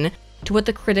backing to what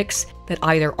the critics that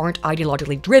either aren't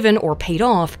ideologically driven or paid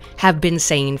off have been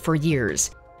saying for years.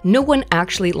 No one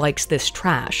actually likes this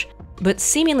trash, but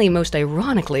seemingly most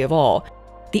ironically of all,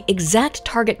 the exact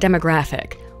target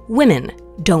demographic, women,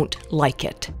 don't like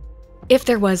it. If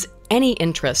there was any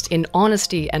interest in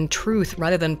honesty and truth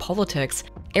rather than politics,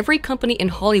 every company in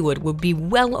Hollywood would be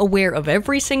well aware of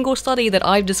every single study that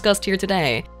I've discussed here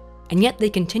today, and yet they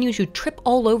continue to trip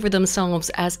all over themselves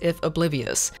as if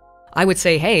oblivious. I would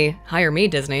say, hey, hire me,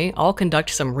 Disney. I'll conduct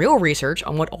some real research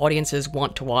on what audiences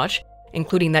want to watch,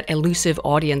 including that elusive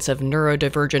audience of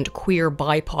neurodivergent queer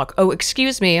BIPOC. Oh,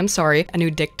 excuse me, I'm sorry. A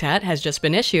new diktat has just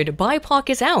been issued. BIPOC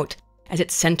is out, as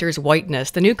it centers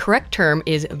whiteness. The new correct term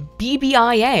is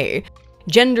BBIA,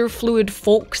 gender fluid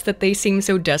folks that they seem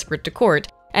so desperate to court.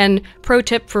 And pro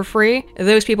tip for free,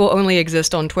 those people only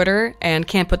exist on Twitter and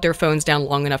can't put their phones down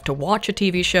long enough to watch a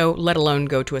TV show, let alone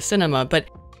go to a cinema. But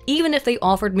even if they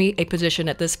offered me a position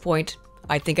at this point,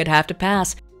 I think I'd have to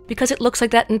pass, because it looks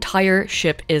like that entire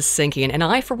ship is sinking, and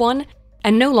I, for one,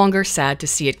 am no longer sad to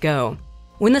see it go.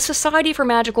 When the Society for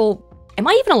Magical, am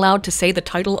I even allowed to say the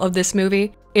title of this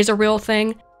movie, is a real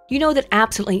thing, you know that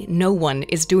absolutely no one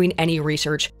is doing any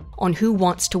research on who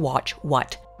wants to watch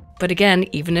what. But again,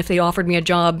 even if they offered me a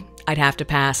job, I'd have to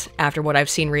pass after what I've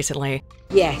seen recently.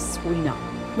 Yes, we know.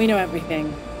 We know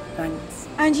everything. Thanks.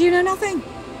 And you know nothing?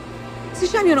 It's a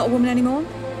shame you're not a woman anymore.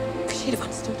 She'd have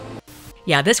understood.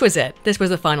 Yeah, this was it. This was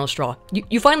the final straw.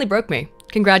 You finally broke me.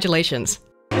 Congratulations.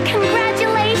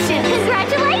 Congratulations!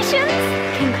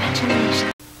 Congratulations!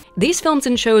 Congratulations. These films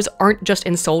and shows aren't just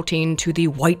insulting to the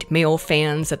white male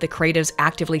fans that the creatives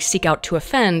actively seek out to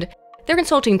offend, they're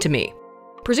insulting to me.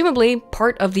 Presumably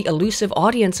part of the elusive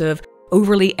audience of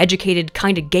overly educated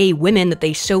kinda gay women that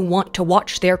they so want to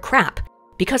watch their crap.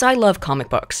 Because I love comic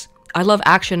books. I love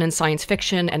action and science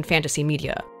fiction and fantasy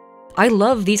media. I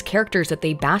love these characters that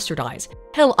they bastardize.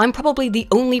 Hell, I'm probably the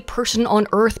only person on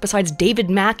Earth besides David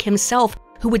Mack himself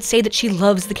who would say that she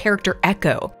loves the character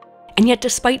Echo. And yet,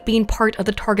 despite being part of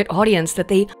the target audience that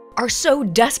they are so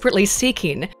desperately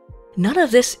seeking, none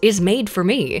of this is made for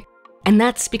me. And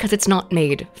that's because it's not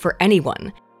made for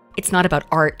anyone. It's not about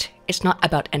art, it's not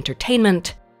about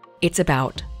entertainment, it's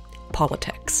about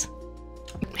politics.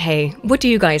 Hey, what do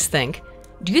you guys think?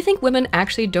 Do you think women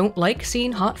actually don't like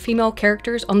seeing hot female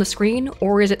characters on the screen,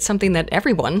 or is it something that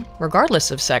everyone,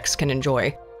 regardless of sex, can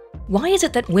enjoy? Why is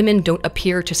it that women don't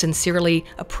appear to sincerely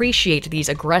appreciate these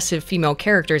aggressive female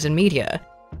characters in media?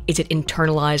 Is it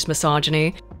internalized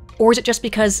misogyny? Or is it just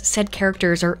because said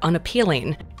characters are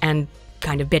unappealing and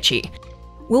kind of bitchy?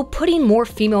 Will putting more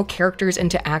female characters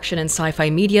into action in sci-fi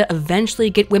media eventually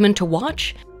get women to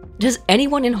watch? Does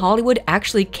anyone in Hollywood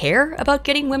actually care about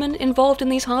getting women involved in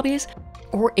these hobbies?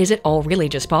 Or is it all really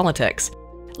just politics?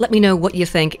 Let me know what you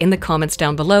think in the comments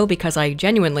down below, because I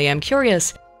genuinely am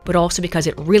curious, but also because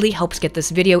it really helps get this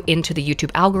video into the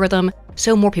YouTube algorithm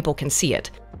so more people can see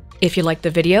it. If you liked the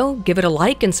video, give it a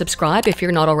like and subscribe if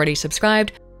you're not already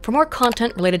subscribed for more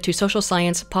content related to social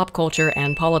science, pop culture,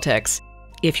 and politics.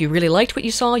 If you really liked what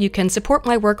you saw, you can support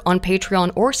my work on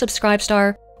Patreon or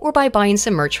Subscribestar, or by buying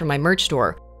some merch from my merch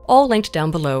store, all linked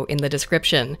down below in the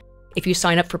description. If you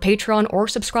sign up for Patreon or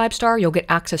Subscribestar, you'll get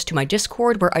access to my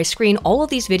Discord, where I screen all of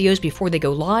these videos before they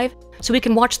go live, so we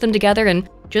can watch them together and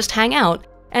just hang out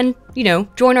and, you know,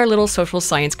 join our little social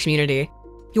science community.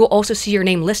 You will also see your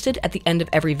name listed at the end of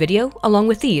every video, along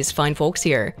with these fine folks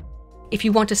here. If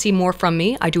you want to see more from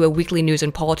me, I do a weekly news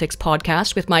and politics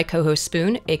podcast with my co-host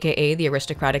Spoon, aka the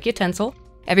Aristocratic Utensil,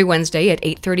 every Wednesday at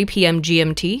 8:30 p.m.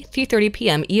 GMT, 3:30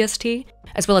 p.m. EST,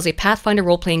 as well as a Pathfinder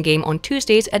role-playing game on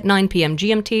Tuesdays at 9 p.m.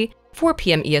 GMT, 4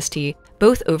 p.m. EST,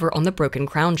 both over on the Broken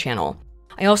Crown channel.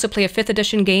 I also play a 5th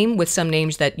edition game with some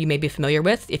names that you may be familiar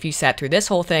with if you sat through this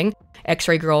whole thing: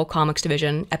 X-Ray Girl, Comics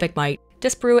Division, Epic Might,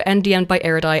 Disbrew, and DM'd by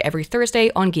Erudite every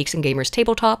Thursday on Geeks and Gamers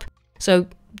Tabletop, so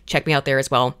check me out there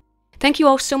as well. Thank you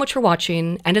all so much for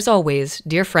watching, and as always,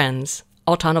 dear friends,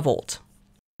 Altana Volt.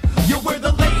 Yo, where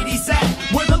the ladies at?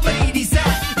 Where the ladies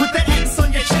at? With that X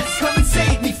on your chest, come and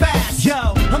save me fast.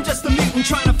 Yo, I'm just a mutant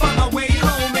trying to find my way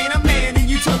home. Ain't a man in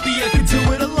utopia could do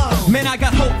it alone. Man, I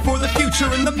got hope for the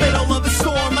future in the middle of a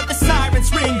storm. Let the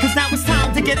sirens ring, cause now it's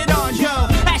time to get it on. Yo,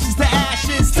 ashes to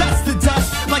ashes, dust to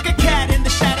dust, like a cat in the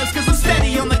shadows, cause I'm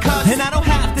steady on the cusp. And I don't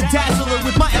have to dazzle her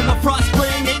with my Emma Frost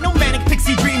bling. Ain't no manic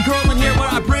pixie dream girl in here where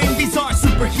I bring. These are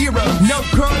superheroes. No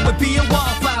girl would be a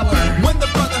wallflower when the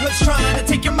Brotherhood's trying to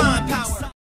take your mind power.